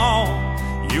the wall,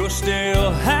 you're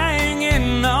still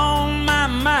hanging on my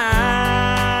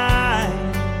mind.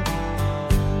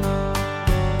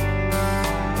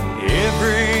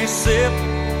 Every sip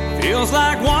feels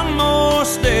like one more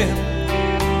step,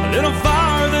 a little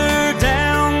farther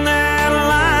down that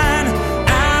line.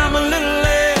 I'm a little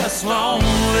less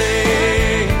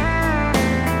lonely,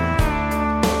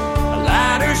 a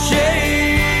lighter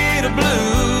shade of blue.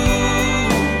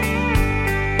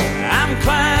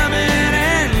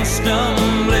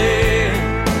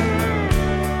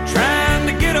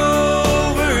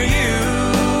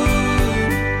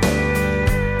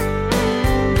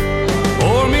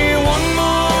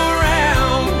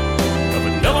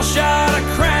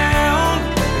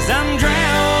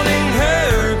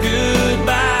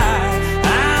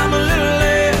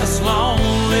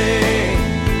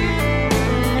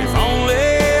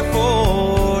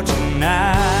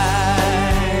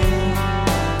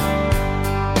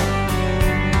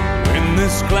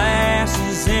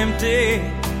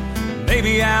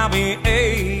 me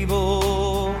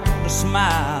able to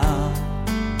smile.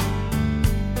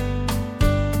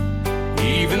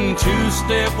 Even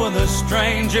two-step with a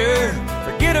stranger,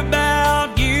 forget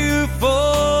about you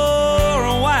for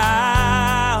a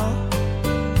while.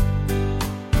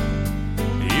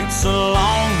 It's a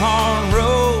long, hard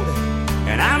road,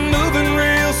 and I'm moving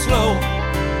real slow,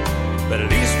 but at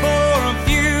least for a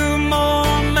few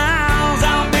more miles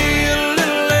I'll be a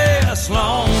little less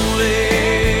lonely.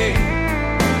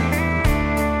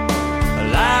 A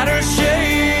lighter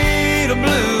shade of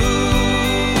blue,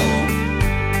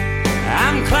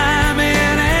 I'm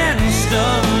climbing and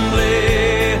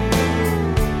stumbling,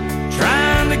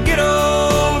 trying to get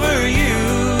over you.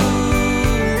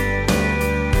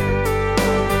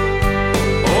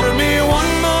 Order me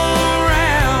one more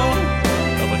round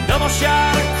of a double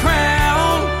shot of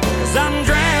Crown, 'cause I'm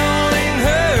drowning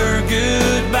her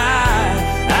goodbye.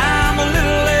 I'm a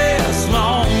little less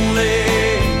lonely,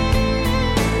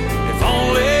 if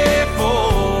only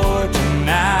for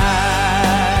tonight.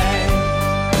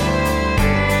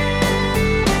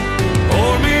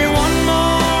 Pour me one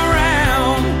more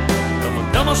round of a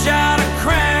double shot of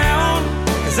Crown,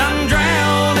 'cause I'm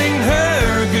drowning her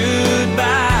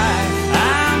goodbye.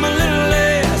 I'm a little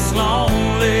less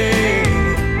lonely,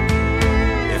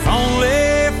 if only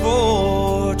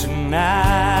for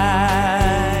tonight.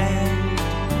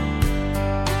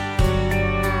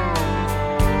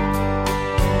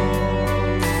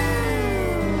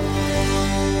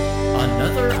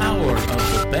 Another hour of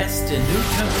the best in new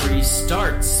country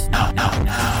starts now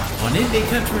on Indie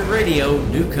Country Radio,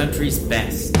 New Country's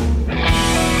best.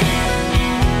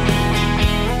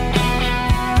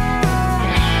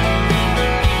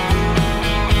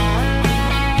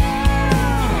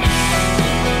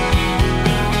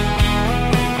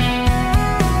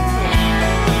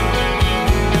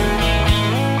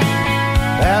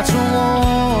 That's a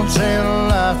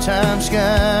once-in-a-lifetime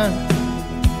sky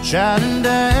shining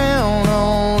down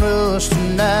on us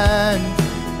tonight,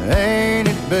 ain't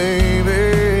it,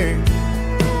 baby?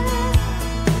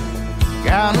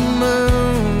 Got a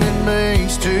moon that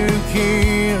makes two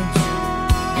kids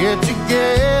get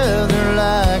together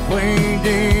like we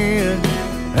did,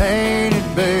 ain't it,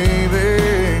 baby?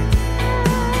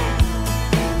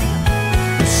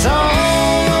 The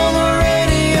song on the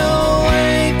radio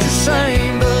ain't the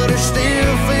same, but it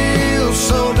still feels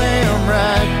so damn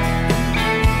right.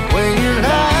 When you're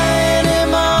lying in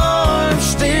my arms,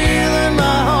 stealing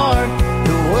my heart,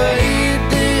 the way you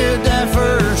did that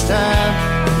first time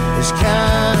is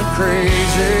kind of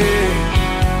crazy,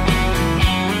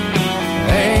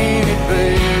 ain't it,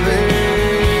 baby?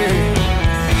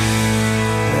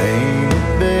 Ain't it,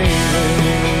 baby?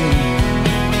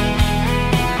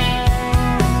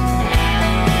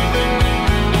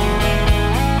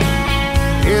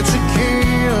 It's a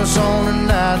kiss on a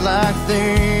night like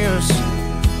this,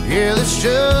 yeah, that's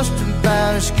just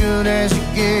about as good as it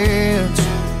gets,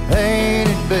 ain't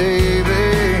it, baby?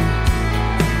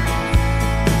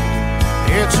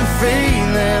 It's a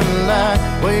feeling like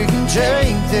we can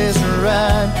take this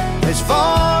ride as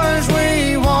far as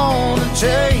we want to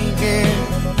take it,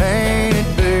 ain't it,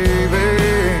 baby?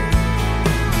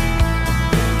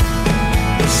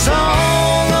 The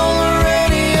song on the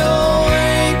radio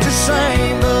ain't the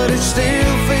same, but it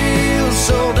still feels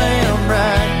so damn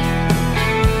right.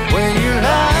 When you're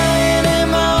lying in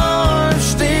my arms,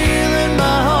 stealing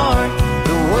my heart,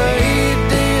 the way you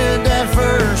did that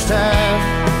first time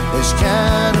is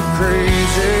kind of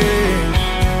crazy,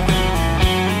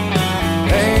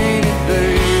 ain't it,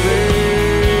 baby?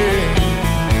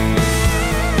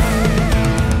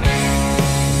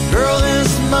 Girl,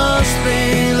 this must be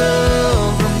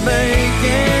love we're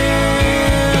making,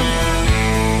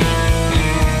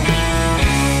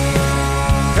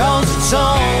 'cause it's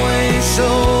always so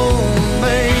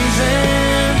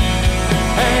amazing,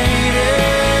 ain't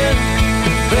it,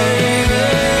 baby?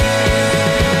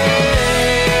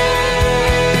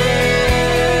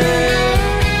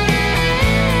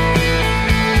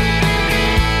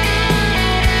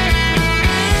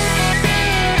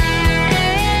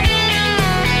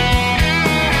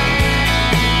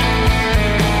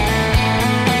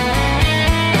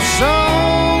 The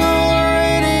song on the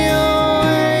radio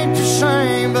ain't the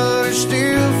same, but it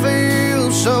still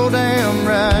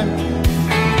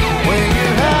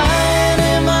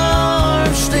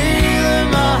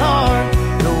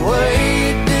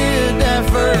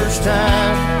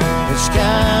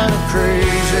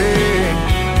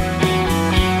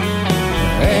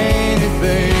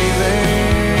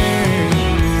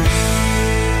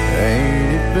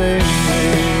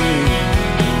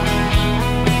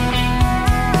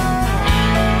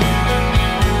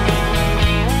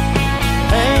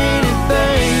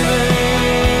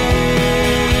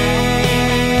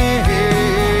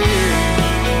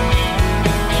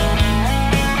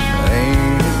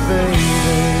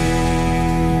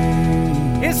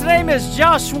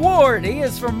Josh Ward. He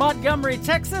is from Montgomery,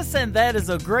 Texas, and that is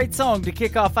a great song to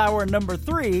kick off hour number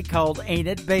 3 called Ain't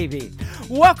It Baby.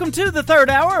 Welcome to the third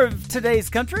hour of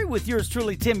Today's Country with yours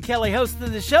truly, Tim Kelly,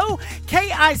 hosting the show.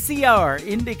 KICR,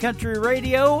 Indie Country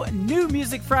Radio. New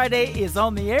Music Friday is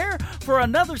on the air for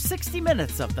another 60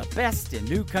 minutes of the best in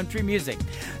new country music.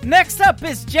 Next up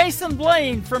is Jason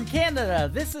Blaine from Canada.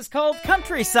 This is called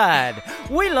Countryside.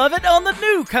 We love it on the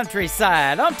new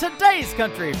countryside on Today's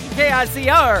Country from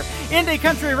KICR, Indie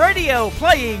Country Radio,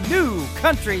 playing new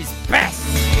country's best.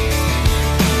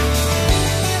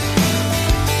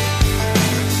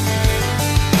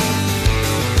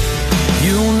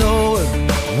 You'll know her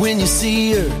when you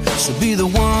see her. She'll be the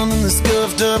one in the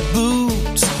scuffed up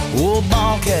boots, old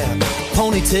ball cap,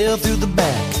 ponytail through the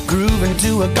back, grooving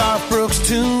to a Garth Brooks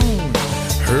tune.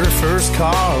 Her first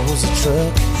car was a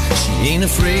truck. She ain't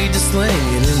afraid to sling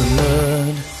it in the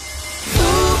mud.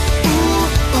 Ooh, ooh,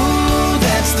 ooh,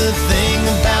 that's the thing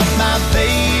about my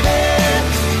baby.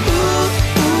 Ooh,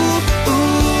 ooh,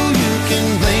 ooh, you can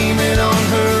blame it on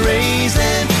her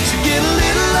raising. She get a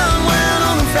little unwound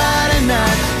on a Friday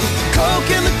night with the coke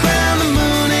and the crown, the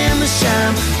moon and the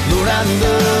shine. Lord, I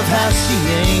love how she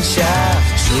ain't shy,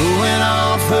 showing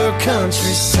off her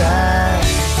countryside.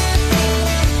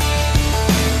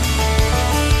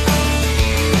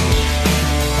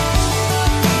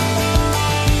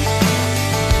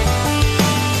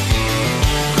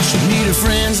 Meet her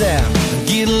friends out,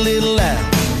 get a little out,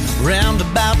 round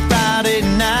about Friday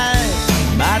night.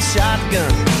 Might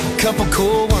shotgun, couple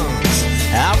cool ones,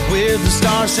 out where the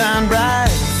stars shine bright.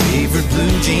 Favorite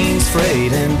blue jeans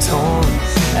frayed and torn,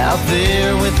 out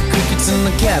there with the crickets and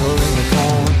the cattle and the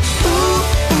corn. Ooh,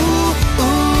 ooh,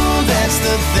 ooh, that's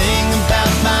the thing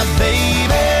about my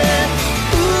baby.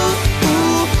 Ooh,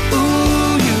 ooh,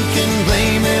 ooh, you can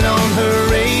blame it on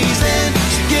her raising.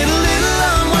 She get a little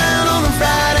unwound on a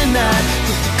Friday night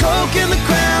with the coke and the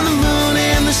crown, the moon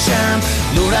and the shine.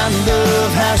 Lord, I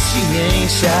love how she ain't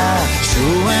shy,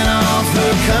 showing off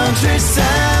her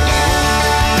countryside.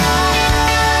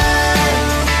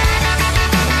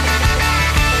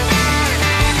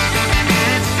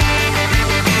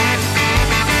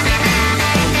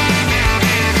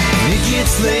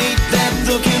 It's late, that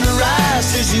look in her eyes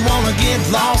says you wanna get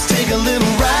lost, take a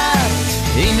little ride.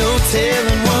 Ain't no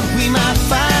telling what we might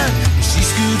find. She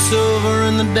scoots over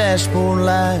and the dashboard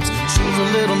lights shows a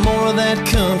little more of that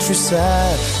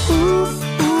countryside. Ooh,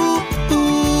 ooh,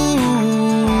 ooh.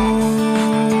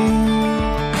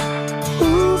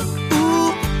 Ooh,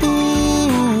 ooh, ooh.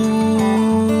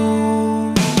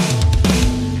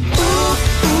 Ooh,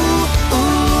 ooh,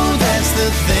 ooh, that's the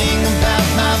thing about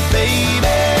my baby.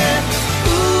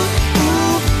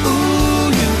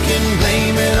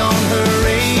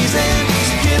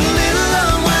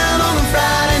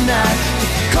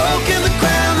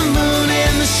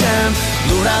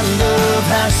 Lord, I love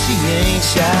how she ain't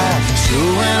shy,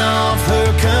 showing off her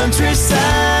countryside.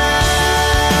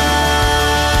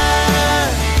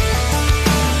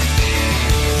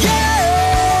 Yeah,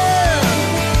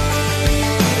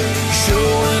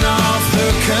 showing off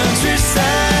her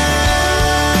countryside.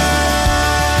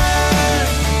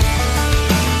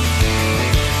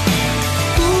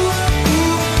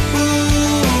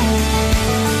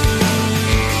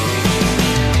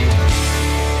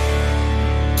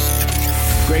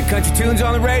 Country tunes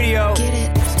on the radio. Get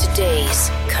it. Today's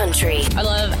Country. I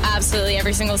love absolutely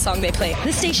every single song they play.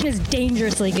 This station is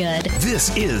dangerously good. This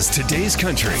is Today's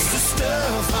Country.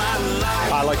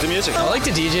 I like the music. I like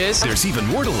the DJs. There's even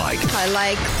more to like. I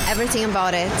like everything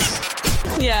about it.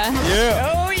 Yeah.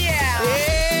 Yeah. Oh, yeah.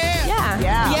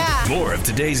 Yeah. More of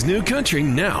today's new country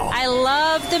now. I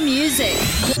love the music.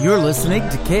 You're listening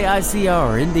to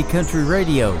KICR Indie Country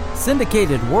Radio,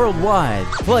 syndicated worldwide,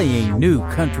 playing new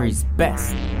country's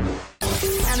best.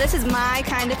 And this is my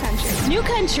kind of country. New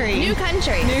country. New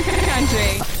country. New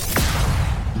country.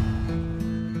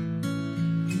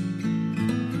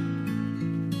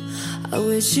 I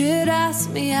wish you'd ask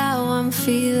me how I'm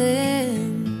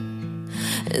feeling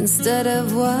instead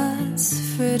of what's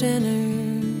for dinner.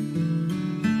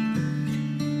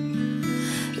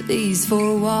 These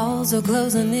four walls are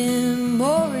closing in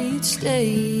more each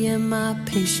day, and my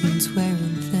patience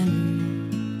wearing thin.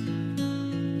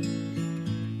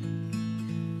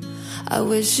 I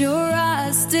wish your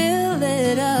eyes still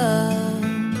lit up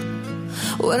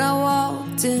when I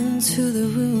walked into the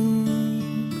room.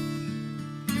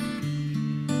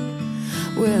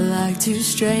 We're like two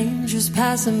strangers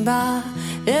passing by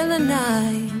in the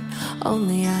night,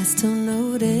 only I still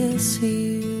notice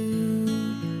you.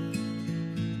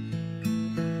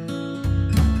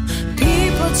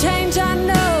 People change, I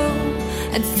know,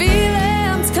 and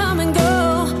feelings come and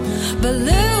go, but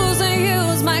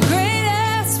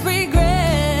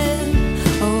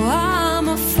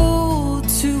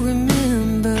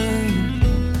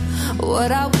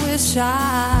wish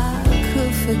I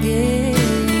could forget.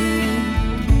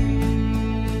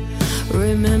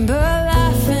 Remember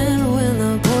laughing when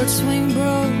the porch swing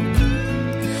broke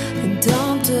and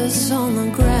dumped us on the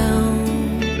ground.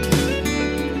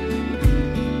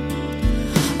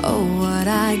 Oh, what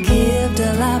I'd give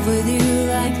to laugh with you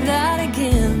like that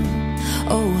again.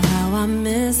 Oh, how I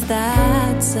miss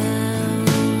that sound.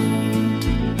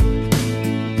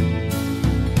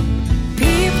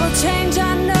 People change,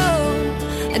 I know,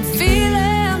 and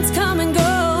feelings come and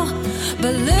go,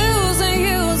 but losing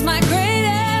you is my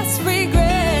greatest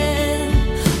regret.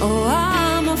 Oh,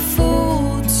 I'm a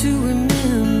fool to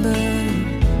remember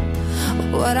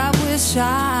what I wish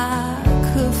I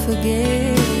could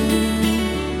forget.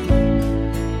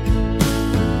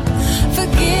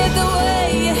 Forget the way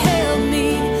you held me,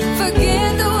 forget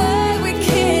the way we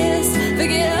kissed,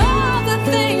 forget all the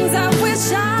things I wish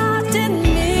I didn't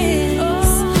miss.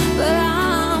 But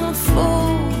I'm a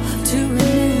fool to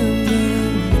remember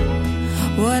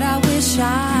what I wish I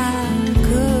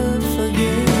could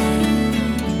forget.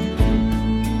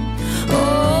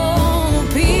 Oh,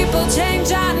 people change,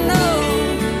 I know,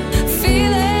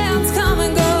 feelings come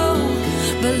and go,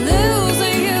 but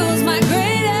losing you is my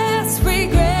greatest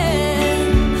regret.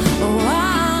 Oh,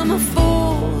 I'm a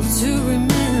fool to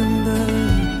remember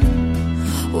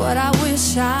what I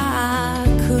wish I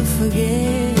could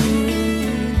forget.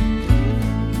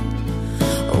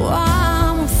 Oh,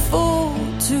 I'm a fool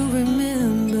to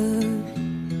remember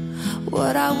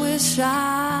what I wish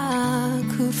I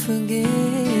could forget.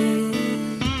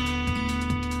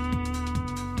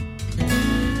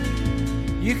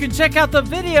 You can check out the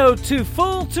video to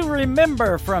Fool to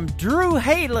Remember from Drew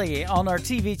Haley on our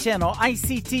TV channel,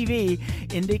 ICTV,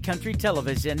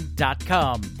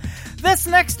 IndieCountryTelevision.com. This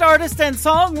next artist and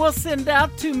song we'll send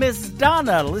out to Miss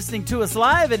Donna, listening to us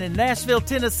live and in Nashville,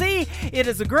 Tennessee. It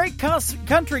is a great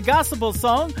country gospel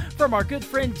song from our good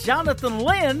friend Jonathan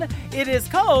Lynn. It is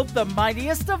called The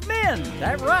Mightiest of Men.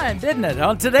 That rhymed, didn't it?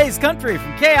 On today's country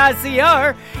from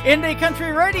KICR, Indie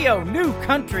Country Radio, New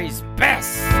Country's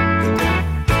best.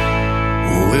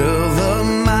 Well, the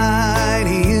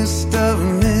mightiest of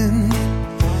men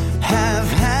have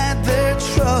had their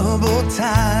troubled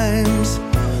times.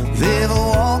 They've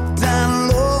walked down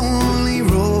lonely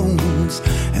roads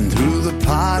and through the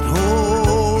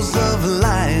potholes of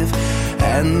life,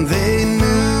 and they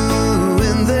knew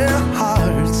in their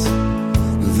hearts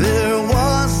there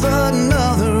was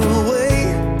another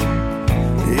way.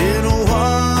 It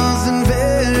wasn't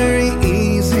very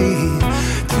easy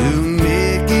to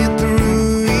make it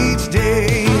through each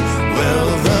day. Well,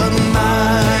 the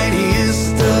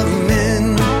mightiest of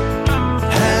men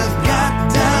have got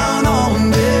down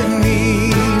on their knees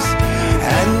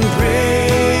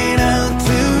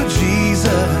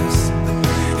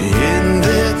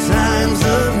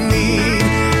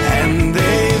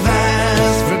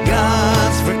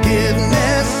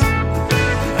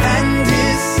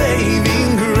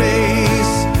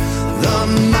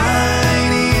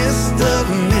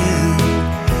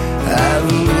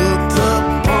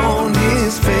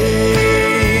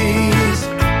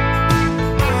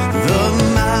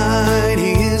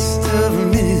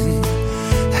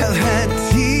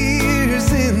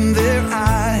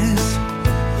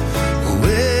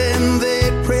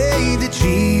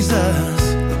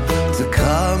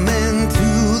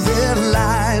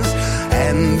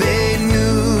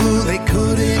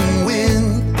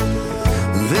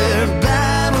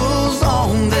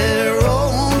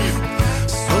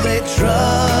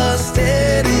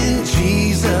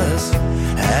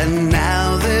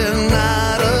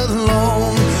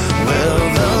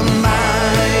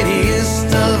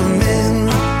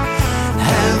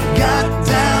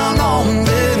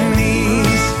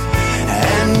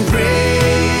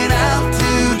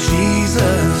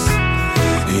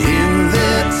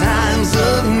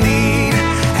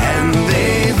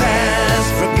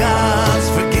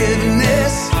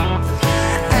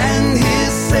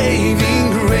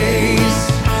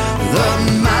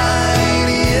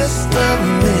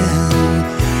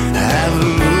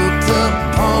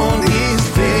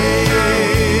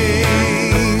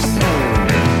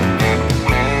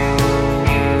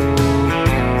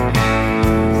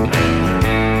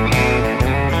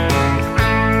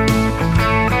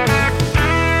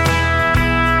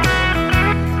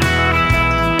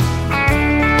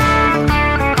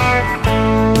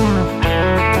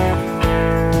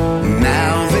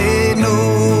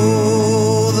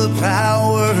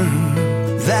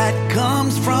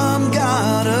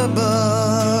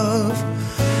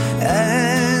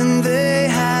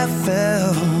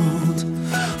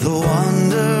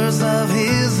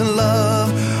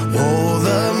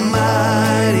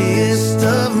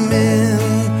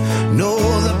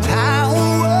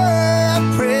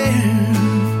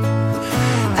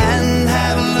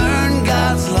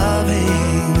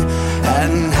loving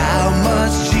and how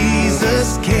much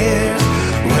Jesus cares.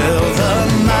 Well, the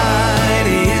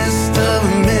mightiest of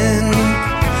men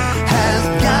has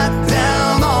got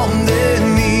down on their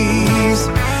knees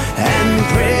and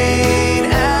prayed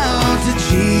out to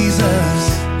Jesus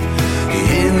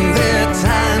in their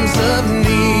times of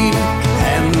need,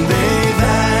 and they've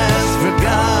asked for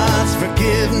God's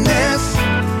forgiveness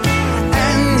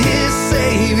and His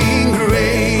saving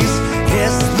grace.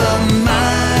 Yes, the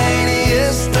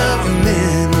mightiest of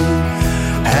men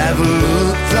have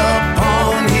looked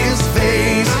upon His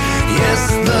face. Yes,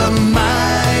 the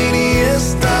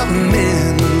mightiest of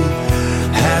men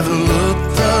have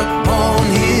looked upon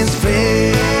His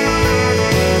face.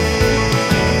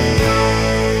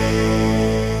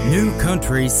 New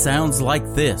country sounds like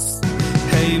this.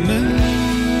 Hey moon,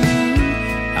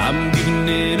 I'm giving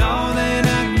it all that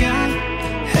I got.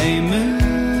 Hey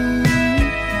moon,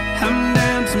 I'm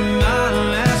down to my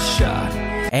last shot.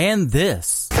 And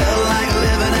this. Felt like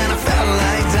living and I felt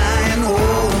like dying.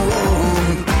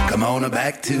 Oh, come on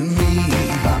back to me.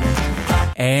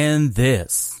 And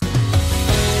this.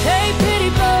 Hey,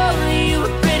 pretty boy, you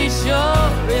were pretty sure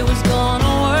it was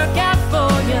gonna work out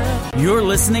for you. You're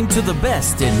listening to the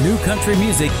best in new country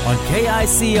music on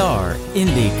KICR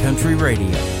Indie Country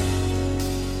Radio.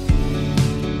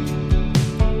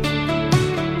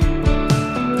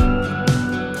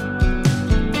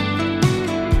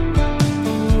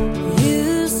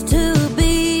 Used to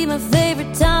be my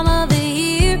favorite time of the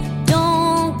year.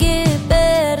 Don't get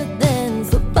better than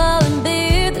football and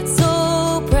beer. That's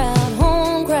so proud,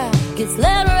 home crowd gets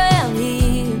loud around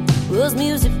here. Was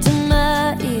music to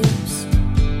my ears.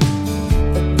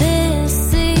 But this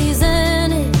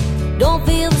season it don't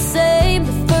feel the same.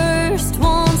 The first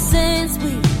one since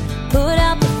we put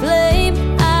out the flame.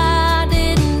 I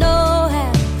didn't know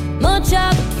how much I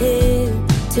would care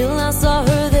till I saw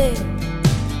her there.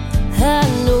 I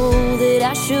know that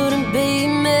I shouldn't be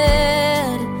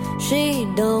mad. She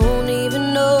don't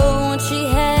even know what she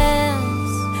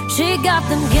has. She got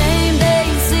them game day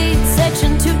seats,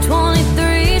 section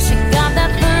 223. She got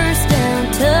that first down,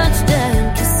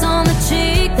 touchdown, kiss on the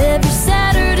cheek. Every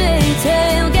Saturday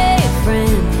tailgate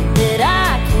friend that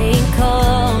I can't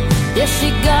call. Yeah, she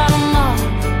got them all.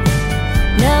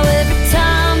 Now every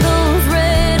time those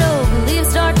red oak leaves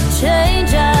start to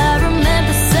change, I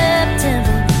remember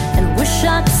September and wish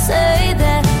I could say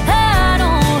that I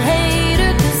don't hate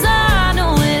her, 'cause I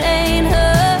know it ain't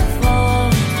her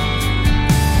fault.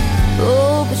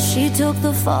 Oh, but she took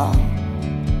the fall.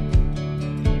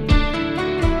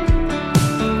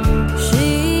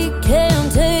 She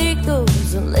can't take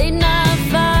those late night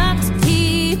fights.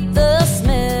 Keep the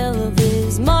smell of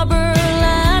his Marlboro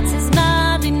Lights, his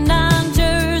 99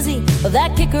 jersey of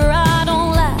that kicker I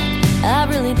don't like. I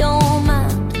really don't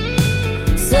mind.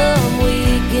 Some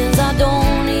weekends I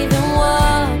don't even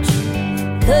watch,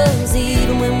 'cause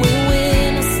even when we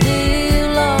win I still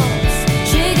lost.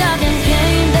 She got them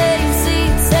game day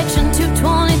seats, section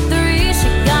 223. She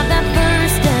got that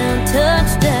first down,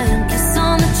 touchdown, kiss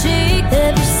on the cheek.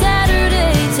 Every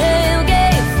Saturday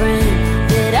tailgate friend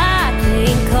that I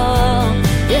can't call.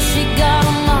 Yeah, she got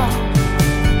them all.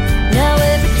 Now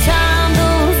every time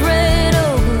those red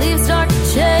oak leaves start to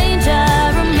change, I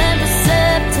remember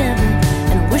September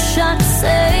and wish I could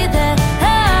say that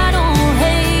I don't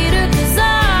hate her, 'cause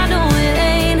I know it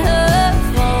ain't her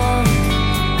fault.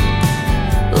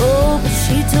 Oh, but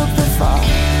she took the fall.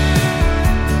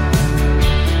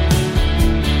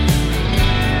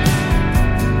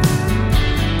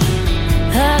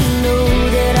 I know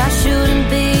that I shouldn't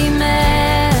be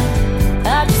mad.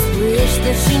 I just wish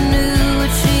that she knew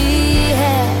what she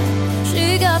had. She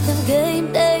got them game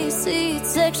day seats,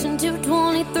 section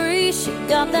 223. She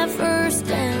got that first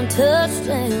down,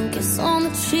 touchdown, kiss on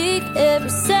the cheek.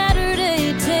 Every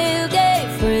Saturday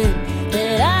tailgate friend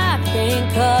that I can't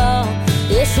call.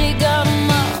 Yeah, she got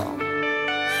them all.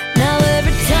 Now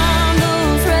every time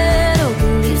those red oak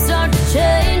leaves start to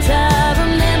change, I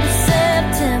remember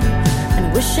September and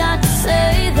wish I could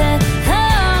say that I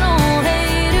don't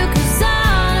hate her, 'cause I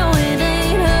know it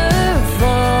ain't her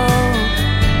fault.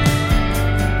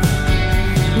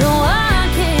 No, I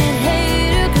can't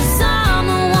hate her, 'cause I'm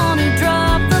the one who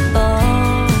dropped the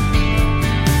ball.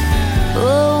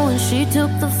 Oh, and she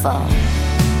took the fall.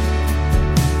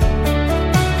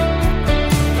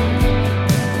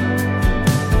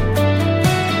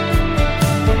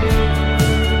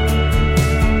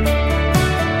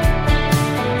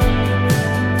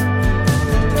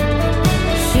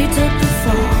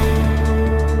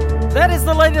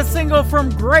 latest single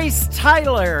from Grace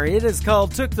Tyler. It is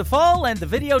called Took the Fall, and the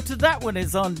video to that one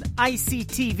is on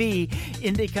ICTV,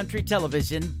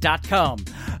 IndieCountryTelevision.com.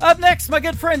 Up next, my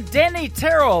good friend Danny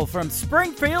Terrell from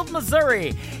Springfield,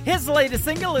 Missouri. His latest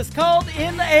single is called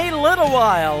In a Little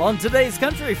While on Today's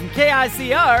Country from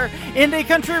KICR, Indie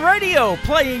Country Radio,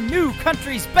 playing new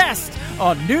country's best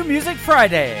on New Music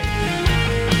Friday.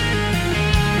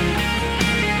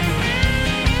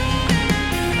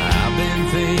 I've been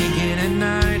thinking at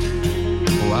night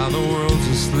while the world's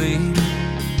asleep,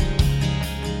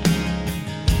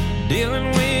 dealing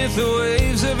with the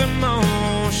waves of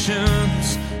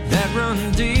emotions that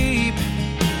run deep.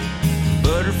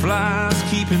 Butterflies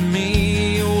keeping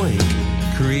me awake,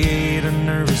 create a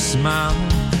nervous smile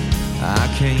I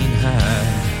can't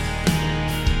hide.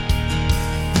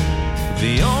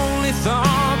 The only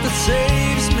thought that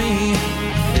saves me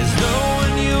is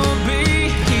knowing you'll be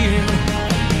here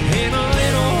in a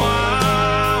little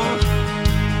while.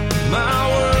 My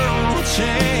world will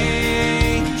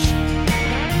change.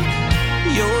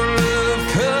 Your love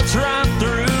cuts right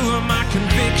through my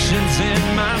convictions and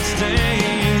my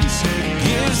stains.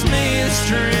 Gives me the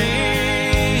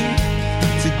strength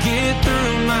to get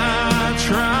through my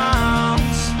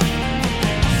trials.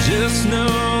 Just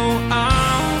know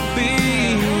I'll be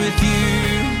with you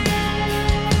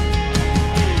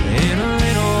in a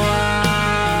little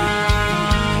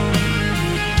while.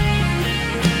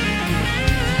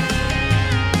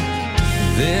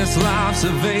 This life's a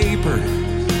vapor,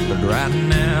 but right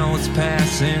now it's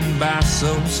passing by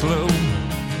so slow.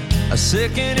 A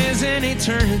second is an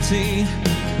eternity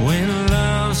when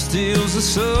love steals the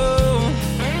soul.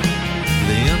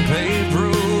 The unpaved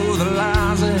road that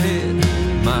lies ahead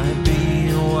might be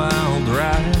a wild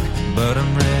ride, but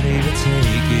I'm ready to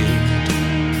take it.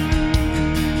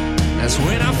 That's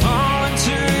when I fall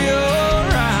into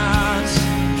your eyes.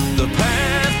 The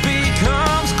path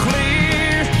becomes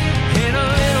clear. In a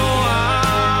little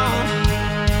while,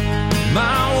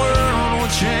 my world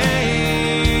will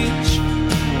change.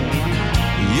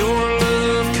 Your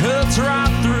love cuts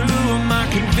right through my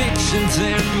convictions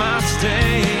and my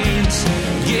stains.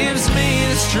 Gives me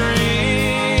the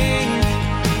strength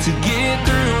to get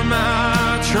through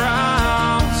my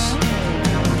trials.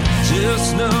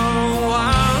 Just know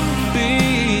I'll be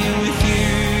with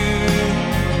you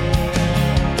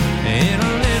in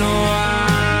a little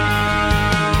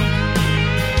while.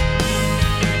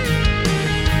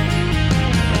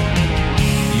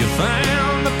 You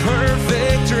found the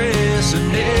perfect dress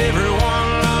and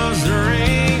everyone loves the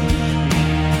ring.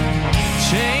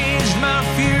 Changed my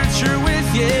future with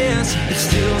yes. It's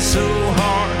still so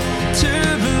hard to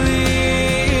believe.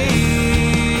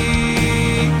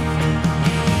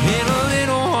 In a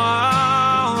little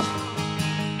while,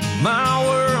 my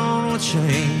world will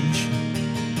change.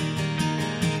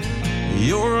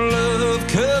 Your love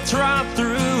cuts right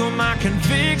through my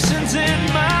convictions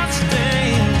and my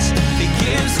stains. It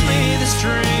gives me the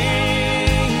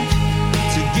strength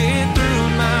to get through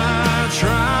my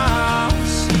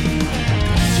trials.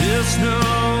 Just know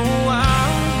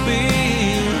I'll be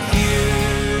with you.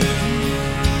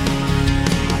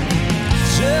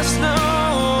 Just know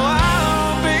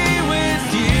I'll be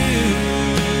with you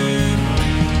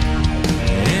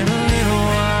in a little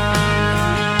while.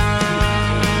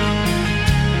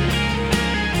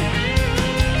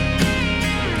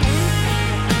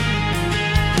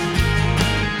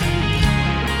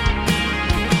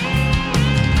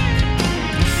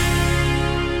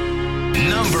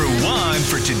 Number one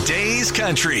for today's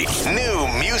country. New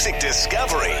music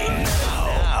discovery.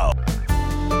 Now.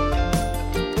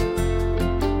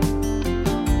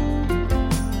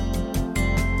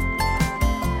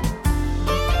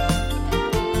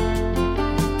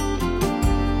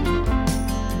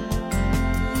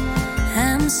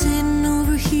 I'm sitting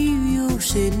over here, you're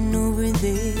sitting over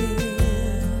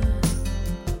there,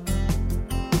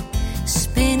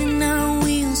 spinning our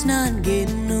wheels, not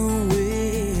getting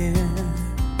nowhere,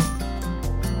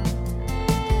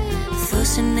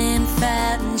 fussing and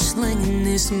fighting, slinging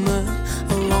this mud,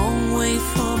 a long way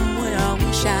from where I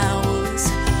wish I was.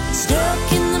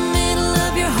 Stuck in the middle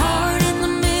of your heart, in the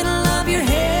middle of your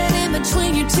head, in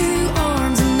between your two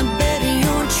arms, in the bed of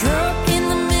your truck.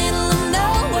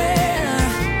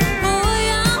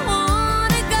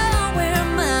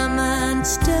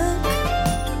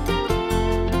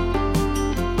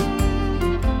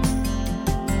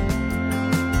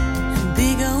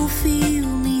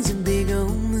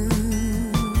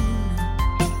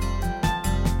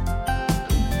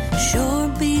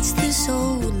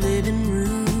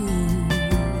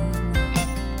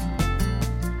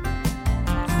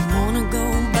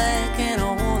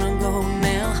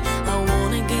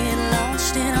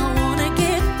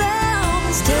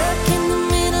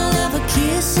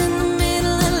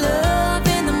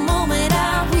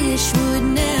 wish would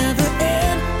never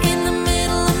end in the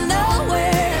middle of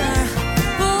nowhere.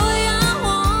 Boy, I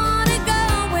wanna go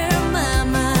where my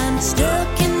mind's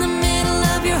stuck in the middle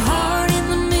of your heart, in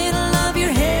the middle of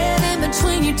your head, in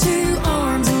between your two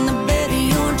arms, in the bed of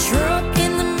your truck,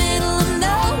 in the middle of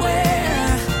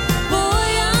nowhere. Boy,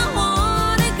 I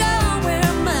wanna go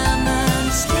where my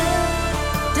mind's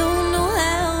stuck. Don't know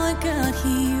how I got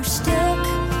here stuck.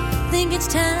 Think it's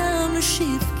time to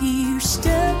shift gears.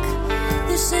 Stuck.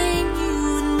 This ain't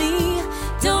you and me.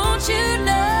 Don't you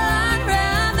know I'd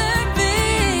rather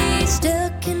be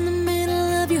stuck in the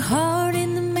middle of your heart,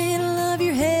 in the middle of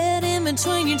your head, in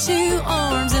between your two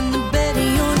arms, in the bed of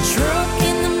your truck,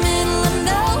 in the middle of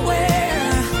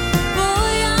nowhere.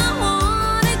 Boy, I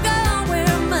wanna go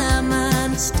where my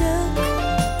mind's stuck.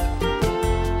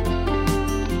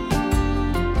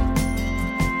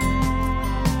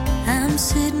 I'm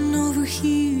sitting over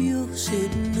here, you're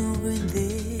sitting over there.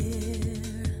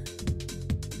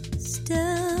 Stuck.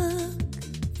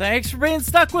 Thanks for being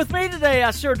stuck with me today. I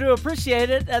sure do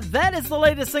appreciate it. That is the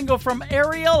latest single from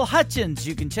Ariel Hutchins.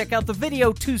 You can check out the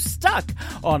video to Stuck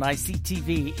on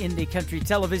ICTV,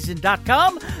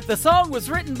 IndieCountryTelevision.com. The song was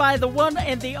written by the one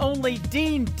and the only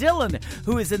Dean Dillon,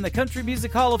 who is in the Country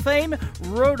Music Hall of Fame,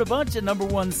 wrote a bunch of number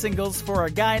one singles for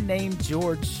a guy named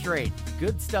George Strait.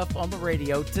 Good stuff on the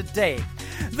radio today.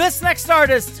 This next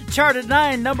artist charted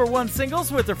 9 number one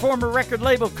singles with her former record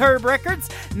label Curb Records.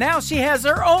 Now she has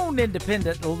her own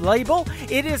independent label.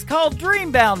 It is called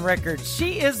Dreambound Records.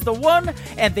 She is the one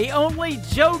and the only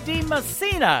Jo Dee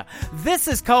Messina. This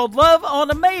is called Love on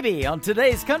a Maybe on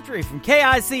today's Country from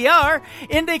KICR,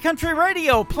 Indie Country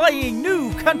Radio, playing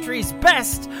new country's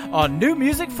best on New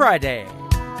Music Friday.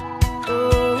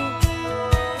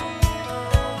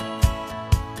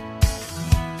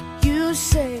 You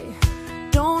say,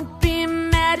 don't be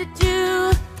mad at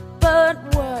you, but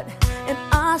what am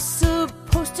I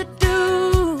supposed to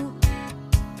do?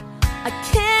 I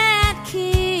can't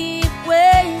keep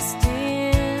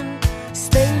wasting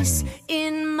space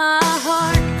in my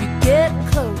heart. You get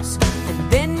close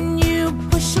and then you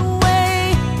push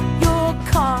away. Your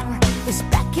car is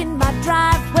back in my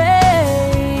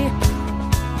driveway.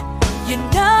 You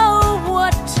know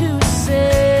what to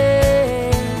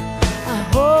say. I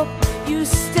hope you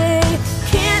stay.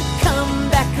 Can't come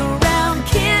back around,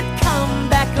 can't come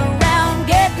back around.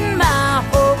 Getting my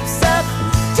hopes up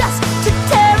just to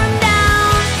tear them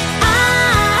down.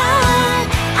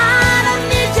 I don't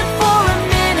need you for a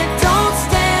minute. Don't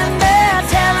stand there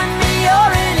telling me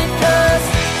you're in it, 'cause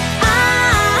I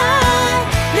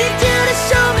need you to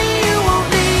show me you won't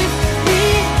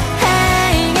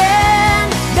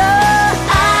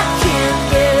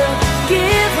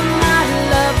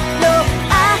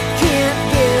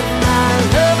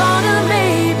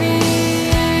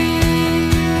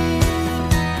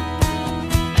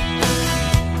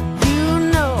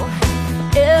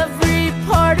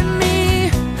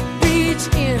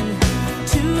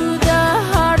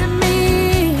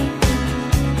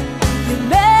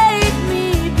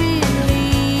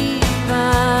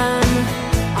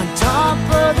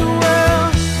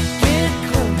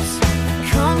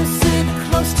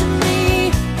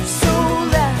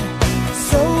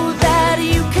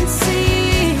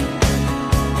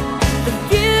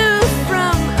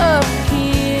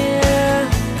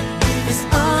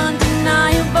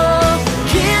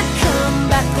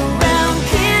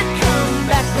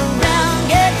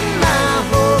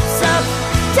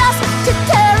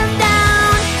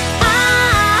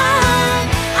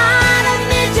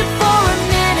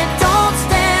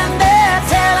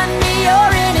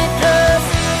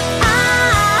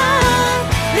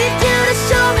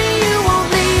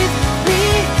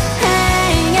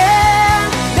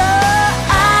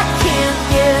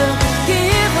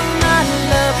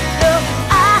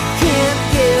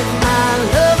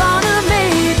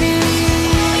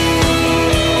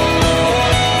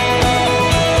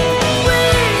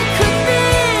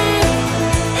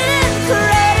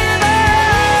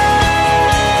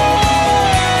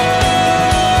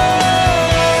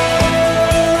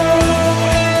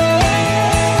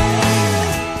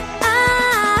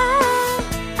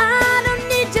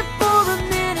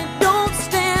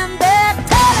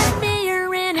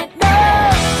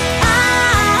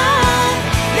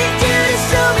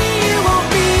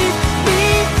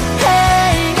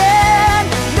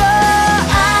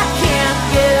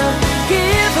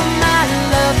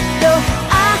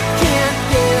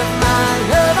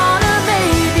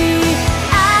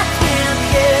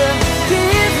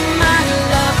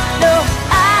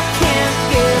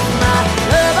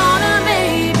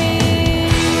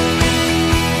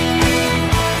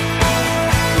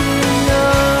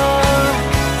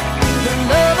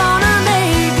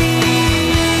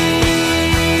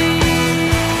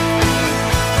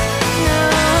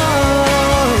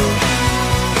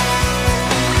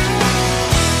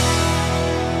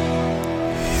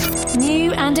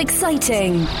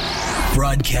exciting.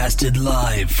 Broadcasted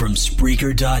live from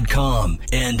Spreaker.com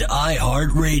and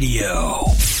iHeartRadio.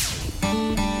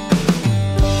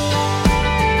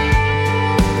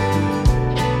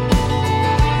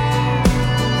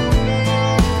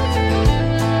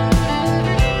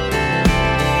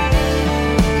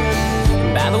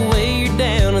 By the way you're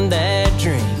down in that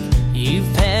drink,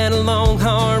 you've had a long,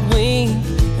 hard week.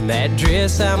 And that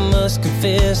dress, I must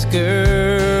confess,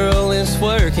 girl, it's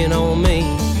working on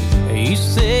me. You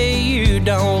say you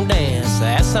don't dance,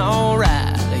 that's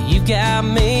alright. You got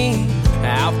me.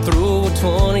 I'll throw a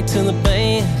 20 to the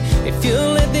band if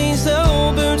you'll let these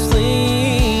old boots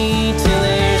lead till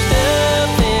there's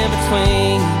nothing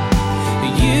between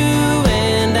you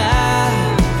and I.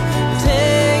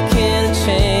 Taking a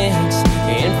chance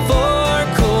in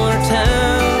four-quarter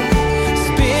time,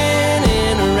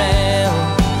 spinning around,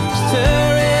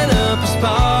 stirring up a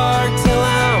spark till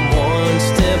I'm one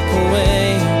step away.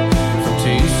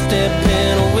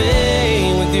 Stepping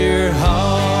away with your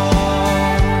heart.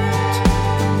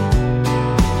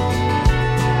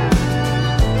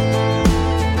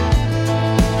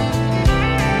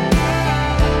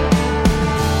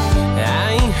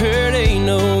 I ain't heard ain't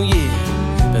no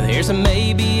yet, but there's a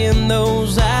maybe in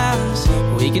those eyes.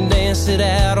 We can dance it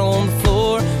out on the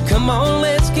floor. Come on,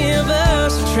 let's give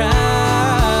us a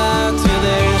try till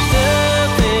there's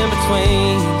nothing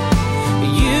between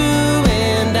you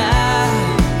and I.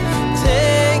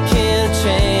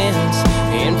 Chance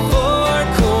in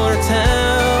four-quarter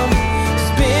time,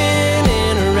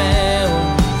 spinning around,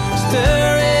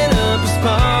 stirring up a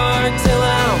spark till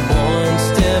I'm one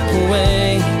step away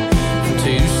from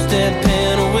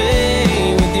two-stepping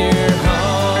away with your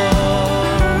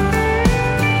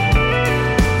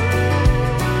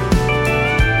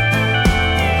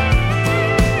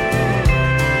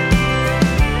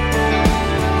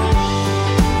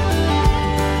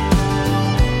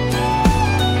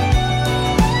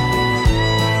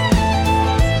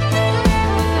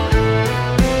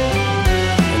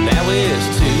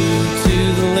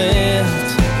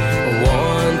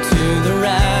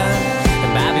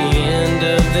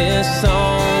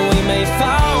song, we may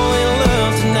fall in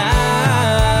love tonight.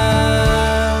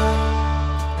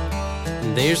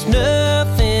 And there's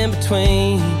nothing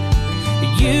between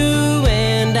you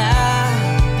and I.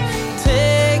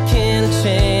 Taking a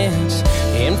chance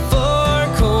in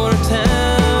four-quarter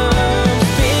time,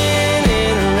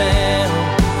 spinning around,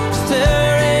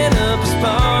 stirring up a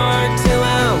spark till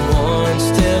I'm one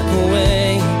step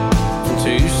away from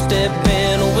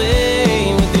two-stepping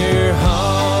away with your heart.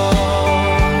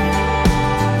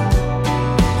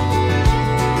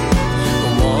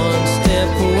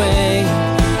 Away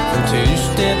from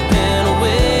two-stepping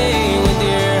away with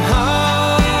your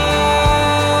heart.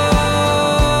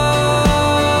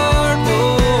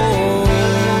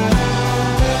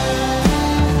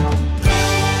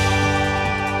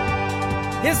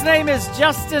 His name is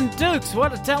Justin Dukes.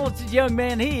 What a talented young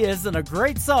man he is, and a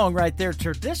great song right there,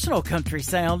 traditional country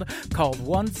sound called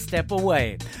One Step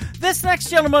Away. This next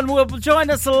gentleman will join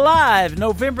us live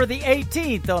November the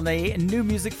 18th on the New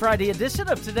Music Friday edition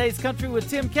of Today's Country with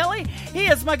Tim Kelly. He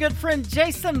is my good friend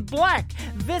Jason Black.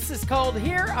 This is called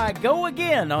Here I Go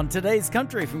Again on Today's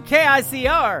Country from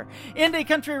KICR, Indie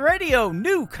Country Radio,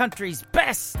 New Country's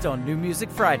best on New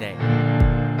Music Friday.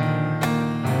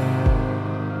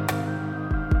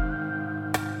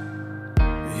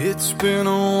 It's been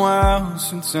a while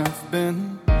since I've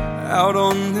been out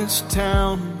on this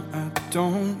town. I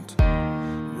don't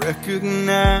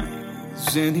recognize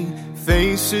any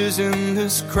faces in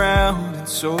this crowd, and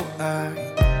so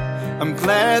I'm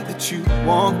glad that you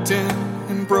walked in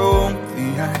and broke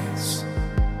the ice.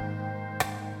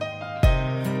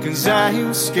 'Cause I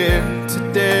was scared to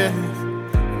death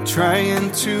and trying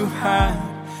to hide.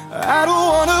 I don't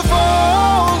wanna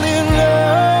fall in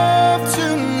love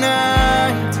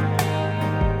tonight,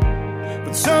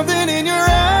 but something in your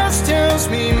eyes tells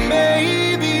me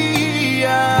maybe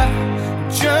I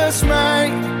just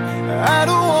might. I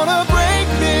don't wanna break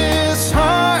this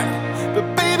heart,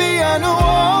 but baby I know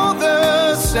all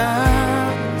the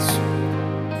signs.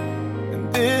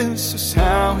 And this is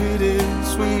how it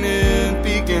is when it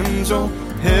begins. Oh,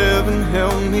 heaven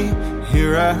help me,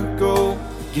 here I go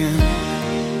again.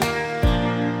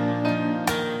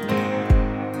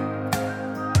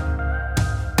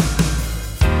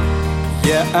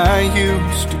 Yeah, I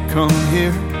used to come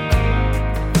here,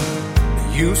 I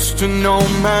used to know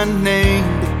my name,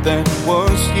 but that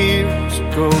was years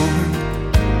ago.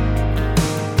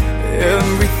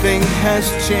 Everything has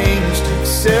changed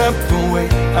except the way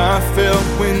I felt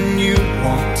when you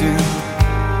walked in.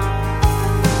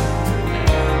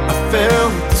 I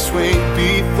felt the this way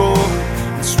before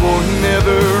and swore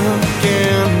never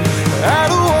again. I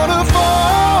don't wanna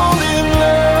fall in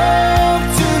love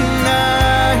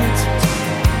tonight.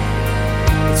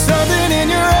 Something in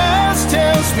your eyes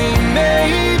tells me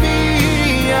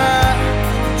maybe I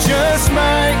just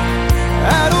might.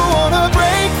 I don't wanna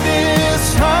break this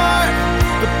heart,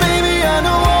 but baby I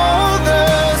know all the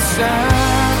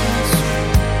signs.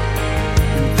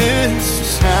 And this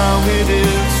is how it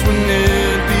is when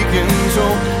it begins.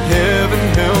 Oh, heaven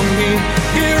help me,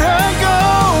 here I go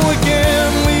again.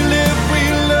 We live, we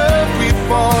love, we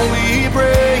fall, we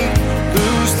break,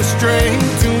 lose the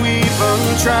strength to even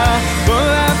try. But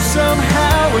life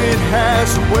somehow it has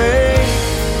a way,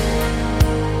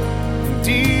 and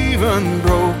even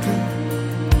broken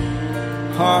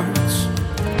hearts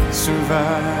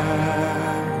survive.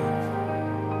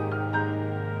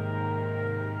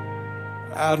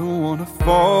 I don't wanna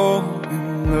fall in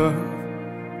love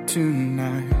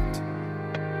tonight,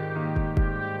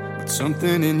 but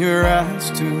something in your eyes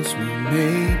tells me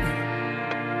maybe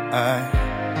I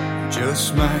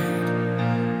just might.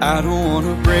 I don't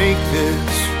wanna break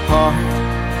this heart,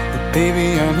 but baby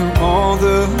I know all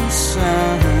the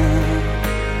signs.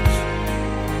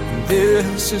 And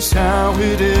this is how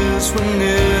it is when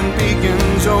it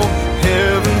begins. Oh,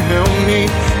 heaven help me,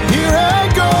 here I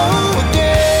go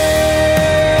again.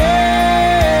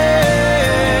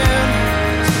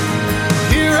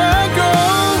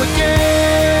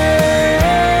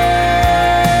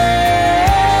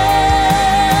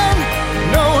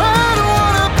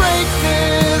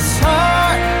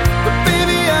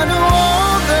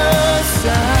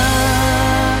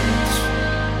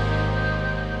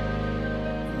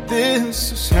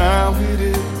 This is how it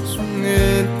is when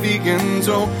it begins.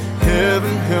 Oh,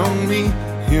 heaven help me,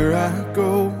 here I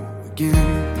go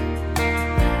again.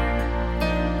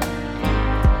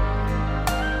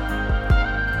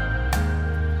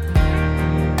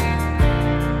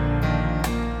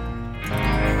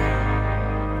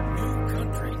 New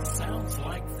country sounds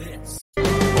like this.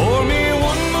 Pour me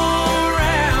one more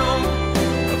round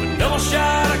of a double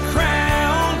shot of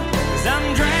Crown, 'cause I'm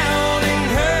drowning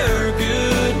her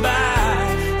goodbye.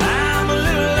 I'm a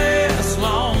little less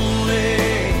lonely,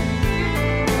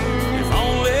 if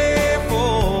only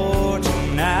for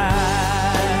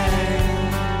tonight.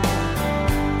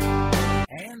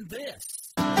 And this.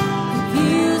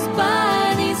 Confused by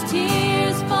these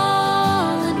tears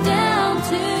falling down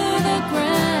to the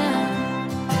ground.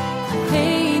 I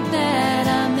hate that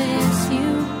I miss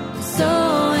you, so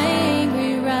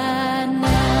angry right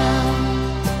now.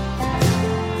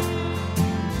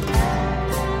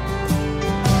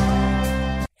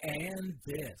 And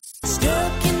this.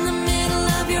 Stuck in the middle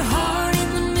of your heart, in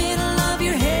the middle of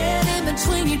your head, in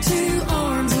between your two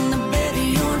arms, in the bed of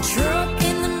your truck,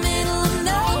 in the middle of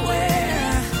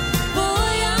nowhere.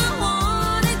 Boy, I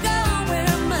wanna go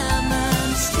where my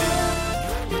mind's stuck.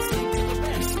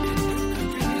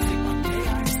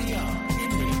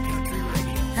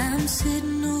 I'm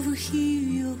sitting over here,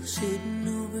 you're sitting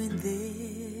over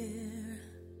there,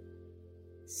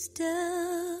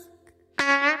 stuck.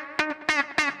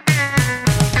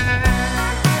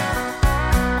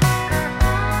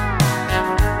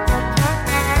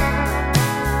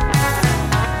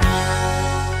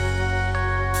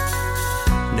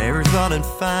 Never thought I'd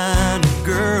find a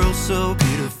girl so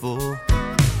beautiful,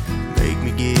 make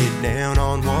me get down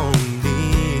on one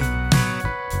knee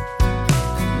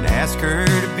and ask her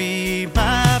to be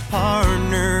my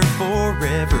partner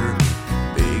forever.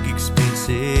 Big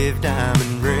expensive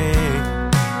diamond ring.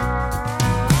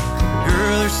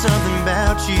 Girl, there's something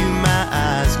about you my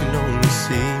eyes can only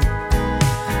see.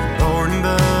 Lord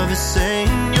above is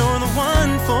saying you're the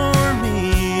one for me.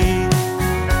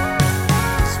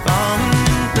 It's falling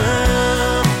in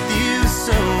love with you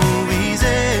so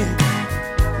easy,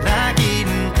 like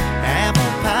eating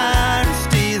apple pie or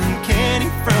stealing candy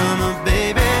from a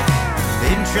baby.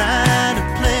 Been trying to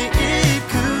play it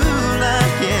cool,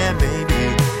 like yeah, baby.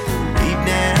 Deep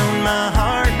down, my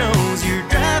heart knows you're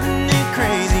driving me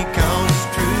crazy, 'cause it's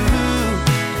true.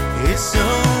 It's so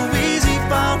easy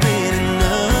falling in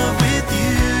love with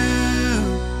you.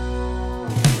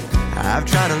 I've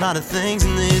tried a lot of things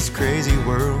in this crazy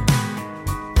world,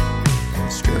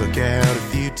 struck out a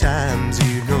few times,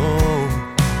 you know.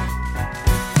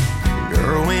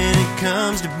 Girl, when it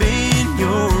comes to being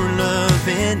your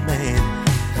loving man,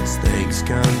 these things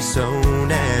come so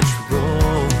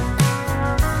natural.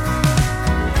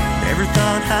 Never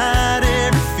thought I'd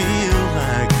ever feel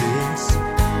like this.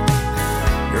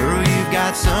 Girl, you've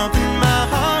got something my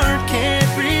heart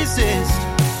can't resist.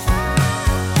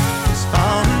 It's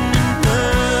falling in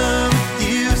love with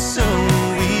you so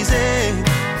easy,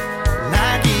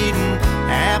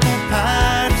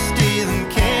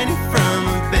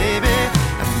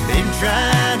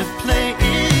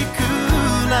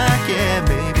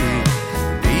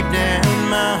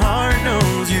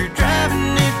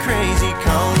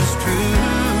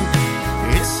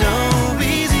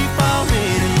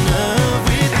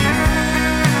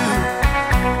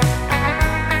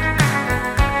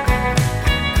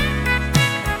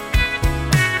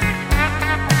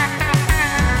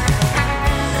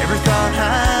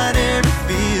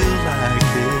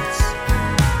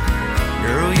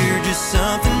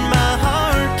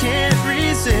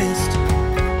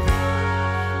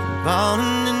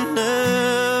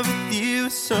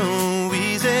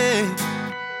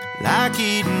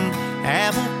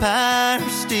 pie or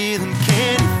stealing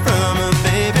candy from her,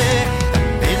 baby.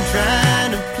 I've been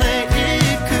trying to play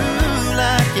it cool,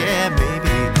 like, yeah,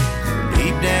 baby.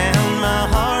 Deep down, my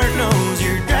heart knows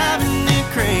you're driving me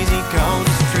crazy, 'cause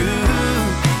it's true.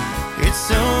 It's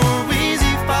so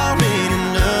easy falling in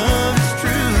love, it's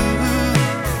true.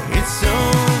 It's so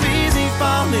easy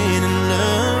falling in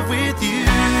love with you.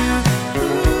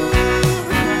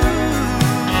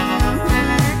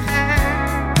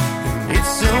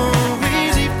 It's so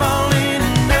easy falling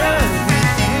in love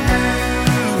with you.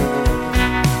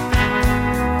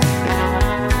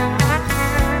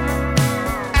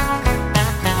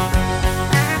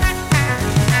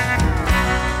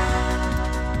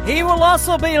 He will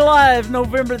also be live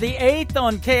November the 8th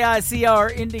on KICR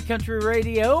Indie Country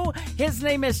Radio. His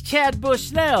name is Chad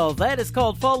Bushnell. That is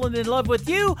called Falling in Love with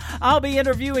You. I'll be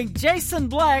interviewing Jason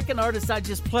Black, an artist I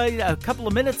just played a couple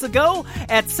of minutes ago,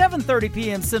 at 7:30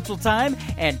 p.m. Central Time.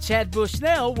 And Chad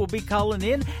Bushnell will be calling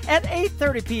in at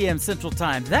 8:30 p.m. Central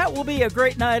Time. That will be a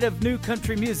great night of new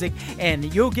country music,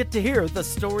 and you'll get to hear the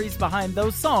stories behind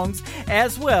those songs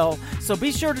as well. So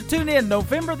be sure to tune in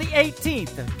November the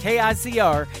 18th,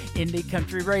 KICR Indie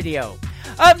Country Radio.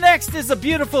 Up next is a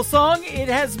beautiful song. It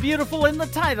has beautiful in the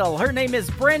title. Her name is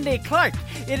Brandy Clark.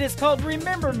 It is called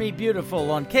Remember Me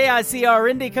Beautiful on KICR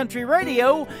Indie Country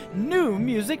Radio, New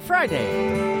Music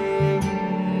Friday.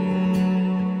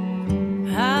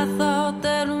 I thought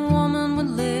that a woman would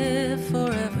live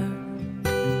forever.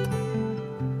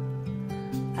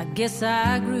 I guess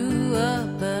I grew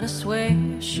up, but I swear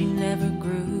she never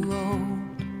grew old.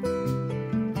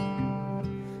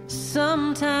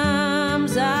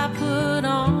 Sometimes I put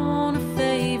on a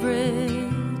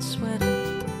favorite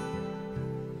sweater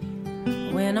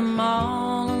when I'm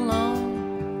all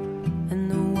alone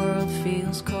and the world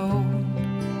feels cold.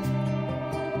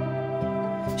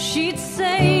 She'd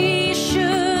say you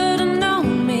should have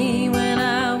known me when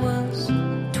I was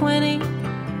 20,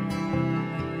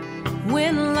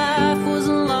 when life was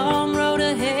a long road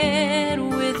ahead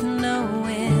with no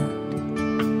end.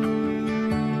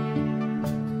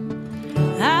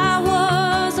 I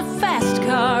was a fast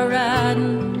car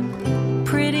riding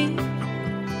pretty,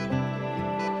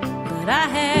 but I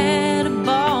had a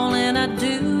ball and I'd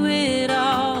do it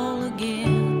all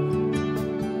again.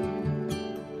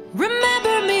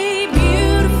 Remember me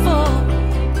beautiful,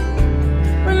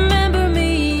 remember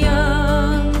me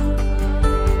young,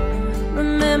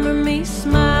 remember me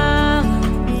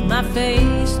smiling with my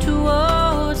face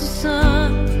towards the sun.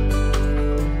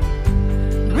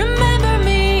 Remember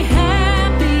me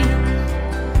happy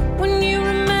when you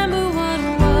remember what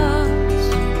it was.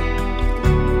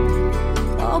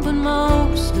 Oh, but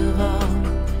most of all,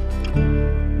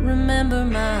 remember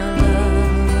my love.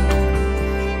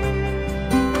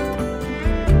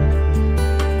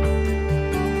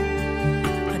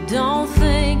 I don't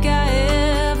think I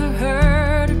ever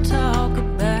heard her talk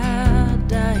about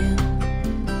dying.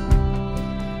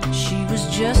 She was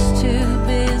just too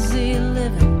busy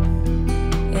living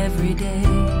every day.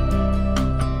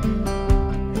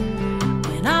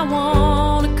 When I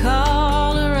want to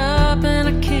call her up and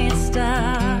I can't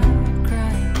stop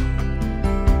crying.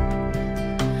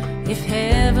 If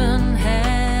heaven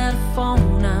had a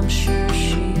phone, I'm sure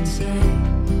she'd say,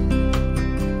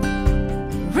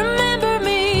 remember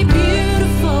me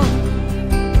beautiful,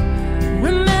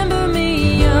 remember me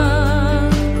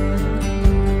young,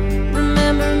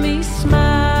 remember me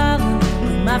smiling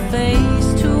with my face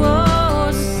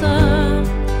towards the sun.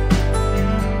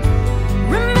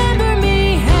 Remember me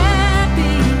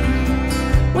happy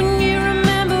when you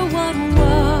remember what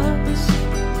was.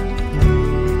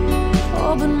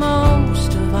 Oh, but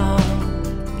most of all,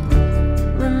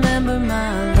 remember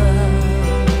my love.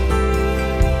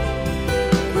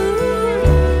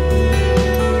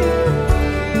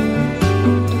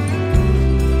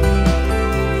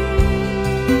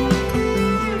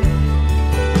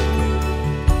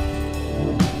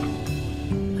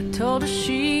 I told her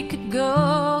she could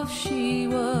go if she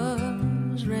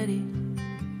was ready,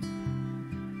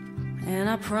 and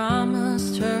I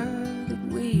promised her that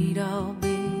we'd all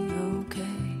be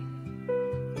okay.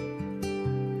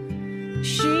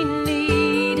 She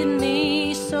needed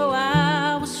me, so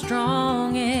I was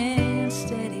strong and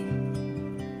steady.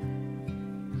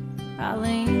 I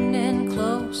leaned in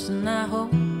close and I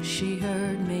hope she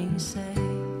heard me say,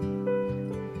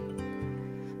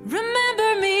 remember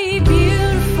me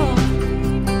beautiful,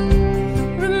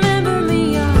 remember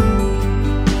me young,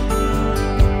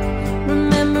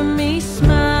 remember me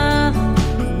smiling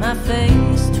with my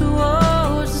face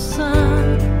towards the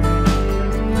sun.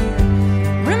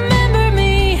 Remember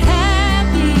me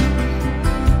happy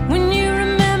when you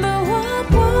remember what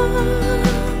was.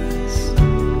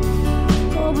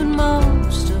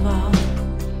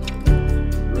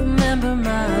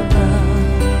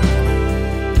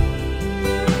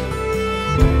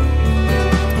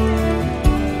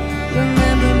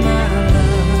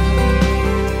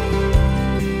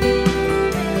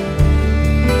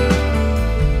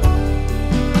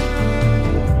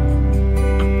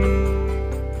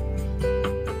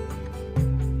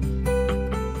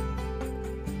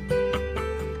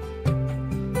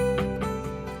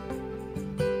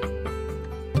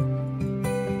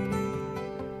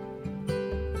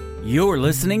 You're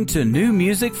listening to New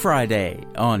Music Friday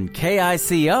on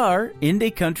KICR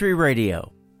Indie Country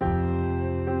Radio.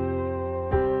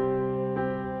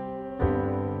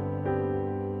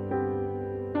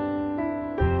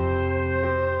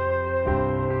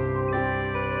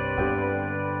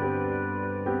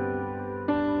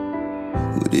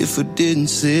 What if I didn't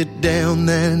sit down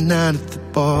that night at the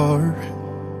bar?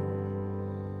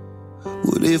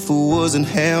 What if I wasn't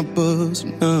half buzzed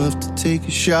enough to take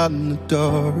a shot in the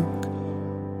dark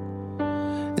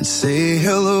and say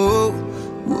hello,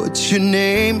 what's your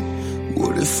name?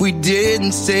 What if we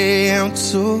didn't stay out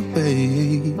so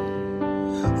late?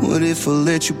 What if I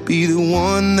let you be the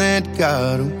one that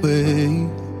got away?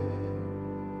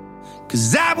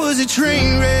 'Cause I was a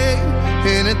train wreck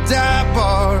in a dive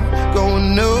bar,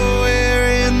 going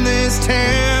nowhere in this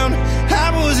town.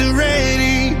 I wasn't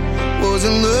ready,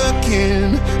 wasn't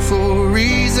looking for a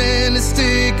reason to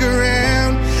stick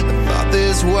around. I thought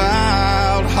this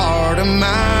wild heart of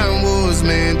mine was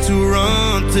meant to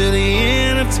run till the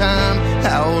end of time,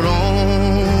 out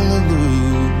on the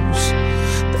loose.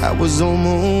 That was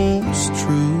almost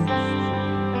true.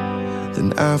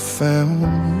 Then I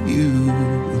found you.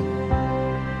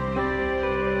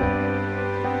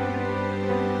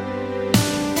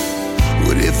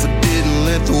 What if I didn't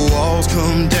let the walls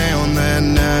come down that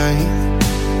night?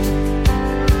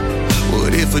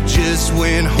 What if I just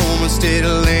went home instead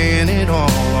of laying it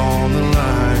all on the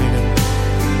line?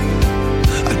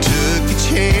 I took a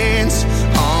chance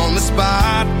on the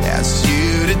spot, asked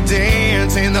you to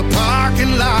dance in the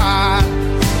parking lot.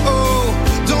 Oh,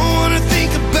 don't wanna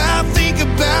think about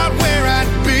where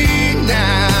I'd be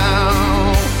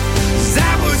now. 'Cause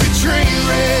I was a train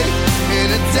wreck in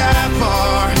a dive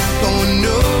bar, going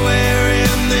nowhere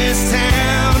in this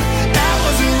town. I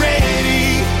wasn't ready,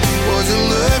 wasn't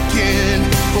looking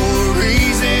for a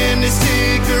reason to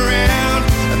stick around.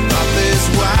 I thought this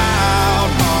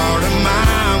wild heart of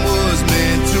mine was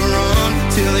meant to run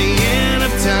till the end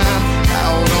of time,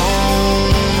 out on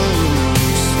the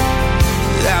loose.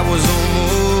 That was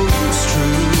almost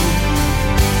true.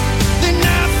 Then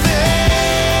I found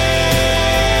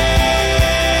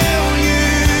you,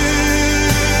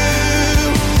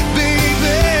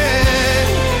 baby.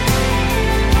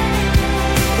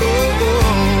 Oh,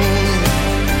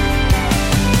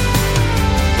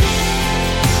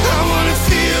 I wanna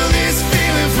feel this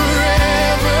feeling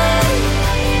forever.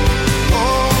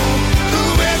 Oh,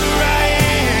 whoever I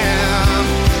am,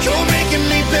 you're making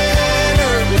me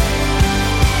better.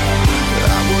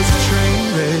 I was a train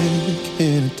wreck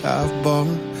in a dive bar,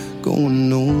 going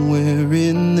nowhere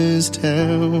in this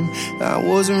town. I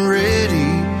wasn't ready,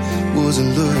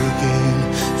 wasn't looking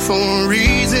for a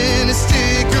reason to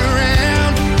stick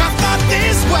around. I thought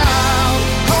this wild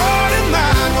heart of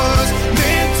mine was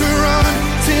meant to run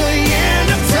till the end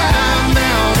of time,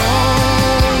 out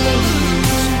on the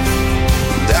loose.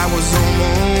 That was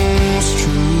almost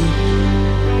true.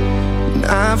 And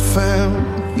I found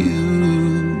you.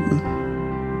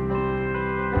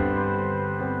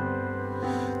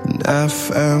 And I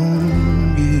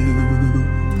found you.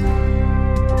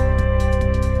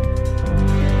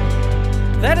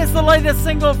 That is the latest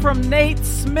single from Nate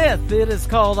Smith. It is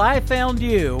called I Found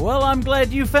You. Well, I'm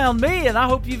glad you found me, and I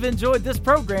hope you've enjoyed this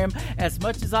program as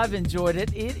much as I've enjoyed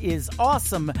it. It is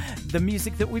awesome, the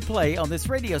music that we play on this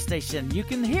radio station. You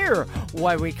can hear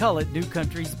why we call it New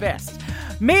Country's Best.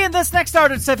 Me and this next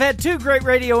artist have had 2 great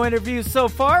radio interviews so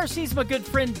far. She's my good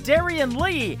friend Darian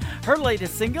Lee. Her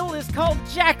latest single is called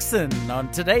Jackson on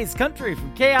Today's Country from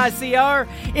KICR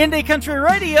Indie Country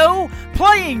Radio,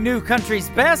 playing New Country's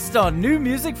Best on New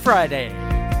Music Friday.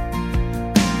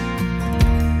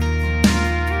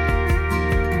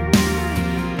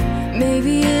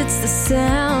 Maybe it's the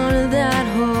sound of that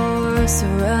horse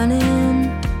running.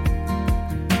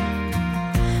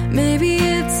 Maybe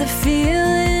it's a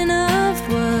feeling of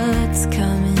what's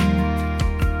coming.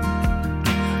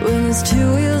 When there's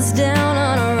 2 wheels down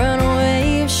on a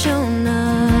runaway, you've shown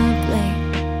up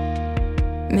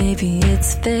late. Maybe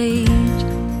it's fate.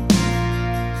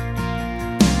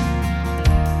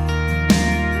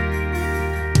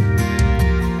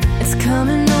 It's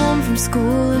coming home from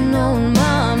school and knowing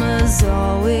mama's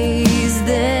always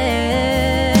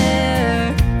there.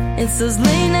 It's those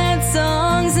late night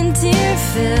songs and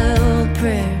tear-filled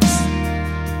prayers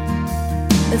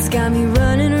that's got me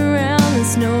running around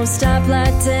this no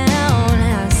stoplight town,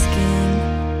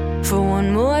 asking for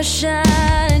one more shot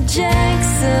at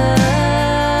Jackson.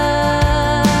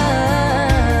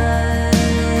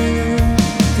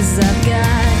 'Cause I've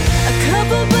got a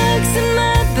couple bucks in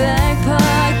my back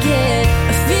pocket,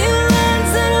 a few runs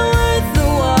that are worth the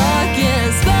walk, and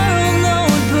a spiral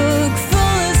notebook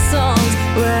full of songs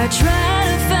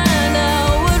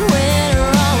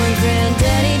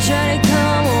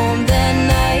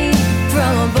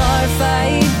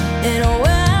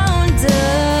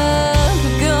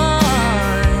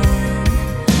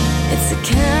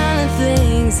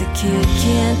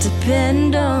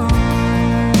depend on.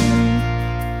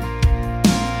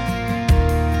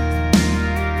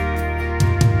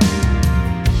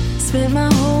 Spent my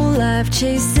whole life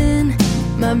chasing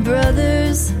my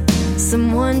brothers,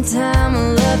 some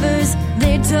one-time lovers.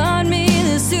 They taught me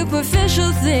the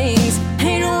superficial things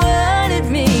ain't what it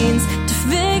means to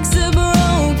fix a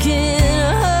broken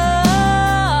heart.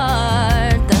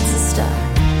 That's a start.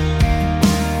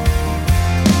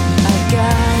 I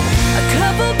got a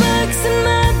couple bucks in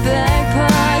my back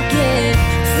pocket,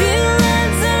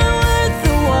 feelings that are worth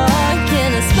the walk,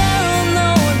 and a spiral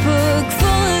notebook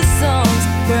full of songs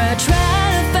where I try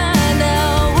to find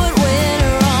out what went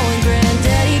wrong when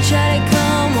Granddaddy tried to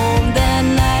come home that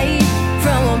night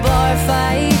from a bar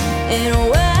fight and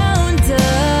wound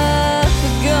up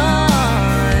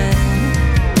gone.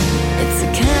 It's the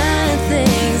kind of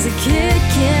things a kid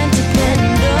can't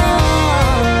depend on.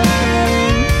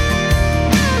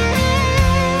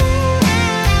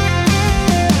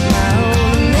 My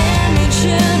old man made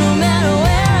sure no matter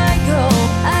where I go,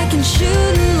 I can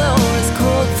shoot and load his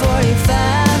Colt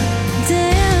 45.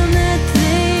 Damn, that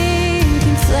thing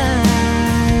can fly.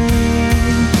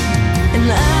 And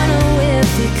I know if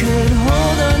he could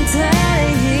hold on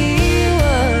tight, he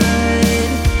would.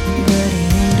 But he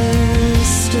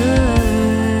understood.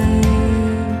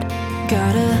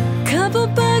 Got a couple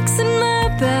bucks in my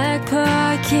back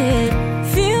pocket,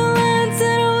 feelings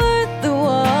that are worth the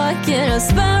walk, and a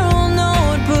spiral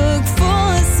notebook full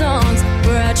of songs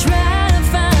where I try to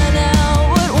find out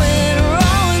what went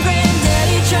wrong when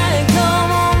Granddaddy tried to come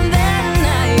home that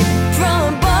night from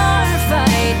a bar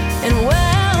fight and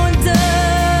wound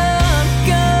up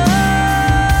gone.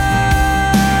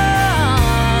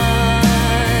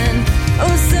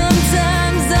 Oh,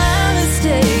 sometimes I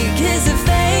mistake his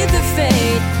faith or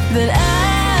fate that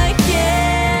I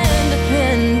can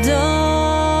depend on.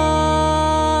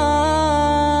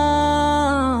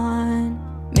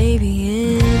 Maybe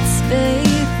it's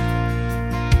faith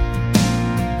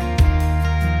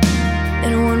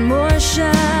and one more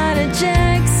shot at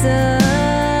Jackson.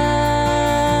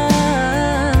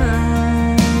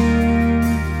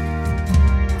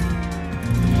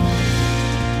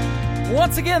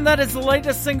 Once again, that is the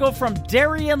latest single from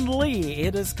Darian Lee.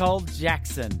 It is called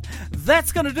Jackson.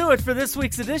 That's going to do it for this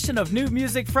week's edition of New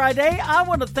Music Friday. I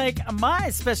want to thank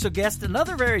my special guest,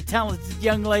 another very talented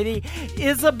young lady,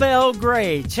 Isabel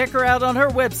Gray. Check her out on her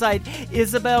website,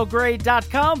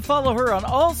 isabelgray.com. Follow her on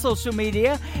all social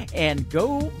media and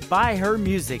go buy her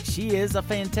music. She is a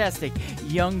fantastic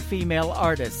young female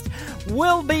artist.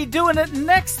 We'll be doing it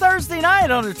next Thursday night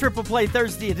on a Triple Play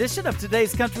Thursday edition of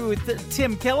Today's Country with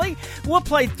Tim Kelly. We'll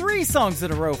play 3 songs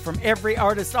in a row from every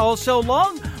artist all show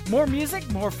long. More music,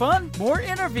 more fun, more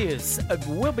interviews.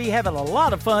 We'll be having a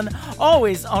lot of fun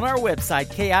always on our website,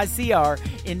 KICR,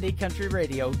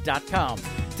 IndieCountryRadio.com.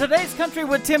 Today's Country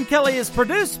with Tim Kelly is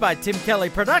produced by Tim Kelly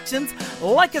Productions.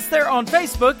 Like us there on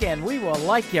Facebook, and we will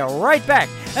like you right back.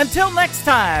 Until next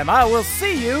time, I will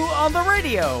see you on the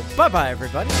radio. Bye-bye,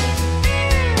 everybody.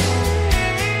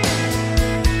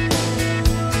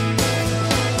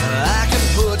 I can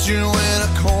put you in a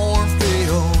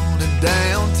cornfield in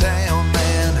downtown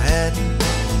Manhattan.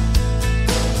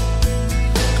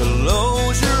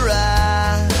 Close your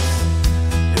eyes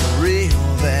and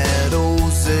reel that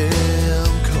old zip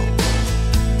code.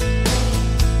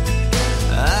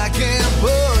 I can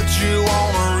put you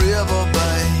on a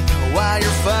riverbank while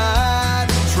you're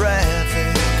fighting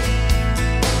traffic.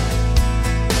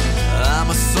 I'm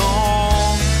a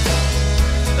song,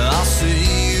 I'll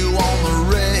see you on the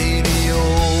radio.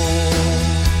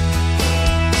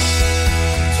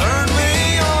 Turn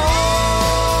me on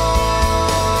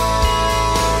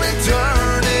and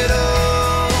turn it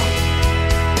up.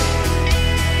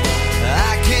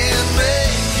 I can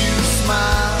make you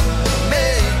smile,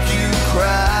 make you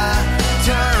cry,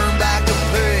 turn back the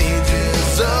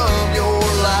pages of your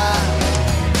life.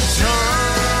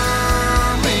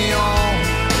 Turn me on.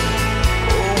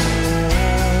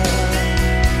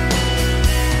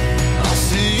 I'll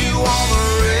see you on the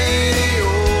radio.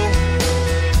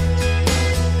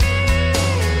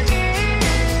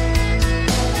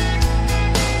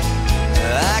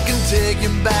 I can take you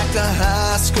back to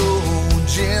high school,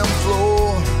 gym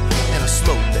floor, and a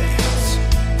slow dance.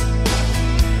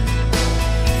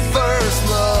 First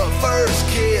love, first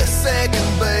kiss,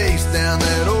 second base down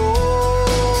that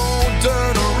old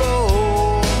dirt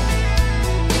road.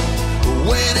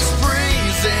 When it's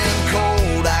freezing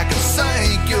cold, I can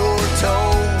sink your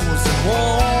toes in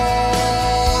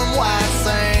warm white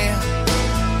sand.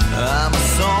 I'm a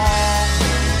song,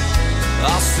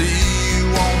 I'll see you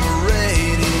on the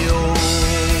radio.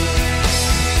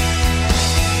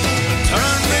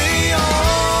 Turn me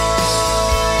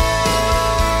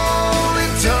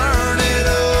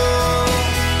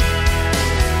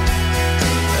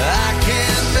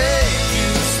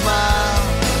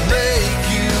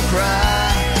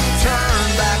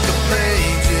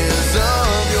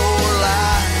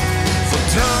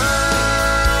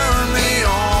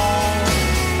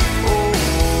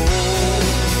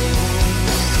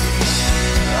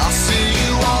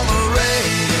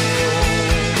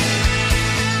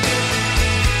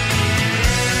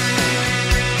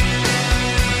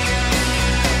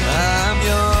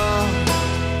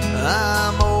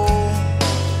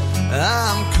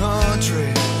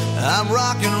I'm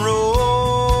rock and roll.